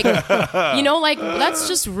know, like, you know, like that's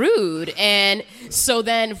just rude. And so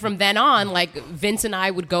then from then on, like Vince and I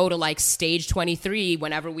would go to like stage 23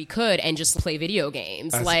 whenever we could and just play video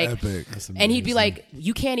games. That's like, epic. And he'd be like,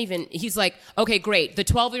 you can't even, he's like, okay, great. The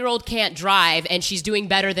 12-year-old can't drive and she's doing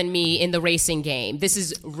better than me in the racing game. This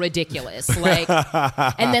is ridiculous. Like,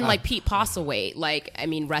 and then like Pete Postlethwaite, like, I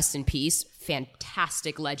mean, rest in peace.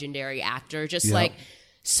 Fantastic, legendary actor, just like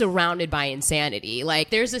surrounded by insanity. Like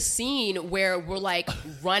there's a scene where we're like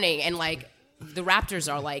running and like the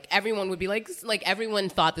Raptors are like, everyone would be like everyone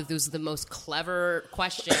thought that this was the most clever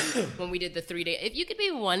question when we did the 3-day. If you could be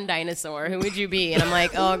one dinosaur, who would you be? And I'm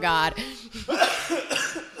like, oh God.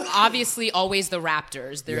 Obviously, always the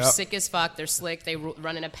Raptors. They're sick as fuck. They're slick. They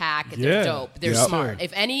run in a pack. They're dope. They're smart.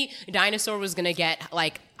 If any dinosaur was gonna get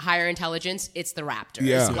like higher intelligence, it's the Raptors.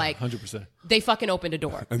 Yeah, like 100%. They fucking opened a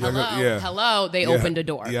door. And Hello. They opened a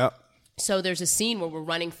door. Yep. So there's a scene where we're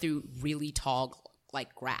running through really tall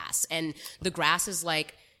like grass, and the grass is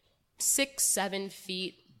like 6-7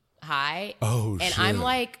 feet high. Oh, and shit. I'm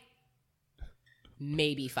like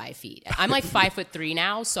maybe 5 feet. I'm like 5'3"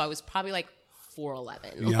 now, so I was probably like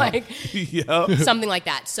 4'11", like something like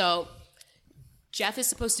that. So Jeff is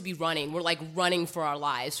supposed to be running. We're like running for our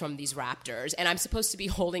lives from these Raptors, and I'm supposed to be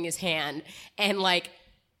holding his hand. And like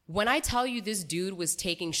when I tell you this dude was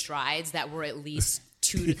taking strides that were at least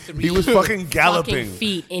 2 to 3 He was fucking galloping fucking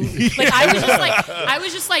feet in. Like I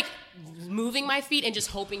was just like moving my feet and just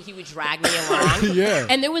hoping he would drag me along. Yeah.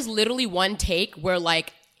 And there was literally one take where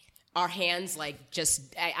like our hands like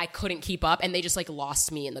just I couldn't keep up, and they just like lost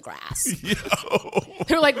me in the grass.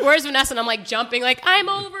 They're like, where's Vanessa? And I'm like jumping like, I'm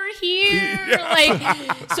over here.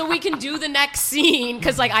 Like so we can do the next scene,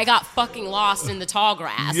 because like I got fucking lost in the tall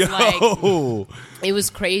grass. Like it was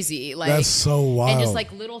crazy. Like That's so wild. And just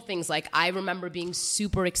like little things, like I remember being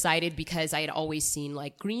super excited because I had always seen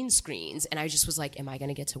like green screens, and I just was like, am I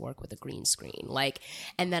gonna get to work with a green screen? Like,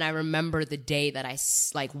 and then I remember the day that I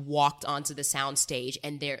like walked onto the sound stage,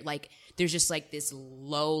 and there's just like this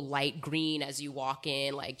low light green as you walk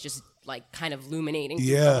in, like just like kind of illuminating.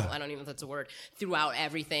 Yeah. I don't even know if that's a word, throughout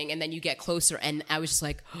everything. And then you get closer, and I was just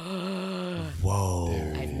like,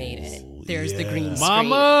 Whoa. I've made it. There's the green screen.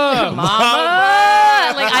 Mama!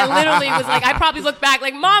 Mama! Like I literally was like, I probably looked back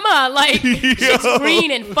like, Mama! Like it's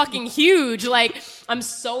green and fucking huge. Like I'm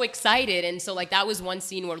so excited. And so like that was one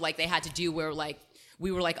scene where like they had to do where like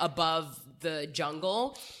we were like above the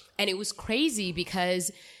jungle. And it was crazy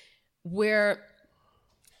because we're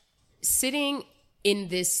sitting in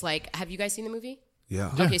this, like, have you guys seen the movie?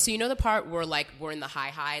 Yeah. Okay, so you know the part where like we're in the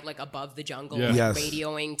high, like above the jungle, Yeah. like, Yes.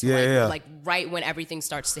 radioing to like right when everything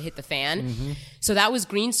starts to hit the fan. Mm-hmm. So that was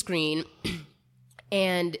green screen,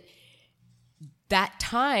 and that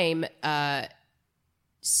time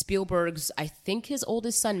Spielberg's, I think his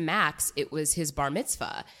oldest son Max, it was his bar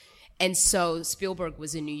mitzvah, and so Spielberg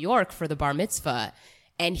was in New York for the bar mitzvah,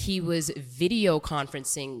 and he was video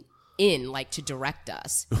conferencing in like to direct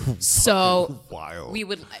us. So Wild. we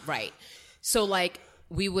would So like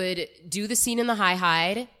we would do the scene in the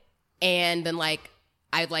hide, and then like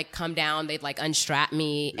I'd like come down, they'd like unstrap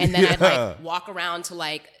me, and then I'd like walk around to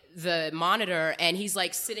like the monitor, and he's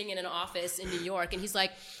like sitting in an office in New York, and he's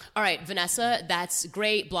like, all right, Vanessa, that's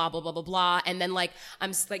great, blah, blah, blah, blah, blah. And then like,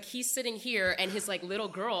 I'm like, he's sitting here, and his like little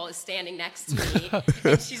girl is standing next to me,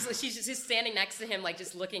 and she's just standing next to him, like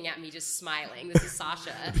just looking at me, just smiling. This is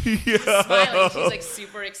Sasha. Smiling. She's like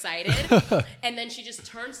super excited. And then she just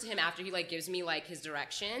turns to him after he like gives me like his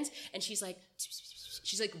directions, and she's like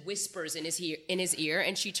whispers in his ear,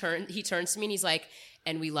 and he turns to me, and he's like,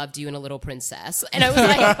 and we loved you in A Little Princess. And I was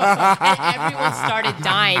like, and everyone started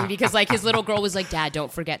dying because like his little girl was like, Dad,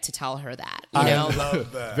 don't forget to tell her that. You know? I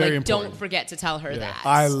love that. Very like, important. don't forget to tell her that.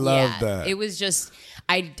 I love that. It was just,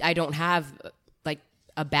 I don't have like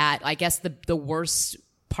a bad, I guess the worst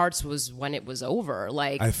parts was when it was over.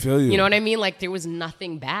 Like, I feel you. You know what I mean? Like there was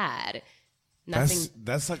nothing bad. Nothing.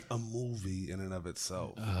 That's like a movie in and of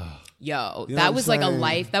itself. Yo, You know that what was I'm like a saying?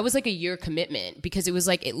 life. That was like a year commitment because it was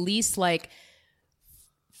like at least like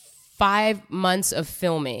 5 months of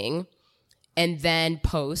filming and then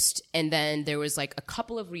post. And then there was like a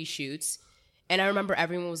couple of reshoots. And I remember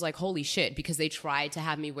everyone was like, holy shit, because they tried to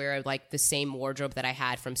have me wear like the same wardrobe that I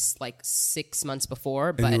had from like 6 months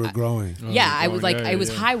before. But And you were growing. yeah, I was like, yeah, it was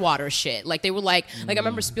yeah. high water shit. Like they were like I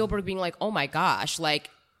remember Spielberg being like, oh my gosh, like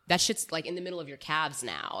that shit's like in the middle of your calves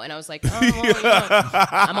now. And I was like, oh, well, you know,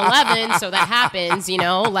 I'm 11, so that happens, you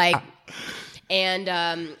know, like, and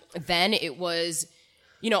then it was,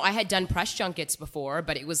 you know, I had done press junkets before,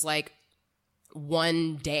 but it was like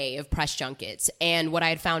one day of press junkets. And what I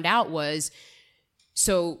had found out was,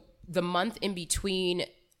 so the month in between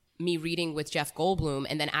me reading with Jeff Goldblum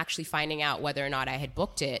and then actually finding out whether or not I had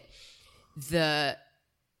booked it, the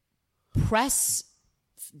press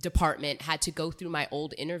department had to go through my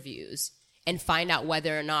old interviews and find out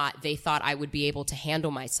whether or not they thought I would be able to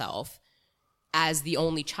handle myself as the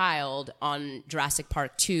only child on Jurassic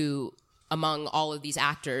Park 2 among all of these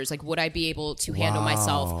actors. Like, would I be able to handle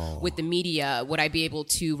myself with the media? Would I be able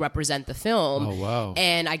to represent the film? Oh, wow.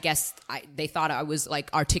 And I guess they thought I was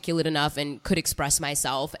like articulate enough and could express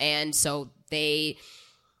myself. And so they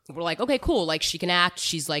were like, okay, cool. Like, she can act.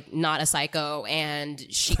 She's like not a psycho, and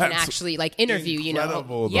she can That's actually like interview, you know?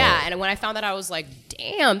 incredible, though. Yeah. And when I found that, I was like,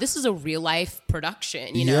 damn, this is a real life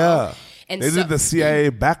production, you know? Yeah. And They so, did the CIA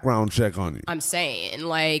background check on you. I'm saying,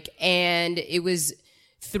 like, and it was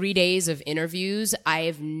 3 days of interviews. I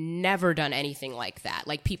have never done anything like that.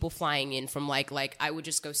 Like people flying in from like I would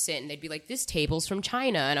just go sit and they'd be like, this table's from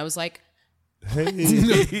China. And I was like,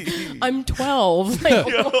 Hey. I'm 12.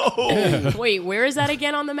 Like, wait, where is that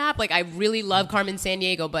again on the map? Like, I really love Carmen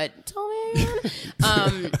Sandiego, but tell me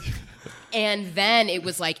again. And then it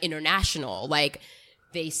was like international. Like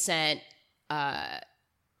they sent,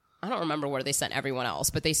 I don't remember where they sent everyone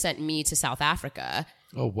else, but they sent me to South Africa,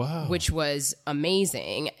 Oh, wow. which was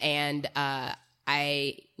amazing. And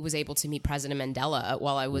I was able to meet President Mandela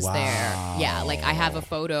while I was there. Yeah, like I have a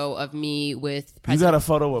photo of me with You President. got a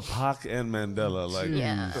photo with Pac and Mandela. Like,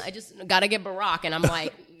 Yeah, I just got to get Barack, and I'm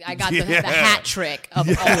like, I got the hat trick of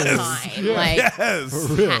all time, like yes.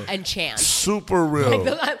 hat and Chance. Super real.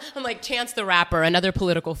 I'm like Chance the Rapper, another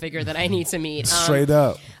political figure that I need to meet. Straight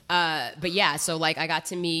up. But yeah, so like I got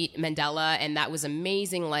to meet Mandela, and that was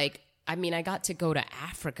amazing. Like, I mean, I got to go to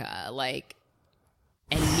Africa, like,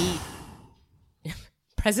 and meet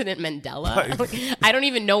President Mandela. Like, I don't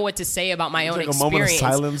even know what to say about my own Take a experience. moment of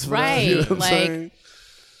silence for right? that. You know what I'm like, saying?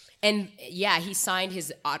 and yeah, he signed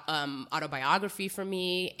his autobiography for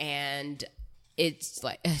me, and it's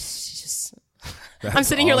like it's just. I'm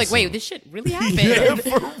sitting here like, awesome. wait, this shit really happened.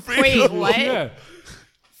 for real. Wait, what? Yeah.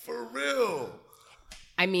 For real.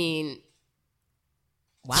 I mean,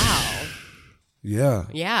 wow. Yeah.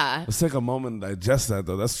 Yeah. Let's take a moment to digest that,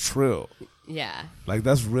 though. That's trill. Yeah. Like,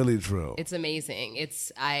 that's really trill. It's amazing.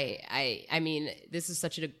 It's I mean, this is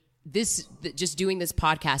such just doing this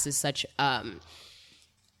podcast is such an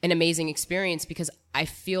amazing experience, because I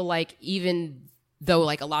feel like even though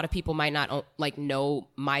like a lot of people might not like know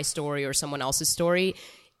my story or someone else's story,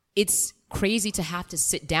 it's crazy to have to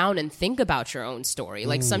sit down and think about your own story.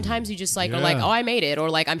 Like sometimes you just like are like, Yeah. oh, I made it, or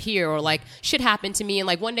like I'm here, or like shit happened to me, and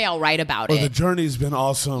like one day I'll write about Or it. the journey's been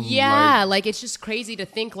awesome. Yeah, like it's just crazy to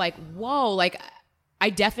think like, whoa, like I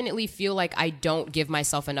definitely feel like I don't give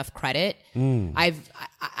myself enough credit.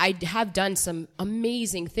 I have done some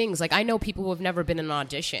amazing things. Like I know people who have never been in an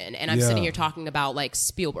audition, and I'm Yeah. sitting here talking about like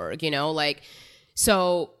Spielberg, you know, like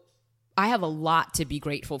so I have a lot to be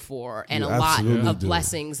grateful for, and You a lot absolutely of do.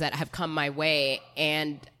 blessings that have come my way,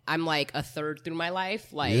 and I'm like a third through my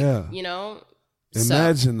life, like Yeah. you know. So-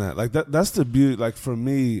 Imagine that. Like that's the beauty. Like for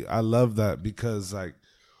me, I love that because like,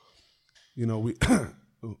 you know, we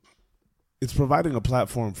it's providing a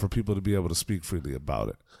platform for people to be able to speak freely about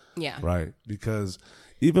it. yeah, Right. Because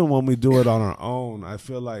even when we do it on our own, I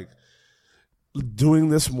feel like doing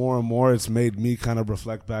this more and more, it's made me kind of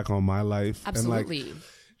reflect back on my life. absolutely. And like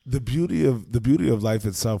the beauty of life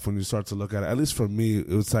itself, when you start to look at it, at least for me, it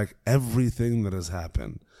was like everything that has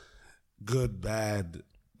happened, good, bad,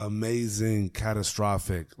 amazing,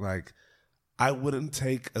 catastrophic, like I wouldn't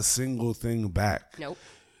take a single thing back. Nope.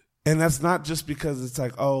 And that's not just because it's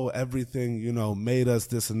like, oh, everything, you know, made us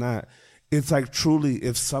this and that. It's like truly,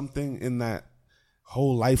 if something in that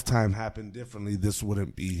whole lifetime happened differently, this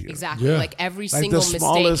wouldn't be here. Exactly. Yeah. Like every Like single the mistake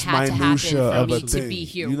smallest had to happen minutia for of me a to thing. be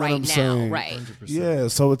here You know what right I'm now. saying? Right. 100%. Yeah,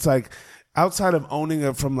 so it's like outside of owning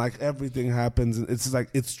it from like everything happens, it's like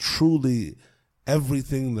it's truly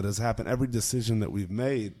everything that has happened, every decision that we've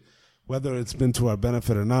made, whether it's been to our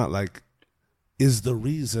benefit or not, like is the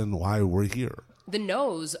reason why we're here. The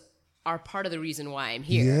no's are part of the reason why I'm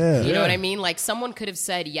here. Yeah. You know what I mean? Like someone could have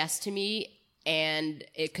said yes to me and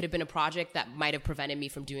it could have been a project that might have prevented me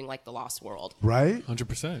from doing like The Lost World. Right?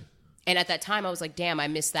 100%. And at that time I was like, damn, I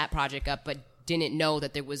missed that project up, but didn't know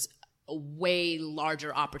that there was a way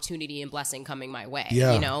larger opportunity and blessing coming my way.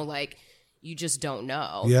 Yeah. You know, like you just don't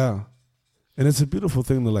know. Yeah. And it's a beautiful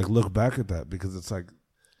thing to like look back at that, because it's like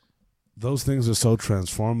those things are so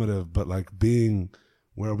transformative, but like being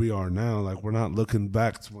where we are now, like we're not looking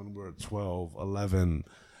back to when we were 12, 11,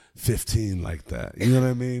 15 like that. You know what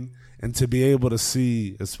I mean? And to be able to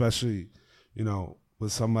see, especially, you know,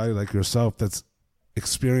 with somebody like yourself that's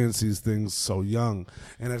experienced these things so young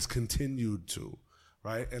and has continued to,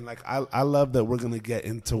 right? And like I love that we're going to get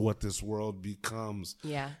into what this world becomes.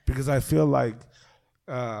 Yeah. Because I feel like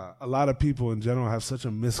a lot of people in general have such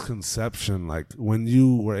a misconception. Like when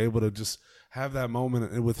you were able to just have that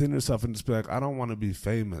moment within yourself and just be like, I don't want to be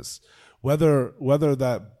famous, whether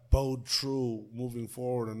that bode true moving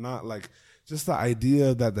forward or not. Like just the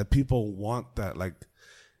idea that people want that, like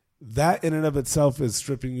that in and of itself is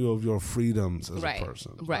stripping you of your freedoms as a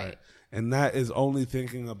person. Right. And that is only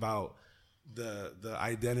thinking about the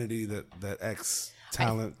identity that X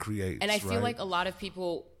talent creates. And I feel like a lot of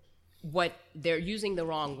people, what they're using the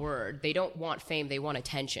wrong word. They don't want fame. They want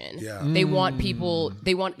attention. Yeah. They want people,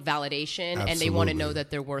 they want validation. Absolutely. And they want to know that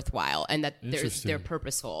they're worthwhile and that they're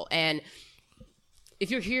purposeful. And if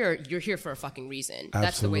you're here for a fucking reason.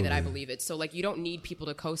 That's the way that I believe it. So like, you don't need people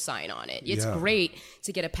to co-sign on it. It's great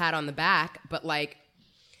to get a pat on the back, but like,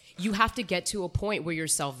 you have to get to a point where you're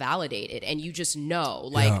self-validated and you just know,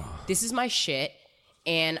 like, this is my shit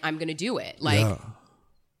and I'm going to do it. Like,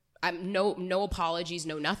 I'm no apologies,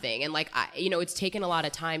 no nothing. And like, it's taken a lot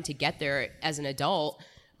of time to get there as an adult,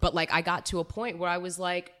 but like I got to a point where I was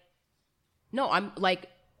like, no, I'm like,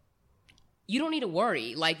 you don't need to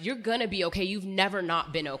worry. Like, you're going to be okay. You've never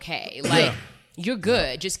not been okay. Like, you're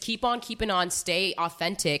good. Just keep on keeping on, stay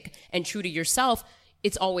authentic and true to yourself.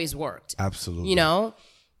 It's always worked. Absolutely. You know,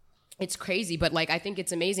 it's crazy. But like, I think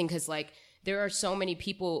it's amazing because like, there are so many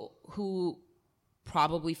people who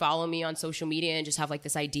probably follow me on social media and just have like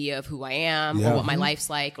this idea of who I am or what my life's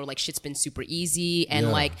like, or like shit's been super easy.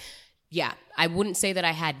 And like, I wouldn't say that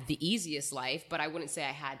I had the easiest life, but I wouldn't say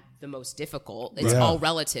I had the most difficult. It's all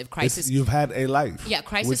relative. Crisis. You've had a life. Yeah.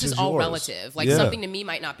 Crisis is all relative. Like something to me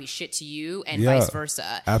might not be shit to you and vice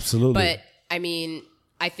versa. Absolutely. But I mean,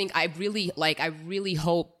 I think I really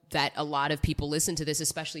hope that a lot of people listen to this,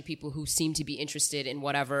 especially people who seem to be interested in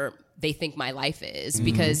whatever they think my life is,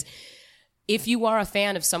 because if you are a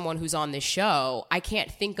fan of someone who's on this show, I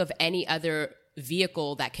can't think of any other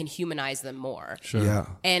vehicle that can humanize them more. Sure. Yeah.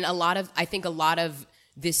 And I think a lot of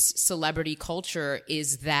this celebrity culture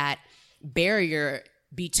is that barrier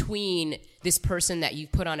between this person that you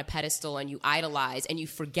put on a pedestal and you idolize and you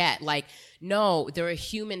forget, like, no, they're a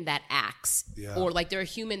human that acts, or like they're a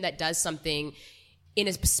human that does something in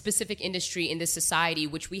a specific industry in this society,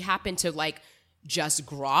 which we happen to like just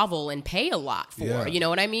grovel and pay a lot for. You know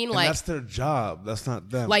what I mean? And like, that's their job. That's not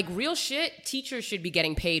them. like real shit, teachers should be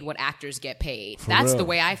getting paid what actors get paid. That's the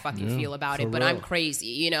way I fucking feel about it, but I'm crazy,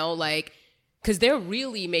 you know, like, because they're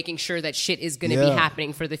really making sure that shit is going to be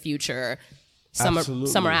happening for the future. Some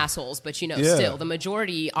are assholes, but you know, still the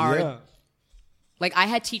majority are. Like, I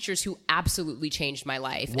had teachers who absolutely changed my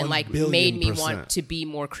life and like made me want to be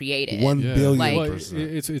more creative. 1 billion Well, percent.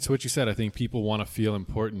 it's what you said. I think people want to feel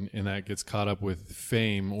important, and that gets caught up with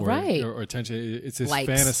fame or attention. It's this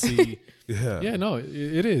fantasy. No,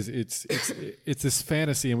 it is. It's this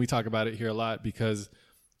fantasy, and we talk about it here a lot because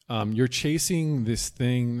you're chasing this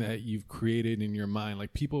thing that you've created in your mind.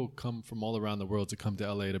 Like, people come from all around the world to come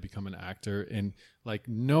to LA to become an actor, and like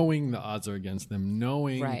knowing the odds are against them,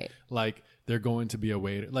 knowing like they're going to be a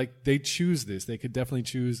waiter. Like, they choose this. They could definitely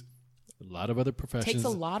choose a lot of other professions. It takes a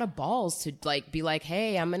lot of balls to like be like,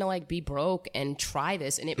 hey, I'm gonna like be broke and try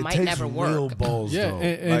this, and it might never work. Real balls, though.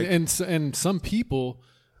 And some people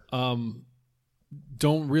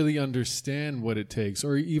don't really understand what it takes,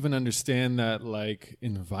 or even understand that like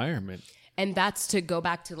environment. And that's to go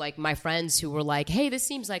back to like my friends who were like, hey, this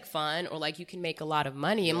seems like fun, or like you can make a lot of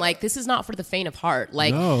money. I'm like, this is not for the faint of heart.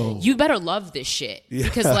 Like, you better love this shit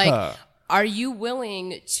because like, are you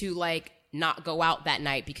willing to like not go out that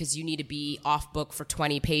night because you need to be off book for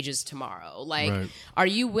 20 pages tomorrow? Like, are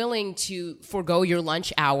you willing to forego your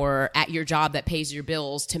lunch hour at your job that pays your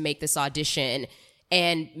bills to make this audition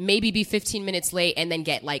and maybe be 15 minutes late and then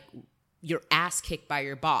get like your ass kicked by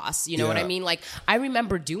your boss? You know what I mean? Like, I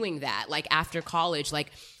remember doing that, like after college,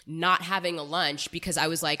 like not having a lunch because I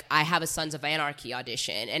was like, I have a Sons of Anarchy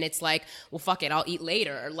audition. And it's like, well, fuck it, I'll eat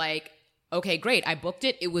later. Like, okay, great. I booked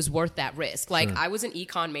it. It was worth that risk. Like, I was an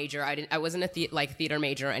econ major. I wasn't a theater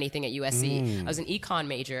major or anything at USC. I was an econ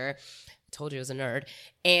major. told you I was a nerd,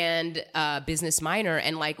 and business minor.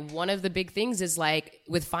 And like one of the big things is like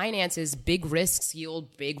with finances, big risks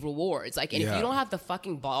yield big rewards. Like, and if you don't have the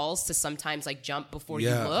fucking balls to sometimes like jump before you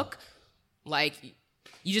look, like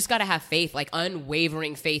you just got to have faith, like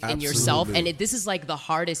unwavering faith in yourself. And this is like the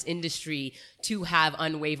hardest industry to have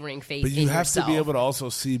unwavering faith in yourself. But you have to be able to also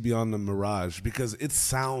see beyond the mirage, because it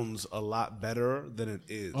sounds a lot better than it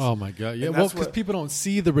is. Oh my God. Yeah. Well, because people don't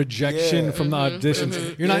see the rejection from the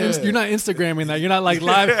auditions. You're not Instagramming that. You're not like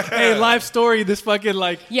live, hey, live story, this fucking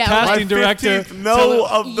like casting director.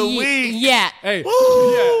 Of the week. Yeah. Hey,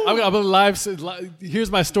 I'm a live,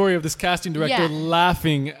 here's my story of this casting director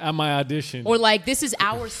laughing at my audition. Or like, this is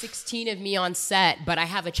hour 16 of me on set, but I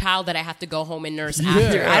have a child that I have to go home and nurse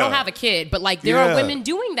after. I don't have a kid, but like there are women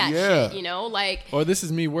doing that shit, you know, like. Or this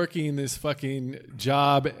is me working this fucking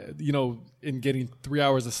job, you know, and getting 3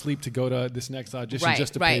 hours of sleep to go to this next audition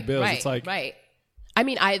just to pay bills. It's like, I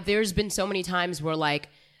mean, there's been so many times where like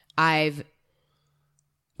I've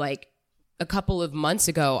like a couple of months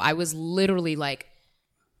ago, I was literally like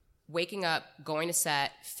waking up, going to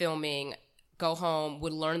set, filming, go home,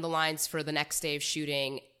 would learn the lines for the next day of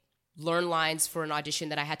shooting, learn lines for an audition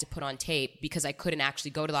that I had to put on tape because I couldn't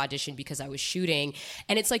actually go to the audition because I was shooting.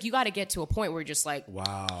 And it's like, you got to get to a point where you're just like,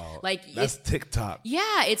 wow, like that's TikTok.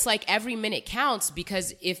 Yeah. It's like every minute counts,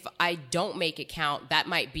 because if I don't make it count, that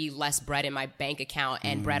might be less bread in my bank account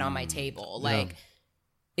and bread on my table. Like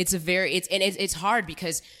it's hard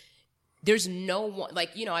because there's no one,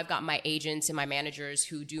 like, you know, I've got my agents and my managers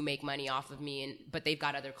who do make money off of me, but they've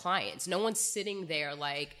got other clients. No one's sitting there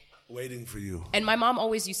like waiting for you. And my mom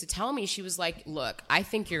always used to tell me, she was like, look, I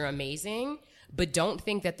think you're amazing, but don't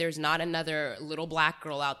think that there's not another little black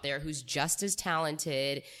girl out there who's just as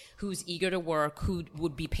talented, who's eager to work, who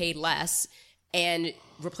would be paid less and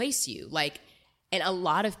replace you. Like, and a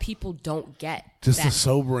lot of people don't get just that. A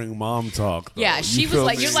sobering mom talk, though. Yeah, she was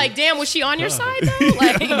like, you're like, damn, was she on your side, though?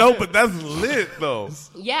 Like, no, but that's lit, though.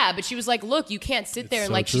 Yeah, but she was like, look, you can't sit there.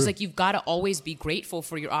 And like, she's like, you've got to always be grateful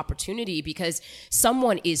for your opportunity, because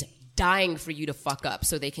someone is dying for you to fuck up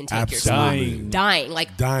so they can take your spot. Dying,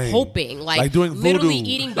 hoping, like doing literally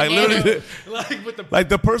voodoo. eating bananas. Like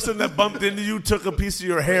the person that bumped into you took a piece of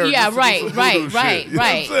your hair. Yeah, right. And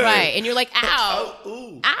And you're like,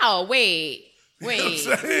 ow, wait,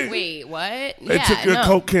 what? They took your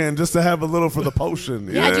Coke can just to have a little for the potion.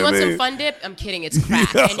 Do you want some Fun Dip? I'm kidding, it's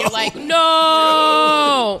crack. And you're like,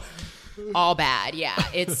 no, all bad. Yeah,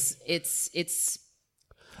 it's.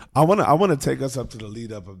 I want to take us up to the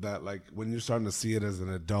lead up of that, like when you're starting to see it as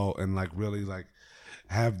an adult and like really like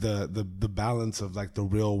have the balance of like the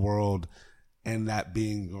real world and that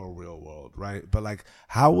being your real world, right? But like,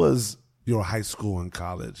 how was your high school and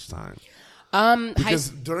college time? Because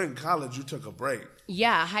during college you took a break.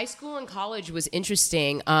 Yeah, high school and college was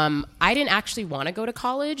interesting. I didn't actually want to go to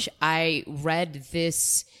college. I read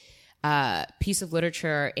this piece of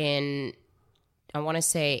literature in, I want to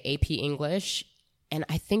say, AP English. And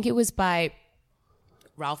I think it was by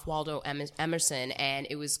Ralph Waldo Emerson, and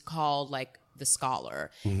it was called like The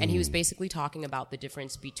Scholar. And he was basically talking about the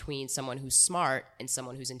difference between someone who's smart and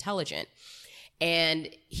someone who's intelligent. And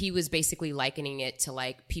he was basically likening it to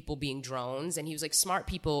like people being drones. And he was like, smart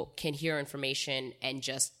people can hear information and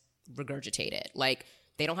just regurgitate it. Like,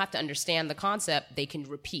 they don't have to understand the concept. They can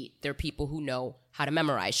repeat. They're people who know how to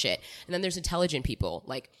memorize shit. And then there's intelligent people.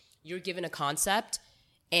 Like, you're given a concept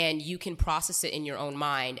and you can process it in your own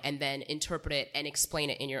mind and then interpret it and explain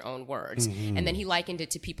it in your own words. And then he likened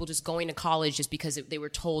it to people just going to college just because they were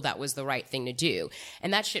told that was the right thing to do.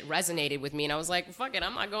 And that shit resonated with me. And I was like, fuck it,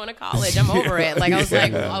 I'm not going to college. I'm over it. Like,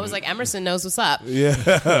 I was like, Emerson knows what's up.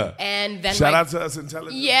 Yeah. And then shout out to us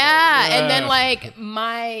intelligent. Yeah. And then like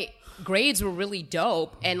my grades were really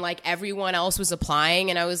dope and like everyone else was applying.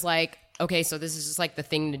 And I was like, okay, so this is just like the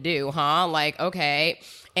thing to do, huh? Like, okay.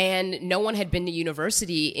 And no one had been to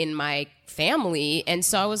university in my family. And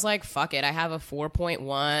so I was like, fuck it. I have a 4.1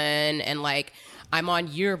 and like I'm on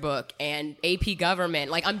yearbook and AP government.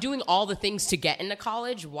 Like, I'm doing all the things to get into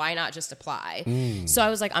college. Why not just apply? So I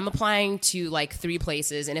was like, I'm applying to like 3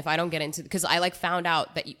 places. And if I don't get into, because I like found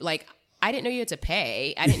out that like, I didn't know you had to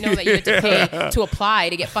pay. I didn't know that you had to pay to apply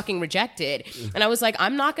to get fucking rejected. And I was like,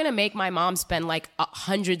 I'm not going to make my mom spend like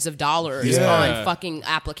hundreds of dollars on fucking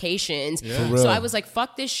applications. So I was like,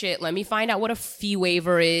 fuck this shit. Let me find out what a fee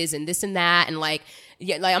waiver is and this and that. And like,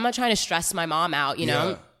 like I'm not trying to stress my mom out, you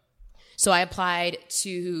know? So I applied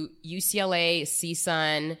to UCLA,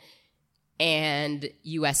 CSUN, and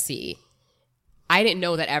USC. I didn't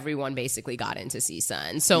know that everyone basically got into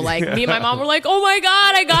CSUN. So like me and my mom were like, oh my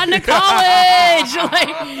God, I got into college.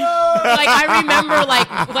 like I remember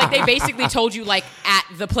like they basically told you like at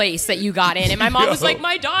the place that you got in. And my mom was like,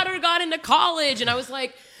 my daughter got into college. And I was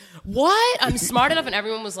like, what? I'm smart enough. And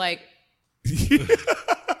everyone was like,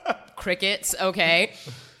 crickets. Okay.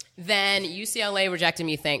 Then UCLA rejected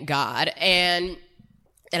me, thank God. And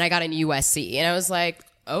I got into USC. And I was like,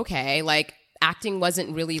 okay, like acting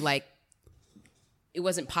wasn't really like, it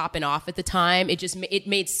wasn't popping off at the time. It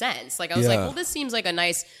made sense. Like I was like, well, this seems like a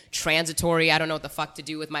nice transitory, I don't know what the fuck to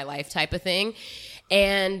do with my life type of thing.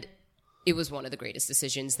 And it was one of the greatest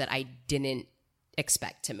decisions that I didn't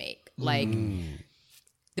expect to make. Like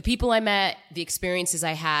the people I met, the experiences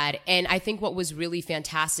I had, and I think what was really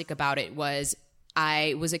fantastic about it was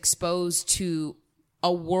I was exposed to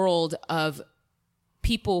a world of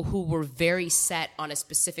people who were very set on a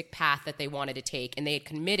specific path that they wanted to take, and they had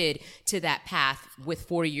committed to that path with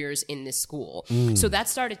 4 years in this school. So that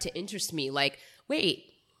started to interest me. Like, wait,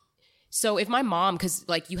 so if my mom, because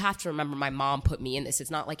like you have to remember my mom put me in this. It's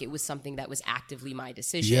not like it was something that was actively my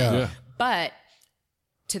decision. But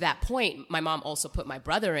to that point, my mom also put my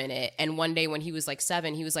brother in it. And one day when he was like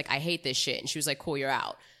 7, he was like, I hate this shit. And she was like, cool, you're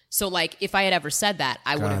out. So like if I had ever said that,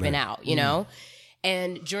 I would have been out, you know?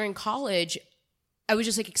 And during college, I was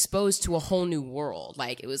just like exposed to a whole new world.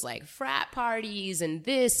 Like it was like frat parties and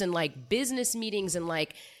this and like business meetings and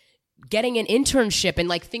like getting an internship and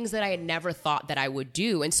like things that I had never thought that I would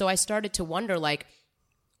do. And so I started to wonder like,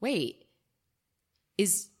 wait,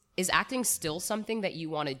 is acting still something that you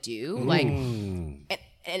want to do? Like,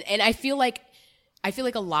 and I feel like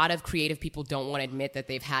a lot of creative people don't want to admit that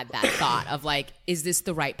they've had that thought of like, is this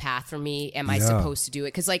the right path for me? Am I supposed to do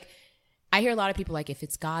it? 'Cause like, I hear a lot of people like, if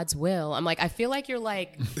it's God's will, I'm like, I feel like you're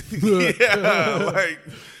like, I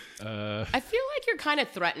feel like you're kind of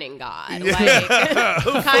threatening God, like,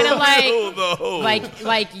 kind of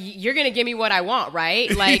like you're gonna give me what I want, right?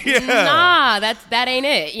 Like, nah, that ain't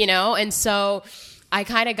it, you know. And so I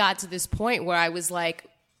kind of got to this point where I was like,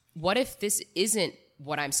 what if this isn't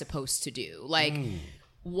what I'm supposed to do? Like.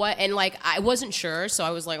 What and like I wasn't sure, so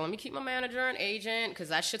I was like, let me keep my manager and agent because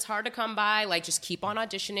that shit's hard to come by. Like, just keep on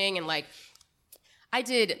auditioning, and like I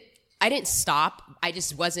didn't stop. I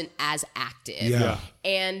just wasn't as active. Yeah.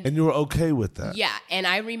 And you were okay with that. Yeah. And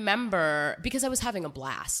I remember because I was having a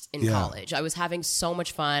blast in college. I was having so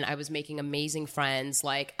much fun. I was making amazing friends.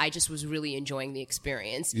 Like I just was really enjoying the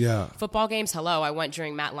experience. Yeah. Football games, hello. I went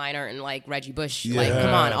during Matt Leinart and like Reggie Bush. Like,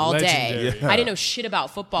 come on, all legendary. day. I didn't know shit about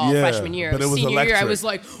football freshman year. But it was Senior electric. year, I was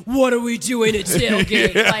like, what are we doing at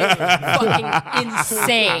tailgate? Like fucking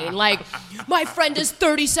insane. Like my friend does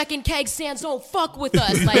 30-second keg stands. Don't fuck with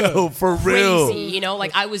us. Like Yo, for real. crazy, you know,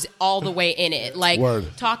 like I was all the way in it, like Word.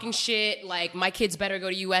 talking shit, like my kids better go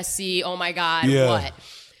to USC. Oh my God, Yeah. what?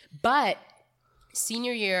 But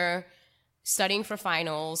senior year, studying for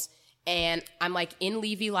finals, and I'm like in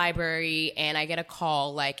Levy Library, and I get a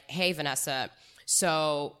call like, "Hey, Vanessa,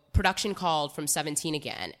 so production called from 17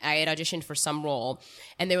 again. I had auditioned for some role,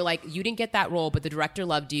 and they were like, you didn't get that role, but the director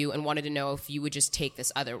loved you and wanted to know if you would just take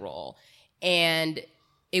this other role." And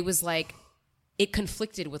it was like, it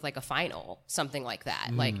conflicted with like a final, something like that.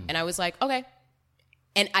 Like, and I was like, okay.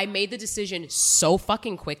 And I made the decision so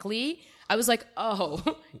fucking quickly. I was like, oh,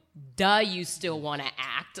 duh, you still want to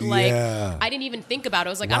act. Like, I didn't even think about it.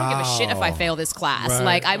 I was like, I don't give a shit if I fail this class. Right.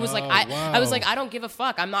 Like, I was I was like, I don't give a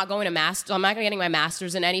fuck. I'm not going to master. I'm not getting my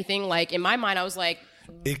master's in anything. Like, in my mind, I was like,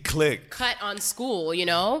 It clicked. cut on school, you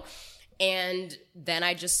know? And then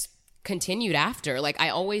I just continued after. Like, I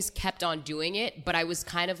always kept on doing it, but I was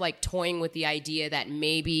kind of like toying with the idea that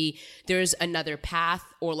maybe there's another path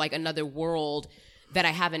or like another world that I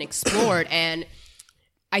haven't explored. And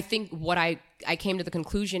I think what I came to the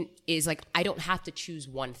conclusion is like, I don't have to choose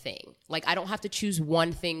one thing. Like, I don't have to choose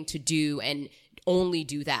one thing to do and only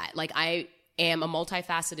do that. Like, I am a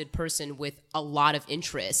multifaceted person with a lot of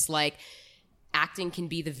interests. Like, acting can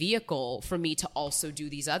be the vehicle for me to also do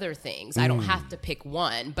these other things. I don't have to pick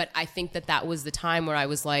one. But I think that was the time where I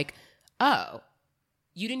was like, oh,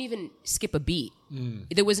 you didn't even skip a beat.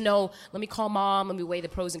 There was no, let me call mom, let me weigh the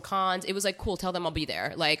pros and cons. It was like, cool, tell them I'll be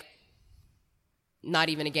there. Like, not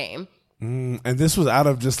even a game. And this was out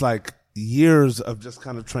of just like years of just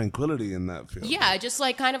kind of tranquility in that field. Yeah, just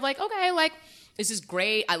like kind of like, okay, like, this is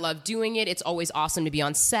great. I love doing it. It's always awesome to be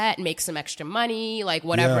on set, make some extra money, like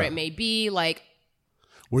whatever it may be. Like,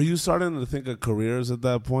 were you starting to think of careers at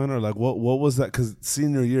that point, or like what was that? Because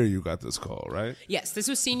senior year you got this call, right? yes, this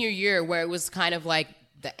was senior year where it was kind of like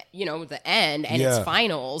the end and it's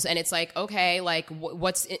finals, and it's like, okay, like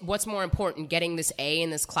what's more important, getting this A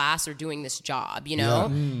in this class or doing this job, you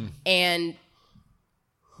know? And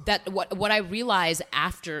that what I realized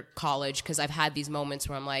after college, because I've had these moments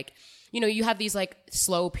where I'm like, you have these like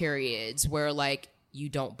slow periods where like you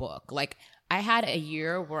don't book. Like I had a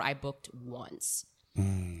year where I booked once,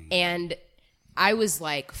 and I was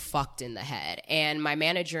like fucked in the head. And my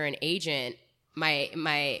manager and agent,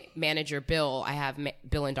 my manager Bill, I have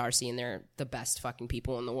Bill and Darcy, and they're the best fucking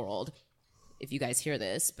people in the world. If you guys hear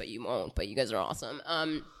this, but you won't, but you guys are awesome.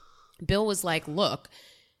 Bill was like, look,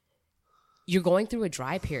 you're going through a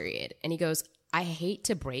dry period. And he goes, I hate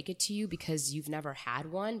to break it to you because you've never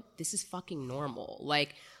had one. This is fucking normal.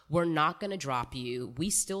 Like, we're not going to drop you. We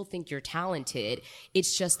still think you're talented.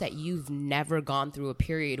 It's just that you've never gone through a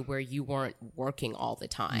period where you weren't working all the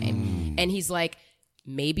time. And he's like,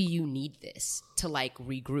 maybe you need this to like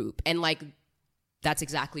regroup. And like, that's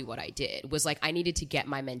exactly what I did. Was like, I needed to get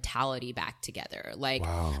my mentality back together. Like,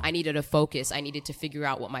 I needed to focus. I needed to figure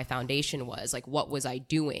out what my foundation was. Like, what was I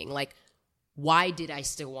doing? Like, why did I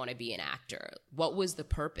still want to be an actor? What was the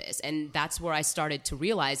purpose? And that's where I started to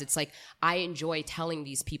realize it's like, I enjoy telling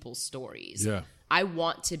these people's stories. Yeah. I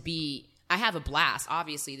have a blast.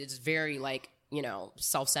 Obviously, there's very like,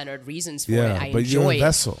 self-centered reasons for it. I but enjoy you're a it.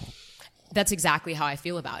 vessel. That's exactly how I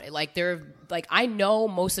feel about it. Like I know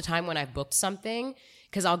most of the time when I've booked something,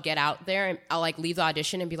 because I'll get out there and I'll like leave the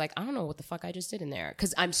audition and be like, I don't know what the fuck I just did in there.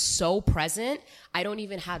 Because I'm so present, I don't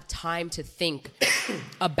even have time to think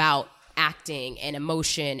about acting and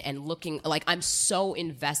emotion and looking. Like I'm so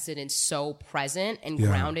invested and so present and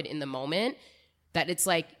grounded in the moment that it's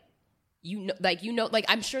like,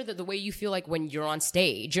 I'm sure that the way you feel like when you're on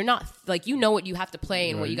stage, you're not like, what you have to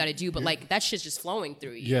play and what you got to do, but like that shit's just flowing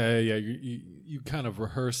through you. Yeah. You kind of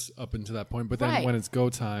rehearse up until that point, but then when it's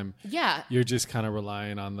go time, you're just kind of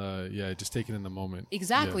relying on just taking in the moment.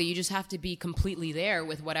 Exactly. You just have to be completely there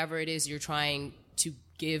with whatever it is you're trying to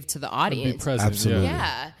give to the audience. Be present. Absolutely.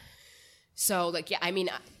 Yeah. So like, I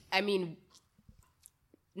mean,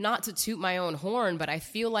 not to toot my own horn, but I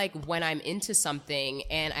feel like when I'm into something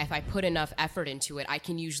and if I put enough effort into it, I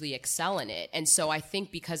can usually excel in it. And so I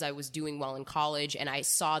think because I was doing well in college and I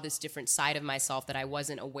saw this different side of myself that I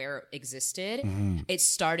wasn't aware existed, it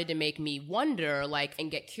started to make me wonder, like, and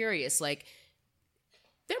get curious, like,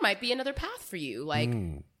 there might be another path for you. Like,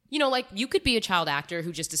 like you could be a child actor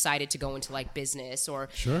who just decided to go into like business or,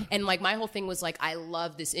 and like my whole thing was like, I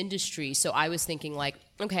love this industry. So I was thinking like,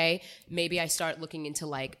 okay, maybe I start looking into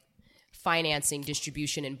like financing,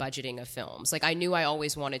 distribution and budgeting of films. Like I knew I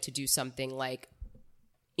always wanted to do something like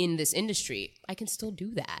in this industry. I can still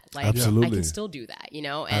do that. Like Absolutely. I can still do that, And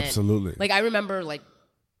Absolutely. like I remember like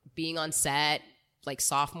being on set like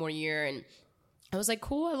sophomore year and I was like,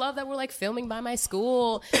 cool, I love that we're like filming by my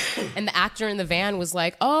school. And the actor in the van was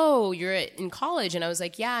like, oh, you're in college? And I was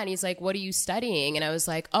like, yeah. And he's like, what are you studying? And I was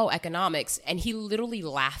like, oh, economics. And he literally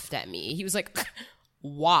laughed at me. He was like,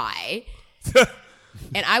 why?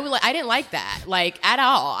 And I didn't like that, like at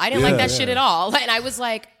all. I didn't like that shit at all. And I was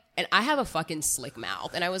like, and I have a fucking slick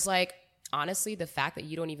mouth. And I was like, honestly, the fact that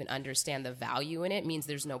you don't even understand the value in it means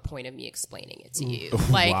there's no point of me explaining it to you.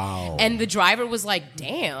 Like, and the driver was like,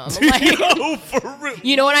 damn. Like, for real.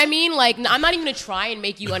 you know what I mean? Like, I'm not even going to try and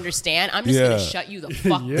make you understand. I'm just going to shut you the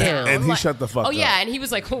fuck down. And he like, shut the fuck up. Oh, yeah. And he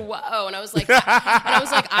was like, whoa. And I was like,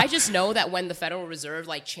 I just know that when the Federal Reserve,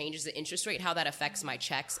 like, changes the interest rate, how that affects my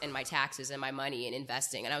checks and my taxes and my money and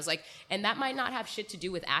investing. And I was like, and that might not have shit to do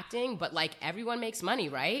with acting, but, like, everyone makes money,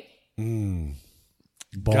 right?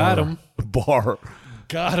 Got him. Bar.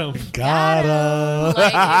 Got him. Got him.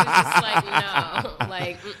 Like, it was just like, no.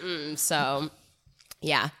 Like, So,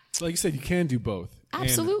 yeah. So like you said, you can do both.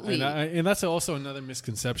 Absolutely. And that's also another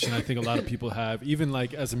misconception I think a lot of people have. Even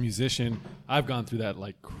like as a musician, I've gone through that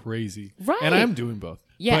like crazy. Right. And I am doing both.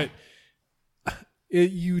 Yeah. But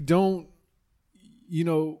you don't,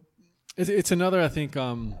 it's another, I think,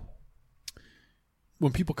 when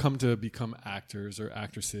people come to become actors or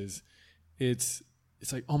actresses, it's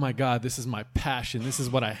like, oh my God, this is my passion. This is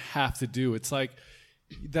what I have to do. It's like,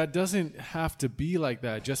 that doesn't have to be like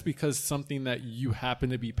that. Just because something that you happen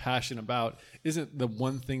to be passionate about isn't the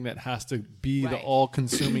one thing that has to be the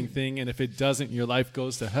all-consuming thing. And if it doesn't, your life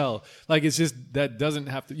goes to hell. Like, it's just, that doesn't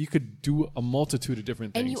have to, you could do a multitude of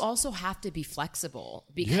different things. And you also have to be flexible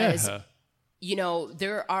because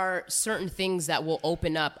there are certain things that will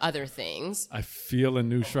open up other things. I feel a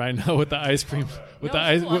noose right now with the ice cream. With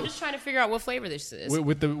I'm just trying to figure out what flavor this is.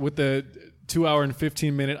 With the 2 hour and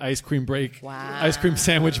 15-minute ice cream break. Wow. Ice cream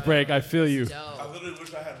sandwich break. I feel you. I literally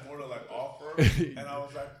wish I had more to like offer, and I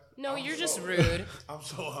was like, no, you're just rude. I'm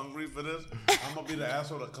so hungry for this. I'm gonna be the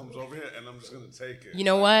asshole that comes over here, and I'm just gonna take it. You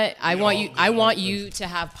know what? I want you to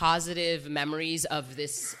have positive memories of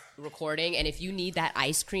this recording, and if you need that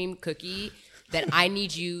ice cream cookie then I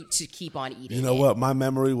need you to keep on eating. You know it. what? My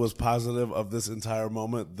memory was positive of this entire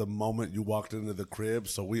moment. The moment you walked into the crib,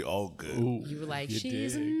 so we all good. Ooh, You were like, you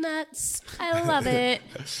she's dig. nuts. I love it.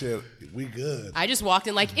 Shit, we good. I just walked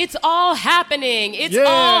in like, it's all happening. It's Yeah.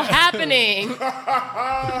 all happening.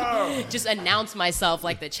 Just announce myself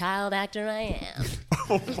like the child actor I am.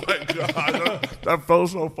 Oh my god, that felt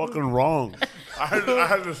so fucking wrong. I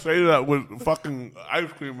had to say that with fucking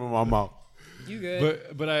ice cream in my mouth. You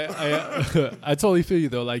good? But I I totally feel you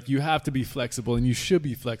though. Like you have to be flexible, and you should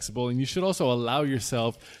be flexible, and you should also allow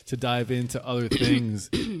yourself to dive into other things.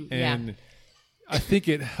 And I think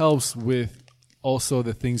it helps with also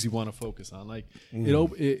the things you want to focus on. Like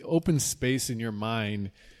it opens space in your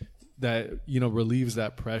mind that relieves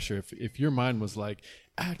that pressure. If your mind was like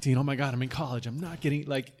acting, oh my god, I'm in college, I'm not getting,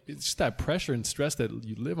 like, it's just that pressure and stress that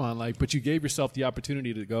you live on. Like, but you gave yourself the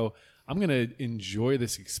opportunity to go, I'm going to enjoy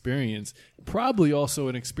this experience. Probably also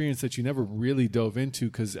an experience that you never really dove into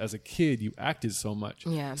because as a kid you acted so much.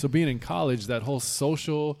 Yeah. So being in college, that whole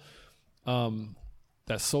social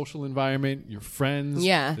environment, your friends,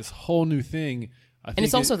 Yeah. this whole new thing. I think And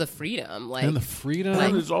it's also the freedom. Like, and the freedom.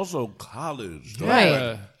 And it's also college, dog. right.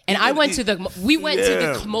 Yeah. And I went to we went to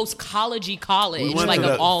Yeah. the most collegey college, We went like, to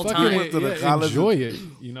of the- all fucking time. went to the Yeah, college. enjoy it,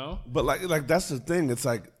 you know? But like that's the thing. It's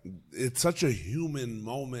like it's such a human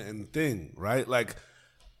moment and thing, right? Like,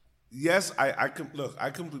 yes, I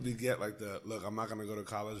completely get like I'm not gonna go to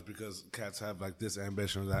college because cats have like this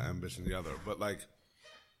ambition, that ambition, the other. But like,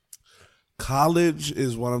 college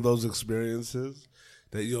is one of those experiences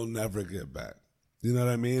that you'll never get back. You know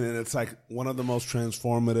what I mean? And it's like one of the most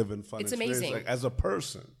transformative and fun It's experiences, amazing. like, as a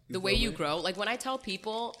person. The way you grow. Like, when I tell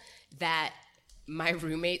people that my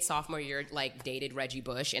roommate sophomore year, like, dated Reggie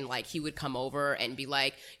Bush, and, like, he would come over and be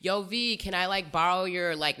like, yo, V, can I, like, borrow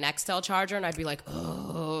your, like, Nextel charger? And I'd be like,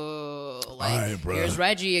 oh, like, Alright, bruh. here's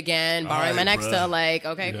Reggie again, borrowing my Alright, Nextel. bruh. Like,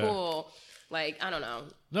 okay, Yeah. cool. Like, I don't know.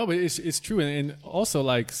 No, but it's true. And also,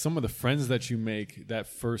 like, some of the friends that you make that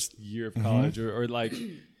first year of college or like...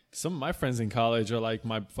 Some of my friends in college are like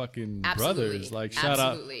my fucking Absolutely. brothers. Like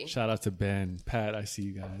Absolutely. shout out to Ben, Pat. I see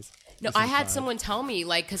you guys. No, I had someone tell me,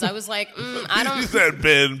 like, because I was like, I You don't. said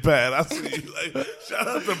Ben and Pat. I see you. Like, shout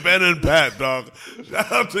out to Ben and Pat, dog.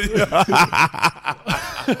 Shout out to you.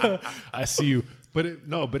 I see you. But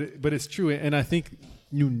it's true, and I think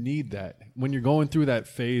you need that when you're going through that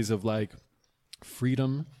phase of like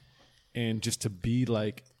freedom and just to be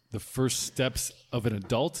like the first steps of an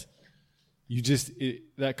adult. You just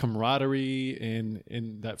that camaraderie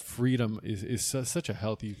and that freedom is such a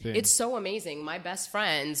healthy thing. It's so amazing. My best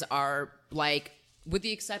friends are, like, with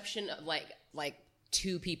the exception of like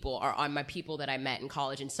two people are my people that I met in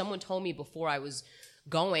college. And someone told me before I was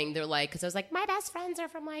going, they're like, because I was like, my best friends are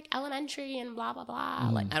from like elementary and blah blah blah.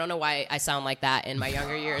 Like, I don't know why I sound like that in my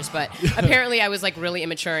younger years, but apparently I was like really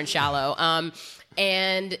immature and shallow.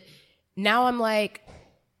 And now I'm like,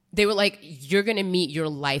 they were like, you're going to meet your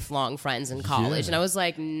lifelong friends in college. Yeah. And I was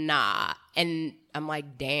like, nah. And I'm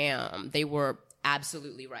like, damn, they were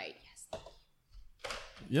absolutely right.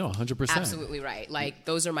 Yes, 100%. absolutely right. Like,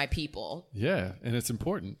 those are my people. Yeah, and it's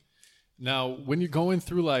important. Now, when you're going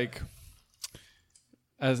through like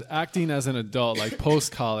as acting as an adult, like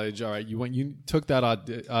post college, all right, you took that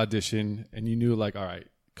audition and you knew like, all right,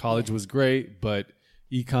 college was great, but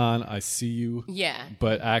econ, I see you. Yeah.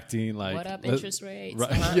 But acting, like, What up, interest rates?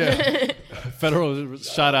 Right? Uh-huh. Yeah. Federal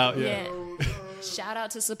shout out. Yeah. Yeah. Shout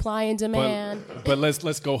out to supply and demand. But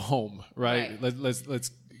let's go home, right? Right. Let's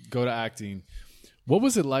go to acting. What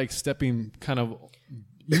was it like stepping kind of?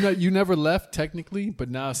 You never left technically, but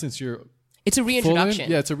now since you're It's a full in- reintroduction.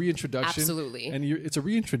 yeah, it's a reintroduction. Absolutely. And it's a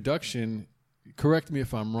reintroduction. Correct me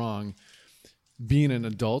if I'm wrong. Being an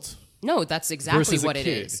adult. No, that's exactly Versus a what it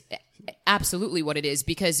kid. is. Absolutely what it is,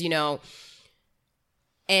 because,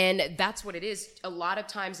 and that's what it is. A lot of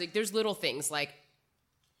times, like, there's little things like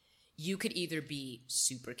you could either be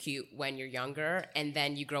super cute when you're younger, and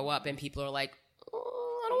then you grow up and people are like,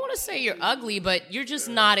 oh, I don't want to say you're ugly, but you're just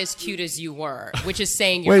not as cute as you were, which is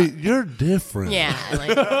saying you're Wait, you're different. yeah,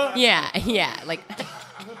 like, yeah, like,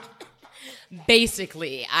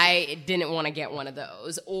 basically, I didn't want to get one of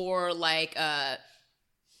those. Or like,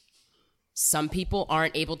 some people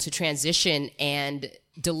aren't able to transition and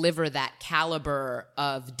deliver that caliber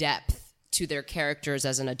of depth to their characters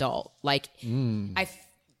as an adult. Like,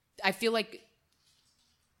 I feel like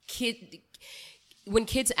when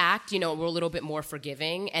kids act, we're a little bit more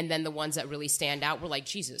forgiving, and then the ones that really stand out, we're like,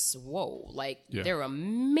 Jesus, whoa, like they're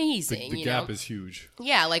amazing. The gap is huge.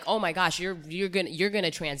 Yeah, like, oh my gosh, you're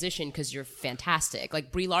gonna transition because you're fantastic.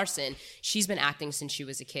 Like Brie Larson, she's been acting since she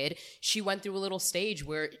was a kid. She went through a little stage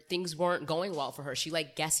where things weren't going well for her. She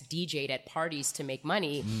like guest DJ'd at parties to make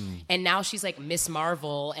money, and now she's like Miss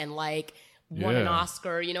Marvel and like won an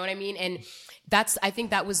Oscar. You know what I mean? And I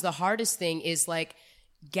think that was the hardest thing, is like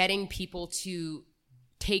getting people to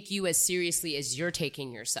take you as seriously as you're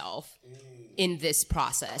taking yourself in this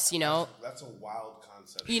process, That's a wild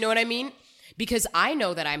concept. You know what I mean? Because I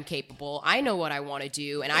know that I'm capable. I know what I want to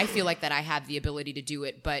do, and I feel like that I have the ability to do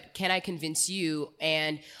it. But can I convince you?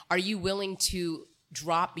 And are you willing to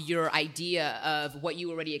drop your idea of what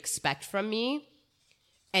you already expect from me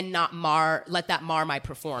and not let that mar my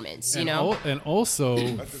performance, And also...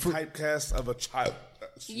 Like the typecast of a child.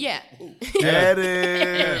 Yeah.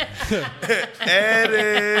 Edit.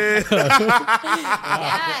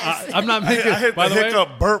 I'm not making... I hit by the the way,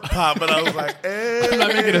 hiccup burp pop, and I was like, I'm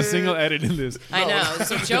not making a single edit in this. I know.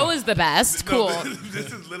 So Joe is the best. Cool.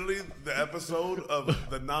 This is literally the episode of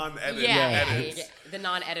the non-edit edits. The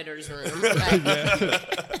non-editor's room.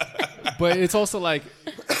 But it's also like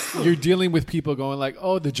you're dealing with people going like,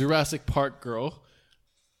 oh, the Jurassic Park girl.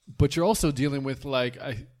 But you're also dealing with like...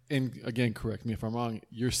 And again, correct me if I'm wrong,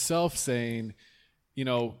 yourself saying,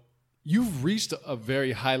 you've reached a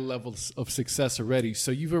very high level of success already.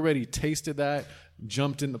 So you've already tasted that,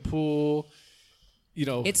 jumped in the pool,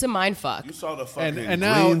 It's a mind fuck. You saw the fucking and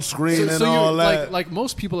now, green screen and you're all that. Like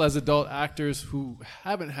most people as adult actors who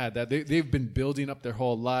haven't had that, they've been building up their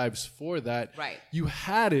whole lives for that. Right. You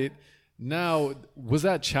had it. Now, was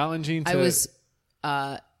that challenging? I was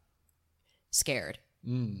scared.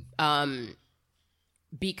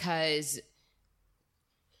 Because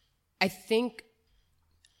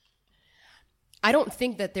I don't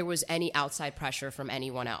think that there was any outside pressure from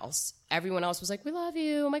anyone else. Everyone else was like, we love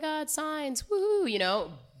you. Oh my God, signs.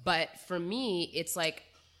 Woohoo, But for me, it's like,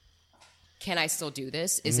 can I still do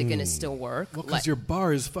this? Is it going to still work? Well, because your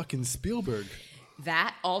bar is fucking Spielberg.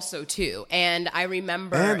 That also, too. And I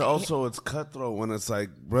remember... And also it's cutthroat when it's like,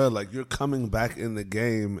 bro, like you're coming back in the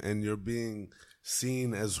game and you're being...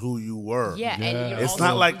 seen as who you were. Yeah, and you're it's also,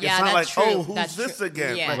 not like true. Oh, who's That's this true.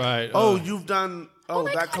 again? Yeah. Like, Right. Oh, you've done. Oh,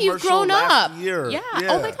 my that God, you've commercial grown last up. year. Yeah.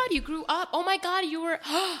 Oh my God, you grew up. Oh my God, you were.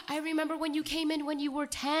 I remember when you came in when you were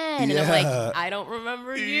 10, and I'm like, I don't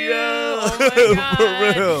remember you. Yeah. Oh my God.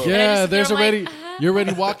 For real. Yeah, And there's I'm already like, you're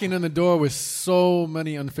already walking in the door with so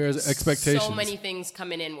many unfair expectations. So many things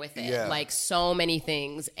coming in with it, Yeah. like so many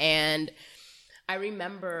things. And I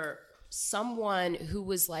remember someone who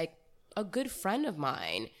was like a good friend of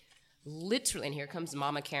mine. Literally, and here comes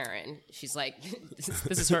Mama Karen. She's like,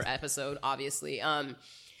 this is her episode, obviously.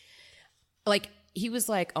 Like, he was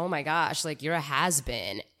like, oh my gosh, like, you're a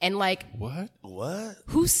has-been. And like, What?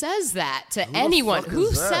 who says that to anyone? fuck Who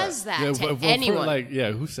is that? says that to for, anyone?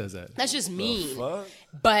 who says that? That's just mean. Fuck?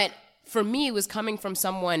 But for me, it was coming from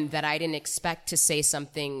someone that I didn't expect to say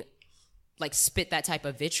something, like spit that type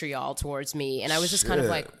of vitriol towards me. And I was just kind of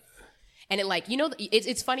Shit. like, and it like,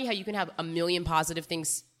 it's funny how you can have a million positive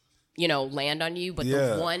things, land on you, but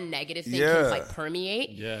Yeah. the one negative thing Yeah. can like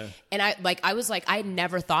permeate. Yeah. And I was like, I had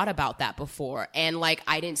never thought about that before. And like,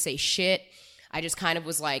 I didn't say shit. I just kind of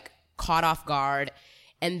was like caught off guard.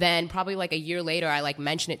 And then probably like a year later, I like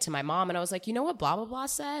mentioned it to my mom and I was like, you know what blah, blah, blah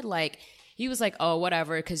said? Like, he was like, oh,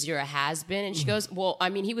 whatever, because you're a has-been. And she goes, well, I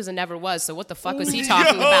mean, he was a never was, so what the fuck was he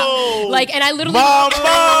talking about? Like, and I literally...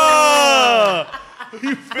 Mama!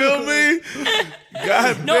 You feel me?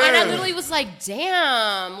 God No, and I damn. literally was like,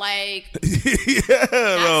 damn, like, Yeah, that's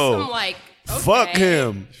bro. some, like, okay. Fuck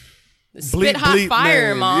him. Spit Bleep, hot bleep, fire,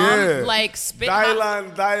 man. mom. Yeah. Like, spit hot...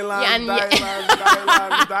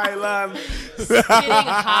 Dylan. Spitting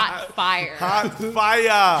hot fire. Hot fire.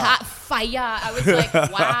 Hot fire. I was like,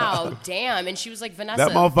 wow, damn. And she was like, Vanessa...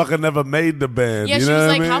 That motherfucker never made the band. Yeah, you she know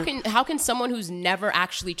was what like, I mean? how can someone who's never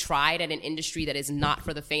actually tried at an industry that is not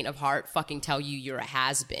for the faint of heart fucking tell you you're a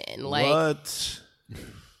has-been? Like, What?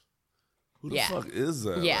 Who the Yeah. fuck is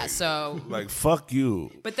that? yeah, so... Like, fuck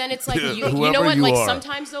you. But then it's like, you Whoever know what? you Like, are.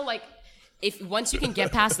 sometimes, though, like, if once you can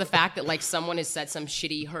get past the fact that, like, someone has said some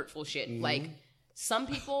shitty, hurtful shit, like, some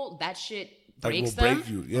people, that shit Like, breaks will them. break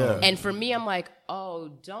you. Yeah. And for me, I'm like, oh,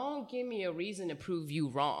 don't give me a reason to prove you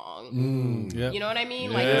wrong. Yep. You know what I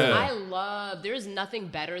mean? Like, there's nothing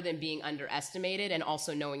better than being underestimated and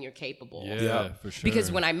also knowing you're capable. Yeah, for sure.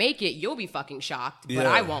 Because when I make it, you'll be fucking shocked, but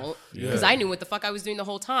Yeah. I won't. Because I knew what the fuck I was doing the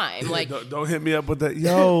whole time. Like, Don't hit me up with that.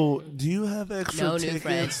 Yo, do you have extra no tickets? new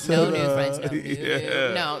friends. to No new the- friends. No,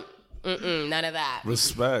 Yeah. no. Mm-mm, none of that.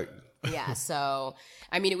 Respect. Yeah, so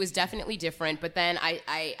I mean, it was definitely different. But then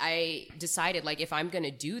I decided, like, if I'm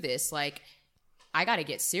gonna do this, like, I got to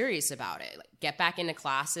get serious about it. Like, get back into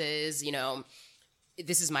classes. You know,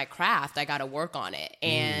 this is my craft. I got to work on it,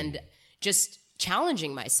 and just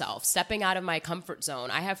challenging myself, stepping out of my comfort zone.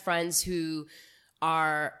 I have friends who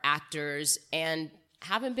are actors and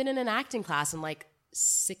haven't been in an acting class in like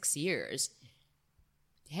 6 years.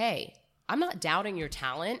 Hey, I'm not doubting your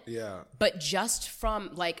talent. Yeah. But just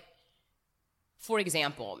from, like, for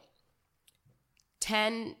example,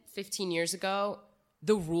 10, 15 years ago,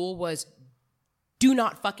 the rule was do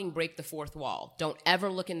not fucking break the fourth wall. Don't ever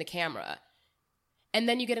look in the camera. And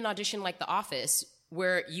then you get an audition like The Office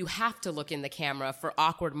where you have to look in the camera for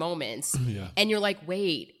awkward moments. Yeah. And you're like,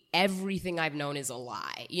 wait, everything I've known is a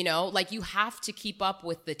lie. You know, like, you have to keep up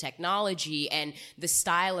with the technology and the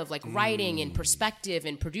style of, like, writing and perspective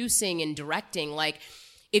and producing and directing. Like,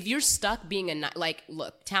 if you're stuck being like,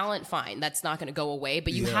 look, talent, fine, that's not going to go away,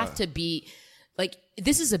 but you have to be, like,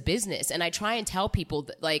 this is a business. And I try and tell people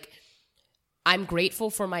that, like, I'm grateful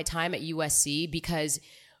for my time at USC, because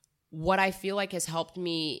what I feel like has helped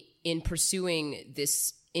me in pursuing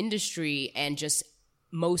this industry and just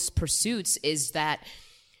most pursuits is that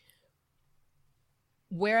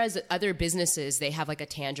whereas other businesses, they have, like, a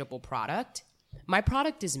tangible product, my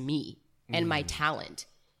product is me and my talent.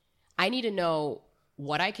 I need to know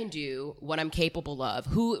what I can do, what I'm capable of,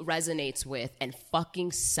 who it resonates with, and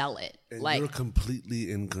fucking sell it. And like, you're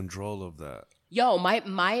completely in control of that. Yo,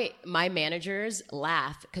 my managers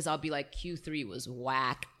laugh because I'll be like, Q3 was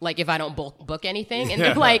whack. Like, if I don't book anything, and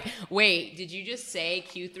they're like, wait, did you just say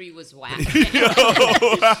Q3 was whack? And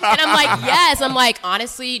I'm like, yes. I'm like,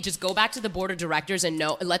 honestly, just go back to the board of directors and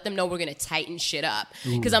let them know we're gonna tighten shit up.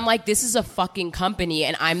 Because I'm like, this is a fucking company,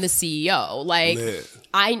 and I'm the CEO. Like,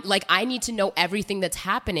 I need to know everything that's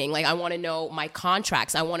happening. Like, I want to know my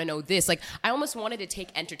contracts. I want to know this. Like, I almost wanted to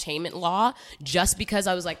take entertainment law just because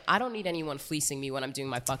I was like, I don't need anyone fleecing me when I'm doing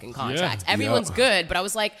my fucking contracts. Everyone's good, but I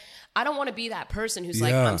was like, I don't want to be that person who's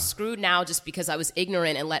like, I'm screwed now just because I was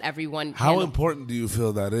ignorant and let everyone. How important do you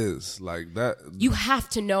feel that is? Like that. You have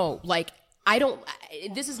to know. Like,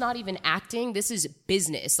 this is not even acting. This is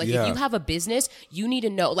business. Like, if you have a business, you need to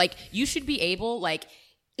know. Like, you should be able, like,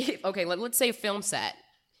 okay, let's say a film set.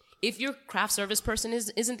 If your craft service person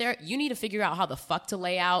isn't there, you need to figure out how the fuck to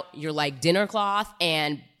lay out your, like, dinner cloth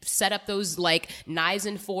and set up those, like, knives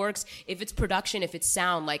and forks. If it's production, if it's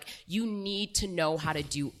sound, like, you need to know how to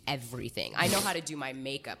do everything. I know how to do my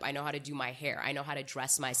makeup. I know how to do my hair. I know how to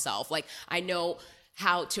dress myself. Like, I know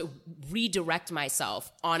how to redirect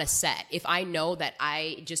myself on a set. If I know that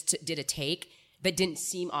I just did a take that didn't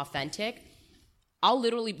seem authentic, I'll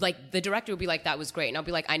literally, like, the director will be like, that was great. And I'll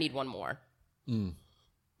be like, I need one more.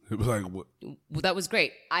 It was like, what? That was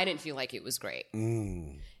great. I didn't feel like it was great.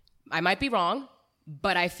 I might be wrong,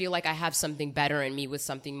 but I feel like I have something better in me with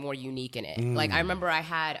something more unique in it. Like, I remember I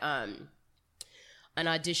had an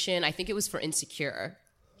audition. I think it was for Insecure.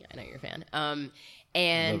 Yeah, I know you're a fan.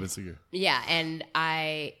 And Love Insecure. Yeah, and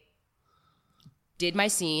I did my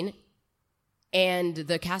scene, and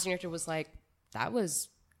the casting director was like, that was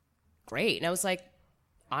great. And I was like,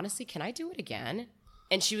 honestly, can I do it again?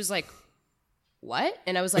 And she was like, what?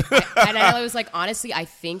 And I was like, I was like, honestly, I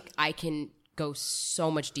think I can go so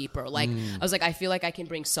much deeper. Like, I was like, I feel like I can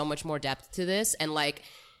bring so much more depth to this. And, like,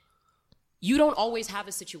 you don't always have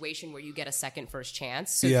a situation where you get a first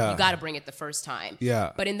chance. So you got to bring it the first time.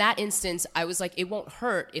 Yeah. But in that instance, I was like, it won't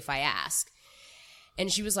hurt if I ask.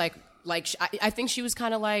 And she was like, I think she was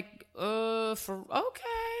kind of like, okay,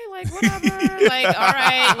 like, whatever, like, all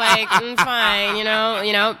right, like, fine, you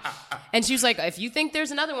know. And she was like, if you think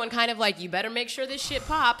there's another one, kind of like, you better make sure this shit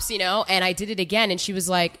pops, you know. And I did it again, and she was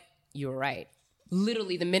like, you were right.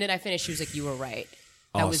 Literally, the minute I finished, she was like, you were right.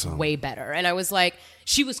 That was way better. And I was like,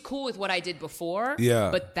 she was cool with what I did before. Yeah.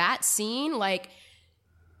 But that scene, like,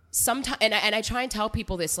 sometimes, and I try and tell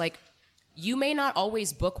people this, like, you may not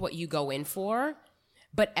always book what you go in for,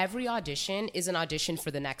 but every audition is an audition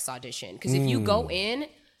for the next audition. Because if you go in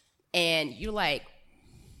and you're like,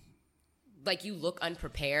 you look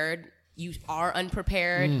unprepared, you are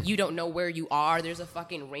unprepared, you don't know where you are, there's a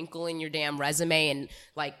fucking wrinkle in your damn resume and,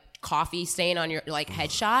 like, coffee stain on your, like,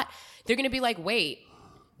 headshot, they're going to be like, wait,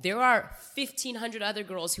 there are 1,500 other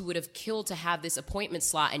girls who would have killed to have this appointment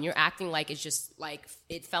slot, and you're acting like it's just, like,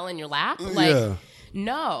 it fell in your lap? Like,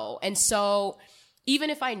 no. And so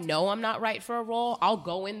even if I know I'm not right for a role, I'll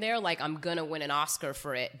go in there like I'm going to win an Oscar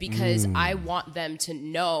for it, because I want them to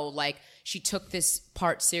know, like, she took this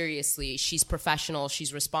part seriously. She's professional.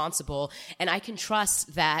 She's responsible. And I can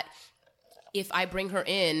trust that if I bring her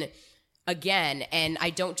in, again and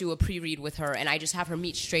I don't do a pre-read with her and I just have her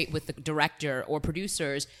meet straight with the director or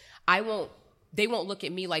producers, they won't look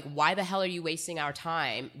at me like, why the hell are you wasting our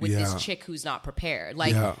time with this chick who's not prepared?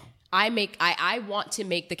 Like, I want to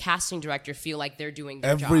make the casting director feel like they're doing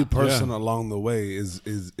their job. Every person along the way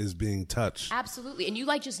is being touched. Absolutely. And you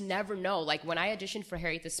like just never know. Like when I auditioned for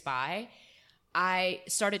Harriet the Spy, I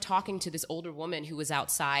started talking to this older woman who was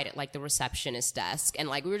outside at like the receptionist desk. And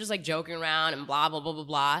like we were just like joking around and blah, blah, blah, blah,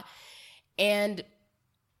 blah. And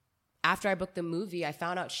after I booked the movie, I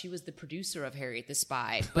found out she was the producer of Harriet the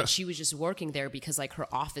Spy, but she was just working there because like her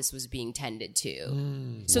office was being tended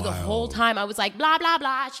to. So the whole time I was like, blah, blah,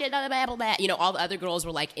 blah, shit, blah, blah, blah, blah. You know, all the other girls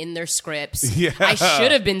were like in their scripts. Yeah. I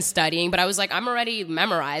should have been studying, but I was like, I'm already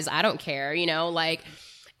memorized. I don't care, you know, like,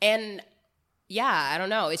 and yeah, I don't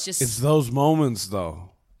know. It's just. It's those moments though.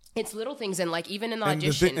 It's little things, and like even in the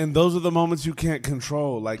audition, and those are the moments you can't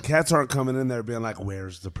control. Like cats aren't coming in there being like,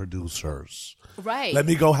 "Where's the producers?" Right. Let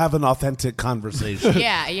me go have an authentic conversation.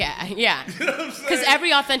 Yeah. Because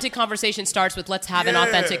every authentic conversation starts with "Let's have an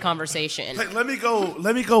authentic conversation." Like let me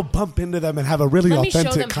go bump into them and have a really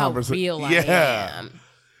authentic conversation. How real I am.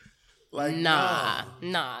 Like no.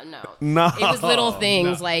 It was little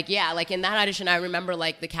things like in that audition, I remember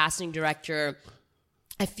like the casting director.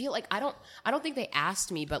 I feel like I don't think they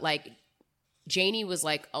asked me, but like Janie was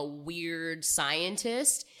like a weird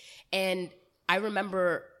scientist. And I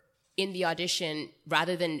remember in the audition,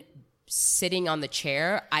 rather than sitting on the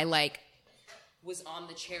chair, I like was on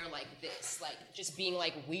the chair like this, like just being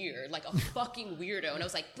like weird, like a fucking weirdo. And I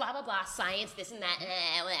was like, blah, blah, blah, science, this and that. Blah,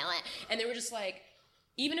 blah, blah. And they were just like,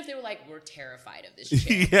 even if they were like, we're terrified of this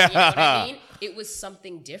chick. Yeah. You know what I mean? It was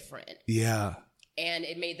something different. Yeah. And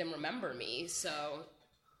it made them remember me. So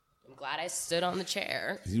I'm glad I stood on the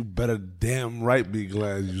chair. You better damn right be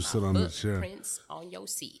glad you stood on the chair. Footprints on your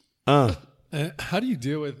seat. How do you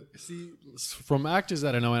deal with, from actors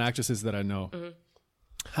that I know and actresses that I know,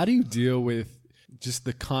 how do you deal with just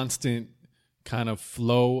the constant kind of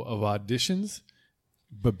flow of auditions,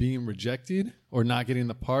 but being rejected or not getting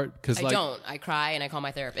the part? Because I cry and I call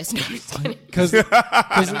my therapist. Because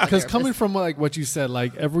coming from like what you said,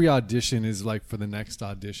 like every audition is like for the next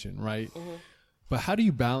audition, right? Mm-hmm. But how do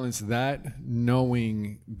you balance that,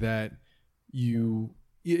 knowing that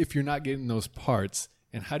if you're not getting those parts,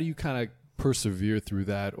 and how do you kind of persevere through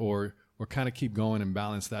that, or kind of keep going and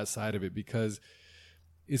balance that side of it? Because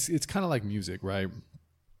it's kind of like music, right?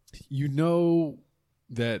 You know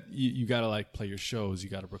that you got to like play your shows, you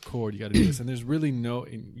got to record, you got to do this, and there's really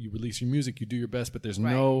you release your music, you do your best, but there's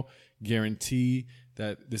no guarantee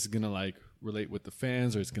that this is gonna like relate with the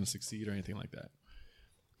fans or it's gonna succeed or anything like that.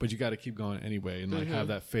 But you got to keep going anyway and like have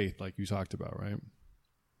that faith like you talked about, right?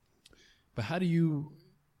 But how do you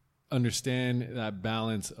understand that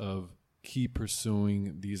balance of keep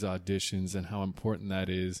pursuing these auditions and how important that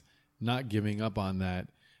is, not giving up on that,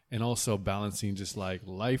 and also balancing just like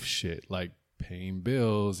life shit, like paying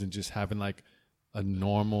bills and just having like a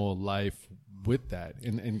normal life with that,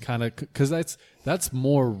 and kind of, because that's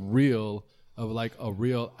more real of like a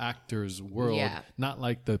real actor's world, not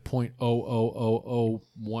like the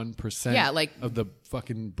 0.00001% like of the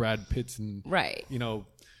fucking Brad Pitts and you know,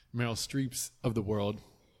 Meryl Streeps of the world.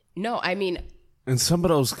 No, I mean, and some of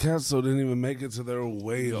those cats didn't even make it to their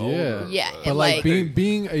way older. Yeah, but like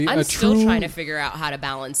being I'm a still true, trying to figure out how to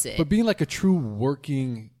balance it. But being like a true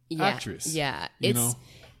working actress. Yeah,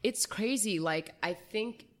 it's crazy. Like I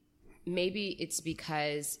think maybe it's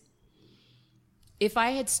because if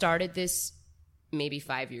I had started this maybe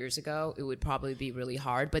 5 years ago, it would probably be really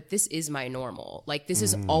hard, but this is my normal. Like this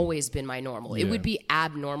has always been my normal. It would be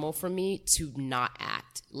abnormal for me to not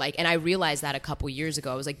act. Like, and I realized that a couple years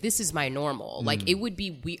ago. I was like, this is my normal. Like it would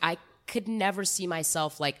be, I could never see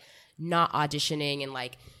myself like not auditioning and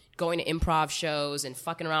like going to improv shows and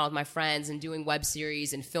fucking around with my friends and doing web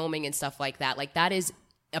series and filming and stuff like that. Like that is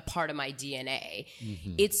a part of my DNA.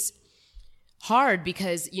 It's hard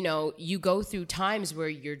because, you know, you go through times where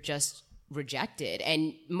you're just rejected,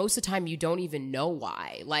 and most of the time you don't even know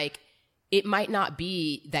why. Like it might not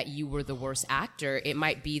be that you were the worst actor, it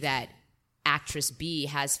might be that actress B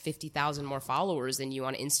has 50,000 more followers than you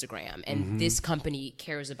on Instagram, and this company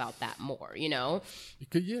cares about that more, you know?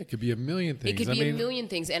 It could be a million things. It could be a million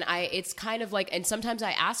things, and it's kind of like, and sometimes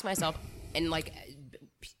I ask myself, and like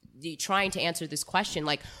trying to answer this question,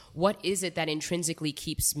 like what is it that intrinsically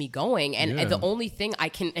keeps me going? And the only thing I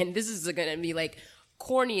can, and this is gonna be like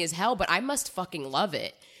corny as hell, but I must fucking love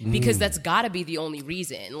it, because that's gotta be the only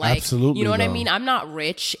reason. Like, absolutely, you know what I mean? I'm not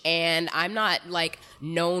rich and I'm not like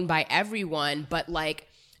known by everyone, but like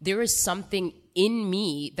there is something in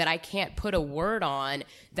me that I can't put a word on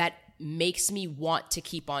that makes me want to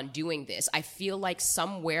keep on doing this. I feel like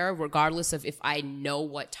somewhere, regardless of if I know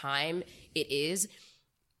what time it is,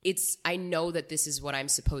 I know that this is what I'm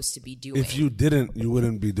supposed to be doing. If you didn't, you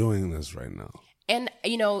wouldn't be doing this right now. And,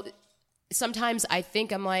 sometimes I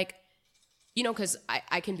think I'm like, because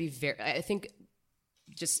I can be I think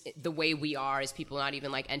just the way we are as people, not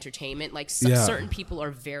even like entertainment, like certain people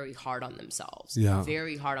are very hard on themselves. Yeah.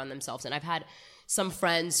 Very hard on themselves. And I've had some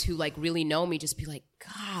friends who like really know me just be like,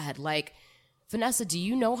 God, like, Vanessa, do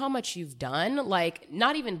you know how much you've done? Like,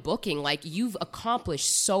 not even booking, like you've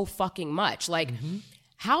accomplished so fucking much. Like,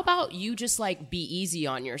 how about you just like be easy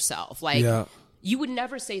on yourself? Like, you would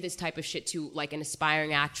never say this type of shit to like an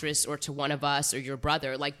aspiring actress or to one of us or your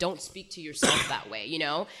brother. Like, don't speak to yourself that way,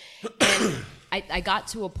 And I got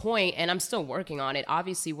to a point, and I'm still working on it,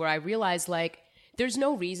 obviously, where I realized like there's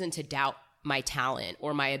no reason to doubt my talent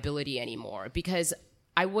or my ability anymore, because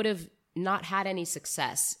I would have not had any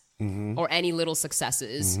success or any little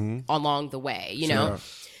successes along the way, know?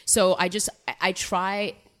 So I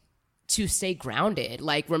try to stay grounded,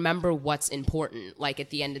 like remember what's important, like at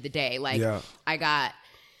the end of the day, like I got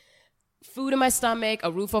food in my stomach,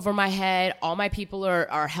 a roof over my head, all my people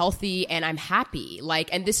are healthy, and I'm happy.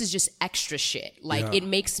 Like, and this is just extra shit. Like, it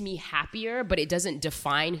makes me happier, but it doesn't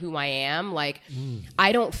define who I am. Like,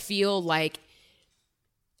 I don't feel like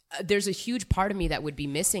there's a huge part of me that would be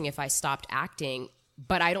missing if I stopped acting,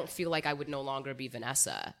 but I don't feel like I would no longer be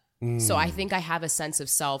Vanessa. So I think I have a sense of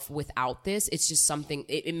self without this. It's just something,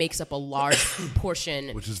 it makes up a large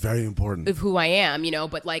portion, which is very important, of who I am,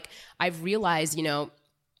 but like I've realized,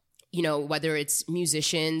 whether it's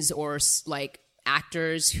musicians or like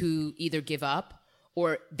actors who either give up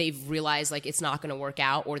or they've realized like it's not going to work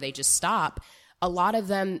out or they just stop. A lot of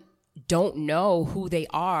them don't know who they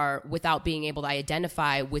are without being able to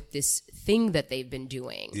identify with this thing that they've been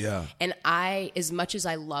doing. Yeah. And as much as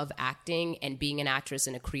I love acting and being an actress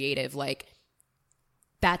and a creative, like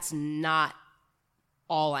that's not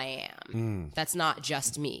all I am. That's not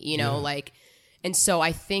just me, like, and so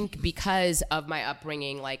I think because of my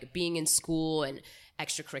upbringing, like being in school and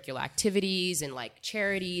extracurricular activities and like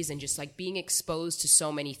charities and just like being exposed to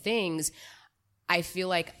so many things, I feel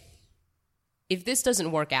like if this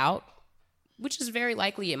doesn't work out, which is very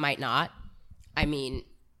likely it might not, I mean,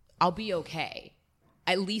 I'll be okay.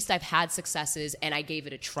 At least I've had successes and I gave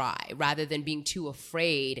it a try rather than being too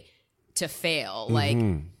afraid to fail.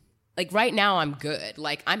 Like right now I'm good.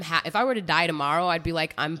 Like if I were to die tomorrow, I'd be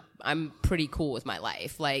like, I'm pretty cool with my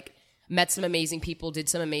life. Like met some amazing people, did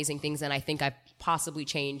some amazing things. And I think I've possibly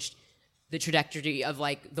changed the trajectory of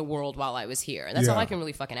like the world while I was here. And that's all I can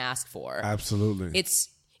really fucking ask for. Absolutely.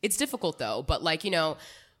 It's difficult though. But like,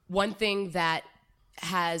 one thing that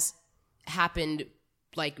has happened,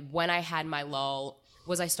 like when I had my lull,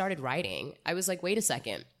 was I started writing. I was like, wait a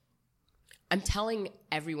second. I'm telling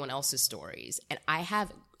everyone else's stories and I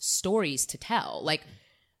have stories to tell. Like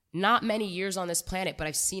not many years on this planet, but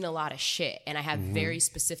I've seen a lot of shit and I have very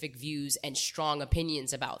specific views and strong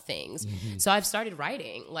opinions about things. So I've started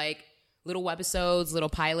writing like little webisodes, little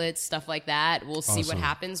pilots, stuff like that. We'll see what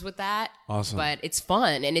happens with that. Awesome. But it's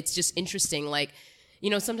fun and it's just interesting. Like,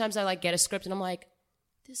 sometimes I like get a script and I'm like,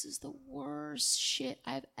 this is the worst shit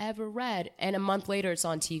I've ever read. And a month later it's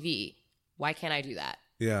on TV. Why can't I do that?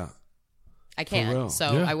 Yeah. I can,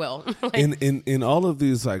 so I will. in all of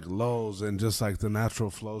these like lows and just like the natural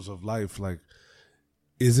flows of life, like,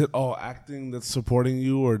 is it all acting that's supporting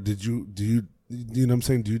you, or do you know what I'm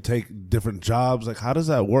saying? Do you take different jobs? Like, how does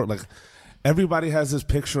that work? Like, everybody has this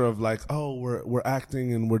picture of like, oh, we're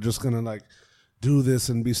acting and we're just gonna like do this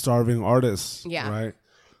and be starving artists, right?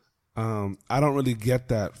 I don't really get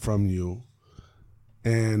that from you.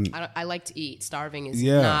 And I like to eat. Starving is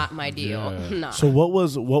not my deal. Nah. So what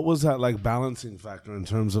was that like balancing factor in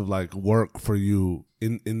terms of like work for you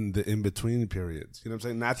in the in between periods? You know what I'm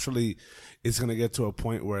saying? Naturally, it's gonna get to a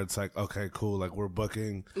point where it's like, okay, cool, like we're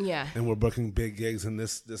booking, and we're booking big gigs, and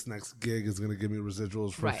this next gig is gonna give me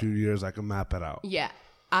residuals for a few years. I can map it out. Yeah,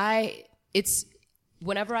 it's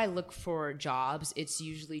whenever I look for jobs, it's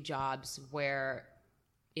usually jobs where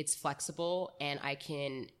it's flexible and I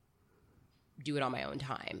can do it on my own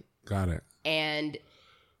time. Got it. And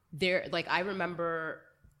I remember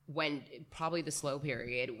when, probably the slow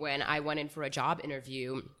period, when I went in for a job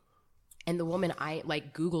interview and the woman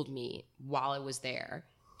Googled me while I was there.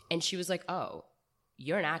 And she was like, oh,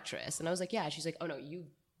 you're an actress. And I was like, yeah. She's like, oh no,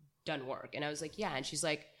 you've done work. And I was like, yeah. And she's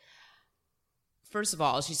like, first of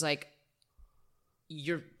all, she's like,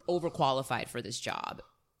 you're overqualified for this job.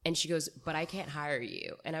 And she goes, but I can't hire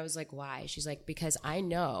you. And I was like, why? She's like, because I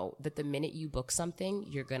know that the minute you book something,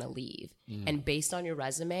 you're going to leave. And based on your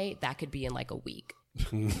resume, that could be in like a week.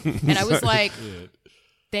 And I was like,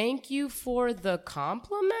 thank you for the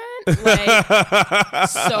compliment. Like,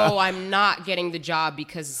 so I'm not getting the job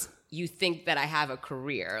because you think that I have a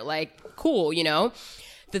career. Like, cool, you know?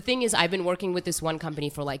 The thing is, I've been working with this one company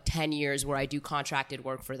for like 10 years where I do contracted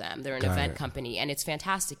work for them. They're an event company, and it's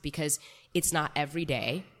fantastic because it's not every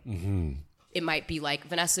day. Mm-hmm. It might be like,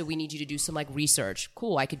 Vanessa, we need you to do some like research.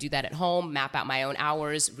 Cool, I could do that at home, map out my own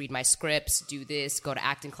hours, read my scripts, do this, go to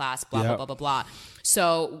acting class, blah, blah, blah, blah, blah.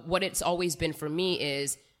 So what it's always been for me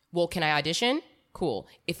is, well, can I audition? Cool.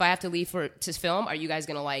 If I have to leave to film, are you guys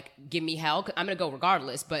going to like give me hell? I'm going to go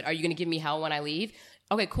regardless, but are you going to give me hell when I leave?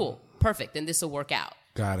 Okay, cool. Perfect. Then this will work out.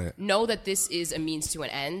 Got it. Know that this is a means to an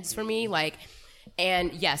end for me. Like,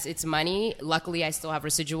 and yes, it's money. Luckily, I still have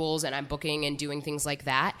residuals and I'm booking and doing things like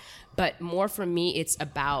that. But more for me, it's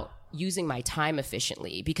about using my time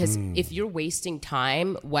efficiently. Because if you're wasting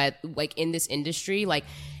time, like in this industry, like,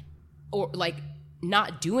 or like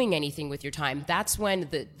not doing anything with your time, that's when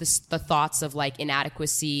the thoughts of like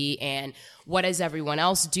inadequacy and what is everyone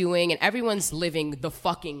else doing, and everyone's living the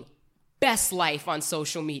fucking best life on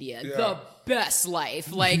social media. Yeah. The best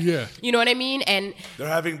life. Like, you know what I mean? And they're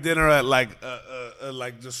having dinner at like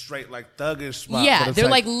just straight like thuggish spot. Yeah, they're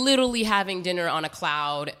like literally having dinner on a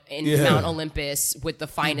cloud in Mount Olympus with the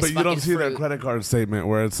finest fucking fruit. But you don't see that credit card statement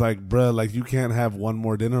where it's like, bruh, like you can't have one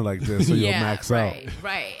more dinner like this so you'll max out.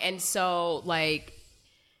 Right. And so like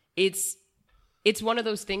it's one of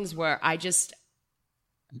those things where I just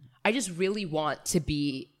really want to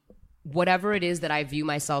be whatever it is that I view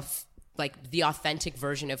myself, like the authentic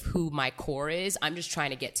version of who my core is. I'm just trying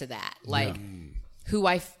to get to that. Like who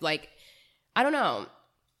I don't know.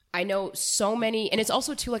 I know so many, and it's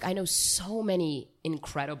also too, like, I know so many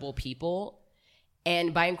incredible people.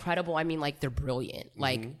 And by incredible, I mean like they're brilliant,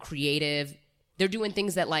 like creative. They're doing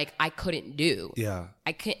things that like I couldn't do. Yeah.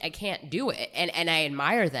 I can't do it. And I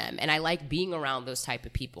admire them. And I like being around those type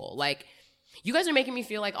of people. Like, you guys are making me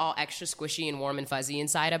feel like all extra squishy and warm and fuzzy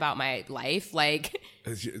inside about my life. Like,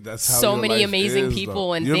 that's how so many amazing people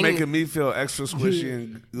though. And you're making me feel extra squishy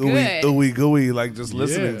and ooey gooey, like just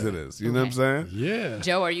listening to this. You know what I'm saying? Yeah.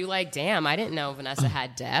 Joe, are you like, damn, I didn't know Vanessa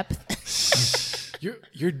had depth?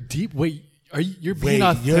 You're deep. Wait, you're being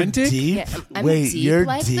authentic? You're deep? Yeah, I'm Wait, deep you're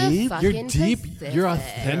like deep? You're deep? Pacific. You're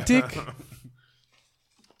authentic?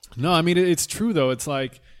 No, I mean, it's true though. It's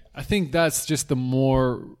like, I think that's just the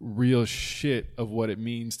more real shit of what it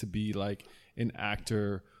means to be like an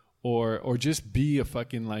actor or just be a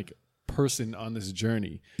fucking like person on this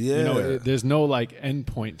journey. Yeah. You know, there's no like end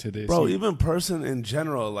point to this. Bro, even person in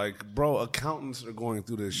general, like, bro, accountants are going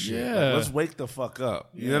through this shit. Yeah. Like, let's wake the fuck up.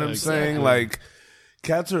 You know what I'm saying? Like,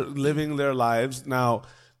 cats are living their lives. Now,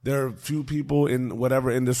 there are few people in whatever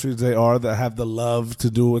industries they are that have the love to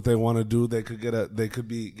do what they want to do. They could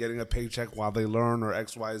be getting a paycheck while they learn or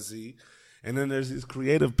XYZ. And then there's these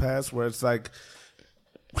creative paths where it's like,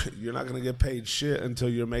 you're not going to get paid shit until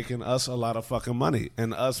you're making us a lot of fucking money,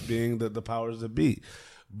 and us being the powers that be.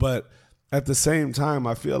 But at the same time,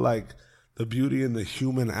 I feel like the beauty and the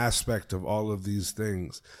human aspect of all of these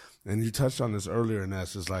things, and you touched on this earlier,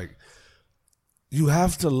 Ness, is like, you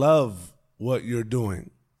have to love what you're doing.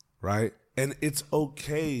 Right? And it's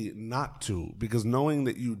okay not to, because knowing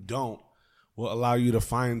that you don't will allow you to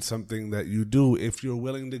find something that you do if you're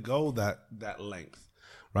willing to go that length.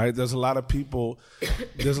 Right? There's a lot of people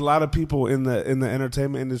in the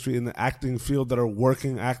entertainment industry, in the acting field, that are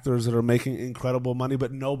working actors that are making incredible money,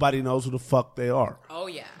 but nobody knows who the fuck they are. Oh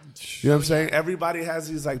yeah. You know what I'm saying? Everybody has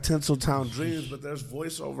these like Tinseltown dreams, but there's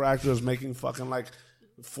voiceover actors making fucking like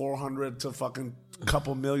 400 to fucking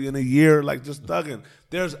couple million a year, like just thugging.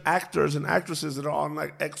 There's actors and actresses that are on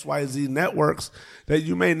like XYZ networks that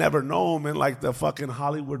you may never know them in like the fucking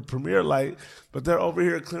Hollywood premiere light, but they're over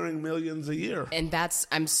here clearing millions a year. And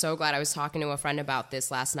I'm so glad I was talking to a friend about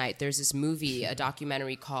this last night. There's this movie, a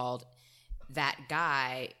documentary called That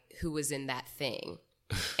Guy Who Was in That Thing.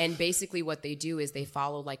 And basically what they do is they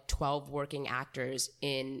follow like 12 working actors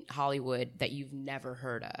in Hollywood that you've never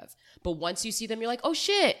heard of. But once you see them, you're like, oh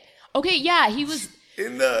shit. Okay, yeah, he was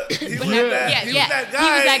that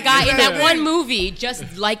guy in that one movie,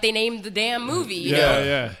 just like they named the damn movie. You know?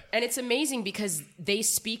 Yeah. And it's amazing because they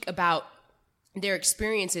speak about their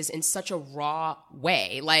experiences in such a raw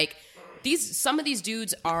way. Like some of these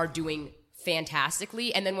dudes are doing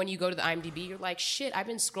fantastically, and then when you go to the IMDb, you're like, shit, I've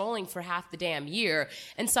been scrolling for half the damn year,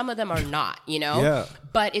 and some of them are not, you know? Yeah.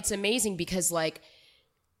 But it's amazing because like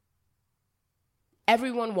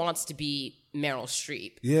everyone wants to be Meryl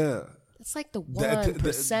Streep. Yeah. That's like the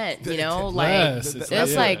 1%, you know? Yes, like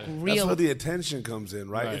that's like real. That's where the attention comes in,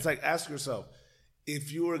 right? Right. It's like, ask yourself,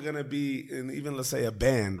 if you were going to be in even, let's say, a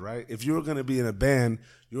band, right? If you were going to be in a band,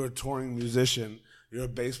 you're a touring musician, you're a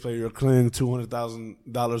bass player, you're clearing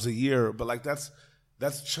 $200,000 a year, but like that's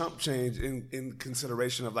chump change in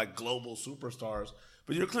consideration of like global superstars.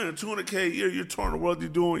 But you're clearing $200K a year, you're touring the world, you're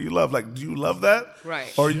doing what you love. Like, do you love that?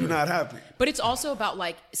 Right. Or are you not happy? But it's also about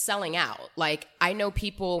like selling out. Like, I know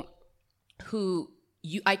people who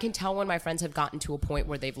I can tell when my friends have gotten to a point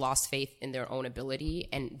where they've lost faith in their own ability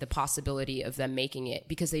and the possibility of them making it,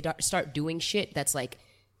 because they start doing shit that's like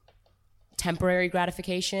temporary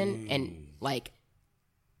gratification and like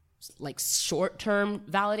short-term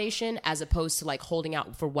validation, as opposed to like holding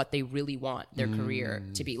out for what they really want their career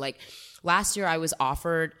to be. Like, last year I was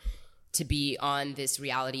offered to be on this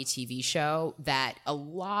reality TV show that a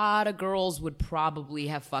lot of girls would probably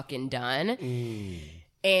have fucking done.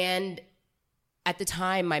 And at the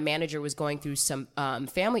time, my manager was going through some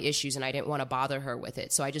family issues, and I didn't want to bother her with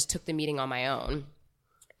it. So I just took the meeting on my own.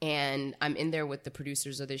 And I'm in there with the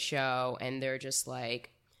producers of the show, and they're just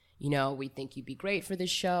like, you know, we think you'd be great for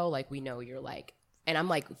this show. Like, we know you're like, and I'm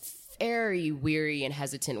like very weary and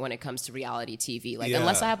hesitant when it comes to reality TV. Like,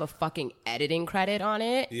 unless I have a fucking editing credit on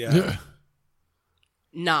it. Yeah.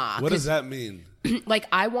 Nah. What does that mean? Like,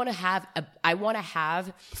 I want to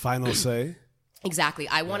have Final say? Exactly.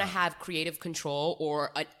 I want to have creative control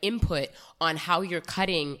or an input on how you're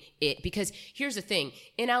cutting it. Because here's the thing.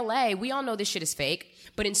 In LA, we all know this shit is fake.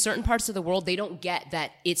 But in certain parts of the world, they don't get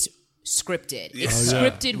that it's scripted. It's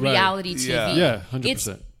scripted reality TV. Yeah,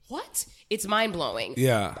 100%. What? It's mind-blowing.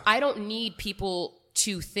 Yeah. I don't need people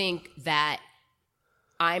to think that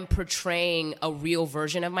I'm portraying a real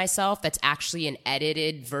version of myself that's actually an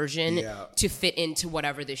edited version to fit into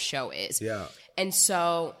whatever this show is. Yeah. And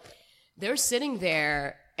so they're sitting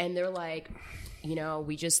there and they're like, you know,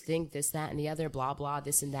 we just think this, that, and the other, blah, blah,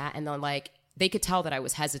 this and that. And then like, they could tell that I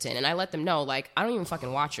was hesitant. And I let them know, like, I don't even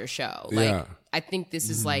fucking watch your show. Like, I think this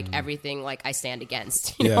is like everything like I stand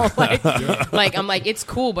against, you know, like, like I'm like, it's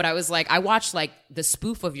cool. But I was like, I watched like the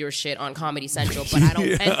spoof of your shit on Comedy Central, but I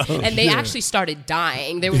don't, and they actually started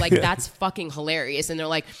dying. They were like, that's fucking hilarious. And they're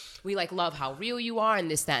like, we like love how real you are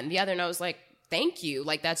and this, that, and the other. And I was like, thank you.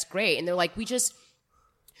 Like, that's great. And they're like,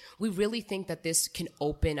 we really think that this can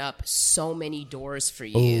open up so many doors for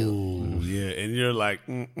you. Ooh, yeah. And you're like,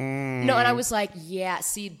 No, and I was like, yeah,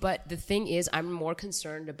 see, but the thing is, I'm more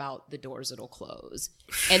concerned about the doors that'll close.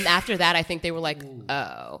 And after that, I think they were like,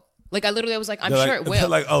 oh. Like, I was like, I'm sure it will. They're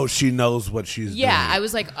like, oh, she knows what she's doing. Yeah, I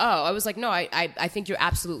was like, oh. I was like, no, I think you're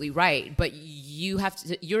absolutely right. But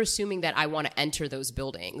you're assuming that I want to enter those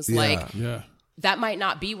buildings. Like, that might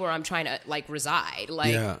not be where I'm trying to like reside,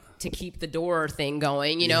 like to keep the door thing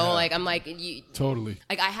going, you know, like I'm like, totally.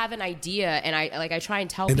 Like I have an idea and I try and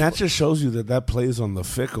tell and people. that just shows you that plays on the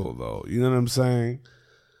fickle though. You know what I'm saying?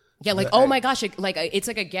 Yeah. Like, oh my gosh. Like it's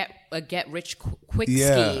like a get rich quick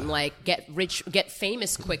scheme, like get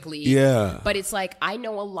famous quickly. Yeah. But it's like, I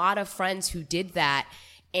know a lot of friends who did that,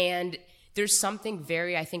 and there's something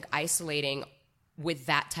very, I think, isolating with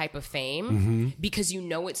that type of fame because you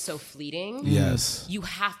know it's so fleeting. Yes. You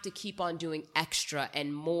have to keep on doing extra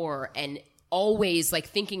and more and always like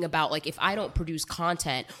thinking about like, if I don't produce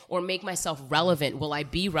content or make myself relevant, will I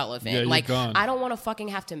be relevant? Yeah, like gone. I don't want to fucking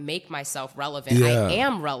have to make myself relevant. Yeah. I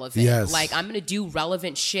am relevant. Yes. Like I'm going to do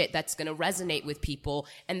relevant shit that's going to resonate with people.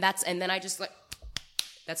 And then I just like,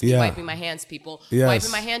 that's me wiping my hands, people. Yes.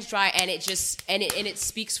 Wiping my hands dry, and it just and it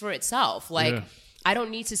speaks for itself. Like I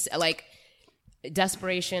don't need to like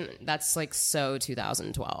desperation. That's like so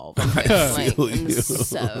 2012. Like, I'm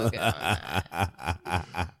so good on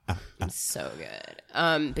that. I'm so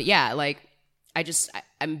good. But yeah, like I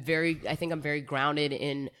think I'm very grounded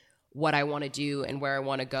in what I want to do and where I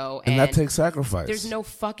want to go. And that takes sacrifice. There's no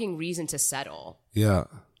fucking reason to settle. Yeah.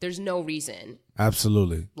 There's no reason.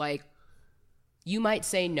 Absolutely. Like, you might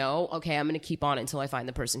say no. Okay, I'm going to keep on until I find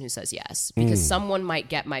the person who says yes. Because someone might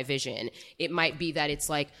get my vision. It might be that it's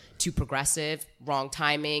like too progressive, wrong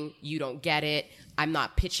timing, you don't get it, I'm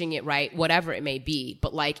not pitching it right, whatever it may be.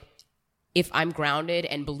 But like, if I'm grounded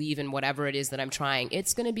and believe in whatever it is that I'm trying,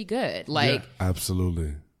 it's going to be good. Like,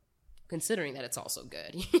 absolutely. Considering that it's also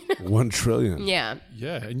good. 1 trillion. Yeah.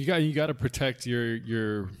 Yeah, and you got to protect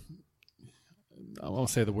your I won't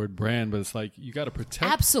say the word brand, but it's like you got to protect.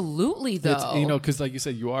 Absolutely, though. You know, because like you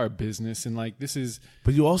said, you are a business, and like this is.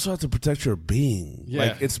 But you also have to protect your being. Yeah,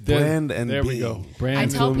 like it's brand and there being. we go. Brand. I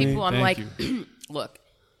tell people, me. I'm Thank like, look,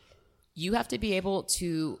 you have to be able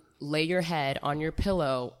to lay your head on your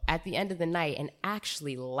pillow at the end of the night and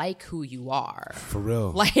actually like who you are. For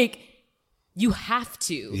real. Like, you have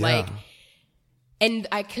to. Yeah. Like, and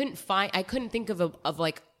I couldn't think of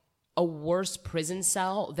like a worse prison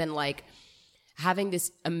cell than like having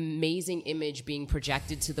this amazing image being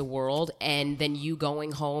projected to the world, and then you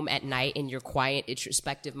going home at night in your quiet,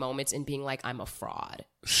 introspective moments and being like, I'm a fraud.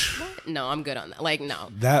 No, I'm good on that. Like, no.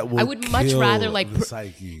 That would I would much rather like the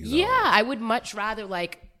psyche. Though. Yeah, I would much rather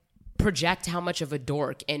like project how much of a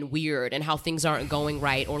dork and weird and how things aren't going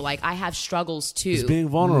right, or like I have struggles too. It's being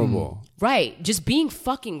vulnerable. Right. Just being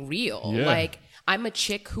fucking real. Yeah. Like, I'm a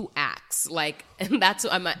chick who acts. Like, and that's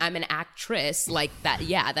I'm an actress. Like that.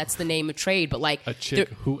 Yeah, that's the name of trade. But like A chick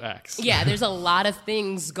who acts. Yeah, there's a lot of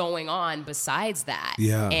things going on besides that.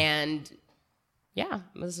 Yeah. And yeah,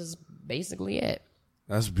 this is basically it.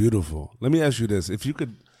 That's beautiful. Let me ask you this: if you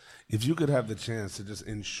could have the chance to just,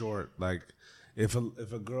 in short, like, if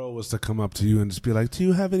a girl was to come up to you and just be like, "Do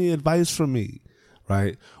you have any advice for me?"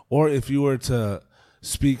 Right? Or if you were to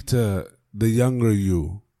speak to the younger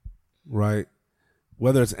you, right?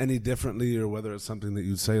 Whether it's any differently or whether it's something that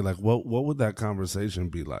you'd say, like, what would that conversation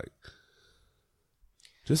be like?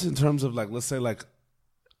 Just in terms of, like, let's say, like,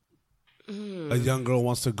 a young girl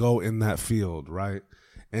wants to go in that field, right?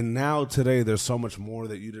 And now today there's so much more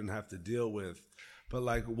that you didn't have to deal with. But,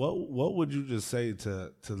 like, what would you just say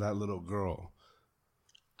to that little girl?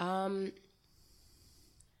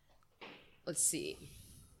 Let's see.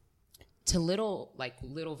 To little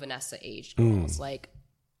Vanessa aged girls, like,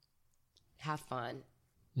 have fun.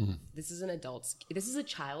 This is a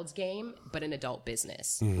child's game, but an adult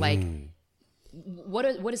business. Like,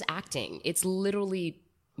 what is acting? It's literally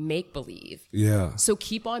make believe. Yeah. So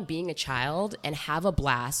keep on being a child and have a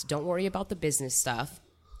blast. Don't worry about the business stuff.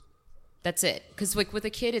 That's it. Because like with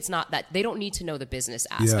a kid, it's not that they don't need to know the business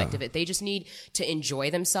aspect of it. They just need to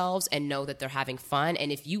enjoy themselves and know that they're having fun.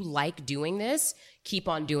 And if you like doing this, keep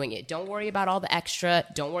on doing it. Don't worry about all the extra.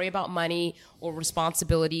 Don't worry about money or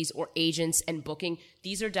responsibilities or agents and booking.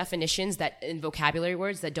 These are definitions that in vocabulary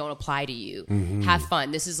words that don't apply to you. Have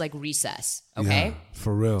fun. This is like recess. Okay. Yeah,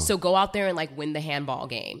 for real. So go out there and like win the handball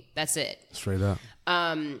game. That's it. Straight up.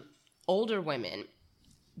 Older women,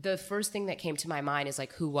 the first thing that came to my mind is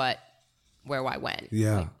like who, what, where, why, when.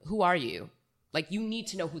 Yeah. Like, who are you? Like, you need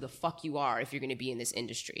to know who the fuck you are if you're going to be in this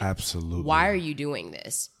industry. Absolutely. Why are you doing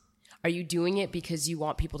this? Are you doing it because you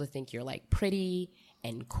want people to think you're like pretty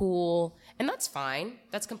and cool? And that's fine.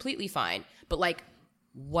 That's completely fine. But like,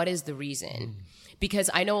 what is the reason? Because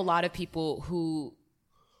I know a lot of people who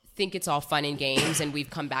think it's all fun and games, and we've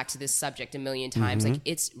come back to this subject a million times. Like,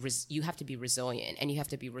 you have to be resilient and you have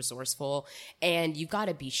to be resourceful and you got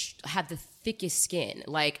to be have the thickest skin.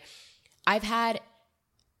 Like, I've had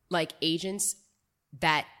like agents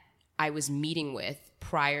that I was meeting with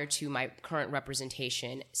prior to my current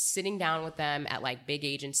representation, sitting down with them at like big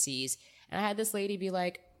agencies. And I had this lady be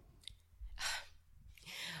like,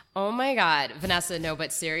 oh my God, Vanessa, no,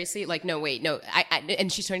 but seriously, like, no, wait, no.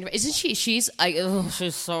 And she's turning to me, isn't she? She's like, oh,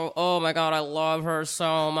 she's so, oh my God, I love her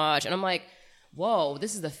so much. And I'm like, whoa,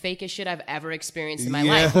 this is the fakest shit I've ever experienced in my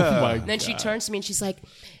life. Oh my And then God. she turns to me and she's like,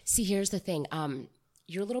 see, here's the thing.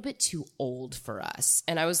 You're a little bit too old for us.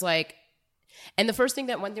 And I was like, and the first thing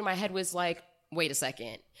that went through my head was like, wait a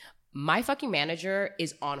second. My fucking manager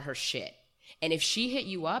is on her shit. And if she hit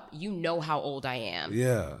you up, you know how old I am.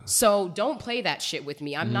 Yeah. So don't play that shit with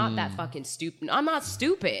me. I'm not that fucking stupid. I'm not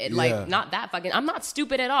stupid. Yeah. Like, not that fucking, I'm not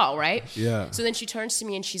stupid at all, right? Yeah. So then she turns to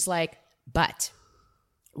me and she's like, but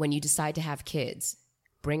when you decide to have kids,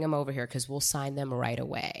 bring them over here because we'll sign them right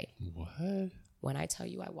away. What? When I tell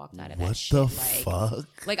you I walked out of that What shit, the like,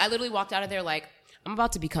 fuck? Like, I literally walked out of there like, I'm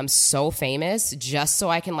about to become so famous just so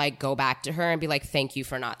I can like go back to her and be like, thank you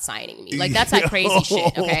for not signing me. Like, that's that crazy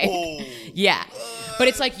shit, okay? Yeah. But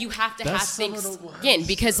it's like, you have to have things in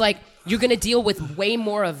because like, you're going to deal with way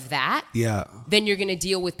more of that Yeah. than you're going to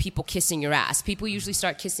deal with people kissing your ass. People usually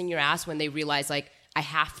start kissing your ass when they realize like, I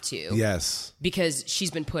have to. Yes. Because she's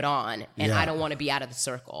been put on and Yeah. I don't want to be out of the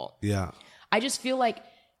circle. Yeah. I just feel like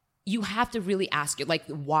you have to really ask it, like,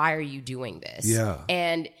 why are you doing this? Yeah.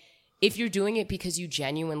 And if you're doing it because you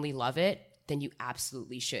genuinely love it, then you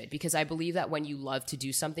absolutely should. Because I believe that when you love to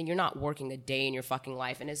do something, you're not working a day in your fucking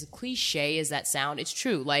life. And as cliche as that sound, it's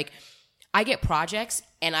true. Like, I get projects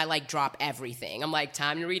and I like drop everything. I'm like,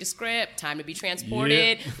 time to read a script, time to be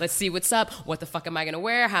transported. Yeah. Let's see what's up. What the fuck am I going to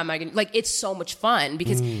wear? How am I going to, like, it's so much fun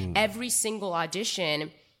because every single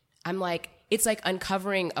audition, I'm like, it's like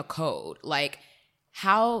uncovering a code. Like,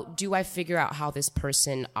 how do I figure out how this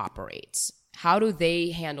person operates? How do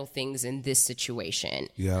they handle things in this situation?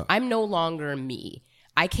 Yeah. I'm no longer me.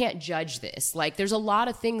 I can't judge this. Like, there's a lot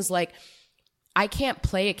of things like I can't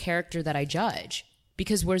play a character that I judge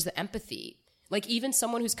because where's the empathy? Like, even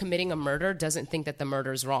someone who's committing a murder doesn't think that the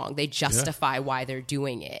murder is wrong. They justify why they're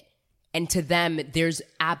doing it. And to them, there's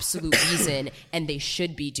absolute reason and they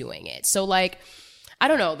should be doing it. So like, I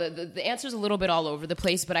don't know, the answer's a little bit all over the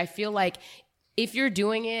place, but I feel like if you're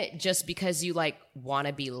doing it just because you like want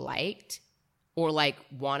to be liked or like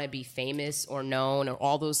want to be famous or known or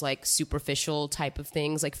all those like superficial type of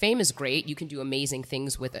things, like fame is great. You can do amazing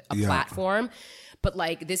things with a platform. But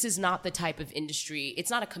like, this is not the type of industry.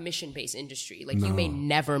 It's not a commission-based industry. Like you may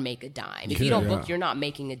never make a dime. If you don't book, you're not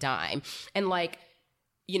making a dime. And like,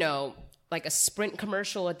 you know, like a Sprint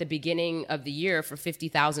commercial at the beginning of the year for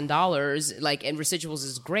 $50,000, like, and residuals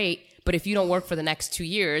is great. But if you don't work for the next 2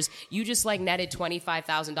 years, you just like netted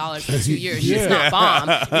 $25,000 for 2 years. It's not bomb.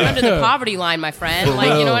 You're under the poverty line, my friend. For like,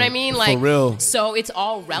 real. you know what I mean? Like, For real. So it's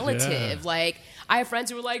all relative. Yeah. Like, I have friends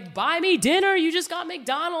who were like, buy me dinner. You just got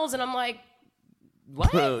McDonald's. And I'm like, what?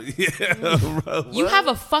 Bro, You have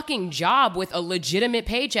a fucking job with a legitimate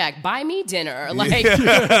paycheck. Buy me dinner. Like,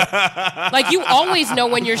 like you always know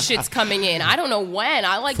when your shit's coming in. I don't know when.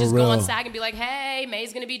 I like just go on real. SAG and be like, hey,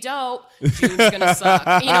 May's gonna be dope. June's gonna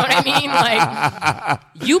suck. You know what I mean?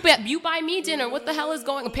 Like, you buy me dinner. What the hell is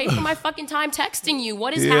going? Pay for my fucking time texting you.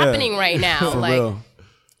 What is happening right now? For Like, real.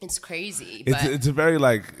 it's crazy. It's But it's a very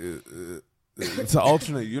like it's an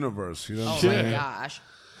alternate universe. You know what I'm oh my saying? gosh.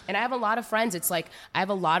 And I have a lot of friends. It's like, I have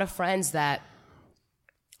a lot of friends that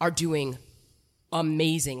are doing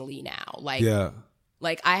amazingly now. Like, Yeah.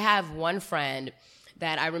 like I have one friend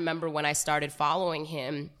that I remember when I started following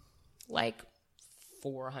him, like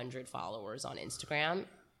 400 followers on Instagram.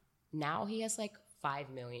 Now he has like 5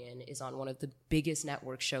 million, is on one of the biggest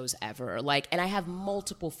network shows ever. Like, and I have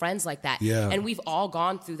multiple friends like that. Yeah. And we've all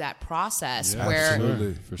gone through that process Yeah, where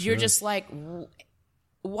absolutely. For you're sure. just like,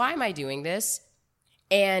 why am I doing this?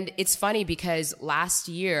 And it's funny because last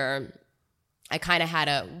year I kind of had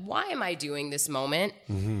a, why am I doing this moment?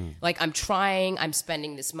 Like I'm trying, I'm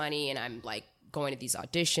spending this money and I'm like going to these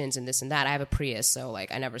auditions and this and that. I have a Prius, so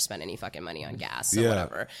like I never spend any fucking money on gas or Yeah.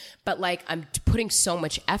 whatever. But like I'm putting so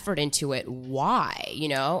much effort into it. Why? You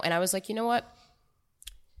know? And I was like, you know what?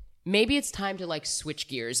 Maybe it's time to like switch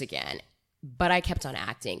gears again. But I kept on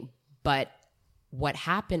acting. But what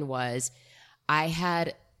happened was I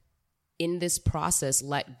had in this process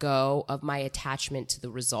let go of my attachment to the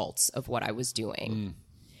results of what I was doing.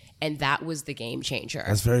 And that was the game changer.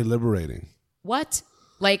 That's very liberating. What?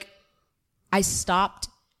 Like, I stopped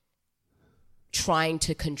trying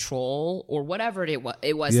to control or whatever it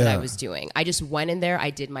was that I Yeah. was doing. I just went in there,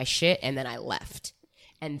 I did my shit, and then I left.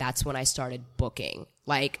 And that's when I started booking.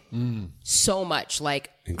 Like, so much. Like,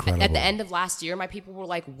 Incredible. at the end of last year, my people were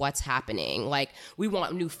like, what's happening? Like, we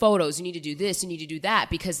want new photos. You need to do this. You need to do that.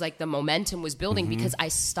 Because, like, the momentum was building because I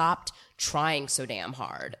stopped trying so damn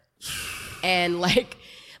hard. And, like,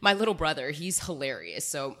 my little brother, he's hilarious.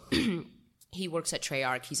 So he works at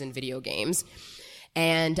Treyarch. He's in video games.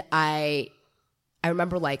 And I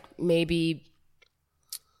remember, like, maybe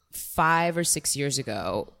 5 or 6 years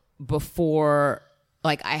ago, before,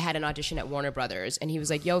 like, I had an audition at Warner Brothers, and he was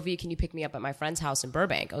like, yo, V, can you pick me up at my friend's house in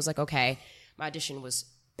Burbank? I was like, okay. My audition was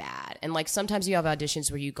bad. And, like, sometimes you have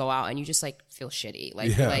auditions where you go out and you just, like, feel shitty.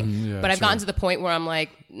 Like, Yeah. but I've gotten to the point where I'm like,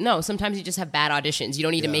 no, sometimes you just have bad auditions. You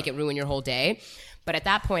don't need to make it ruin your whole day. But at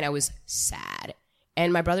that point, I was sad.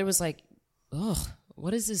 And my brother was like, ugh,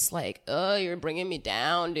 what is this like? Oh, you're bringing me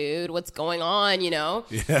down, dude. What's going on, you know?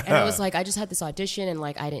 Yeah. And I was like, I just had this audition and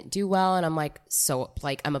like I didn't do well. And I'm like, so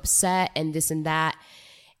like I'm upset and this and that.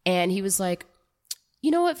 And he was like, you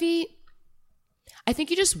know what, V? I think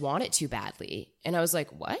you just want it too badly. And I was like,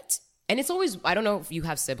 what? And it's always, I don't know if you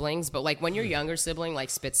have siblings, but like when your younger sibling like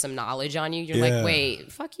spits some knowledge on you, you're Yeah. like,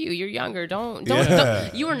 wait, fuck you. You're younger. Don't,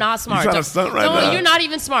 Yeah. you are not smart. trying to Don't- stunt right don't- now. You're not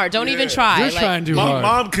even smart. Don't even try. You're Like, trying too My hard.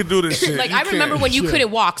 mom could do this shit. like You I remember can't. when you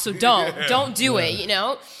couldn't walk, so don't do it, you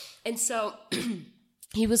know? And so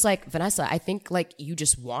he was like, Vanessa, I think like you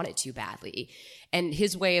just want it too badly. And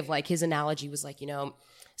his way of like, his analogy was like, you know,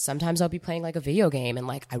 sometimes I'll be playing like a video game and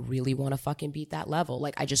like I really want to fucking beat that level.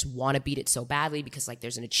 Like I just want to beat it so badly because like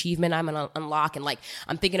there's an achievement I'm gonna unlock and like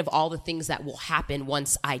I'm thinking of all the things that will happen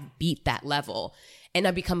once I beat that level. And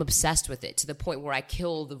I become obsessed with it to the point where I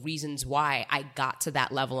kill the reasons why I got to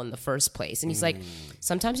that level in the first place. And he's like,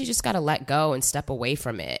 sometimes you just got to let go and step away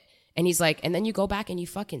from it. And he's like, and then you go back and you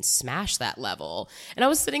fucking smash that level. And I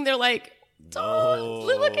was sitting there like, don't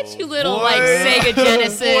look at you little Boy. like Sega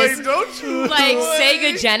Genesis. Boy, don't you? Like Boy.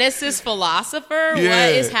 Sega Genesis philosopher. Yeah.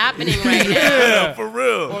 What is happening right now? Yeah, for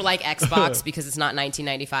real. Or like Xbox because it's not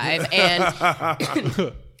 1995.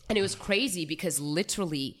 And and it was crazy because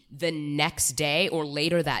literally the next day or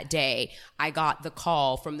later that day, I got the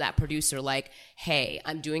call from that producer like, hey,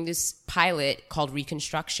 I'm doing this pilot called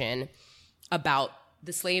Reconstruction about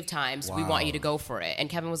the slave times. We want you to go for it. And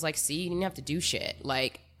Kevin was like, see, you didn't have to do shit.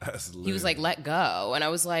 Like, he was like, let go. And I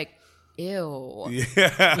was like, ew.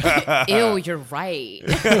 Yeah. Ew, you're right.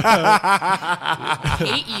 I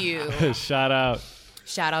hate you. Shout out.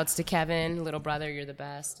 Shout outs to Kevin, little brother, you're the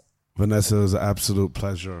best. Vanessa, it was an absolute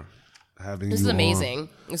pleasure having you. This is on. amazing.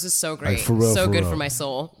 This is so great. Like, for real, so for good real. for my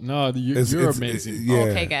soul. No, you're amazing. Yeah,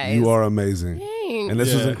 Okay, guys. you are amazing. Thanks. And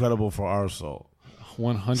this was Yeah. incredible for our soul.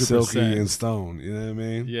 100%. Silky and Stone, you know what I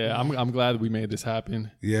mean? Yeah, I'm glad we made this happen.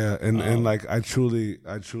 Yeah, and like I truly,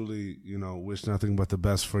 you know, wish nothing but the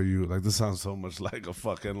best for you. Like this sounds so much like a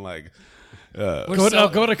fucking like. We're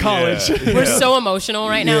Go to college. Yeah. We're so emotional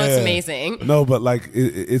right now. It's Yeah. amazing. No, but like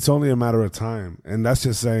it's only a matter of time, and that's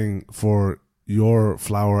just saying for your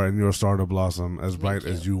flower and your star to blossom as bright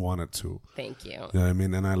as you want it to. Thank you. You know what I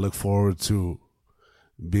mean? And I look forward to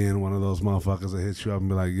being one of those motherfuckers that hits you up and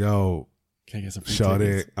be like, "Yo, Can I get some free shawty,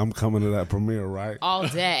 tickets? I'm coming to that premiere, right?" All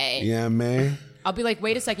day. Yeah, man. I'll be like,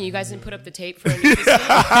 wait a second, you guys didn't put up the tape for a new season?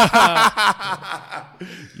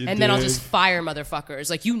 And then I'll dig? just fire motherfuckers.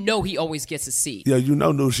 Like, you know he always gets a seat. Yeah, you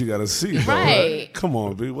know she got a seat, though, Right. Come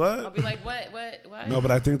on, B. I'll What? be like, what? No, but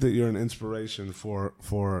I think that you're an inspiration for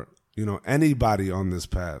you know anybody on this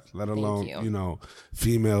path, let alone you. you know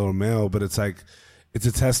female or male. But it's like it's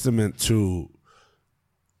a testament to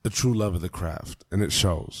the true love of the craft, and it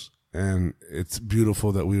shows. And it's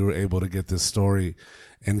beautiful that we were able to get this story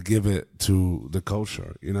and give it to the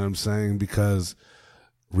culture. You know what I'm saying? Because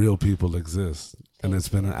real people exist, and it's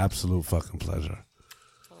been an absolute fucking pleasure.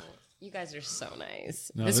 You guys are so nice.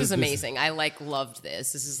 No, this was this- amazing. I loved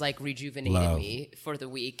this. This is like rejuvenated Love. me for the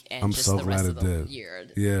week and I'm just so the rest glad of it the did. year.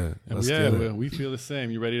 Yeah, let's Yeah, get it. we feel the same.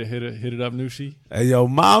 You ready to hit it up, Nushi? Hey, yo,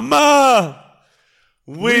 mama,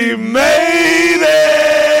 we made it.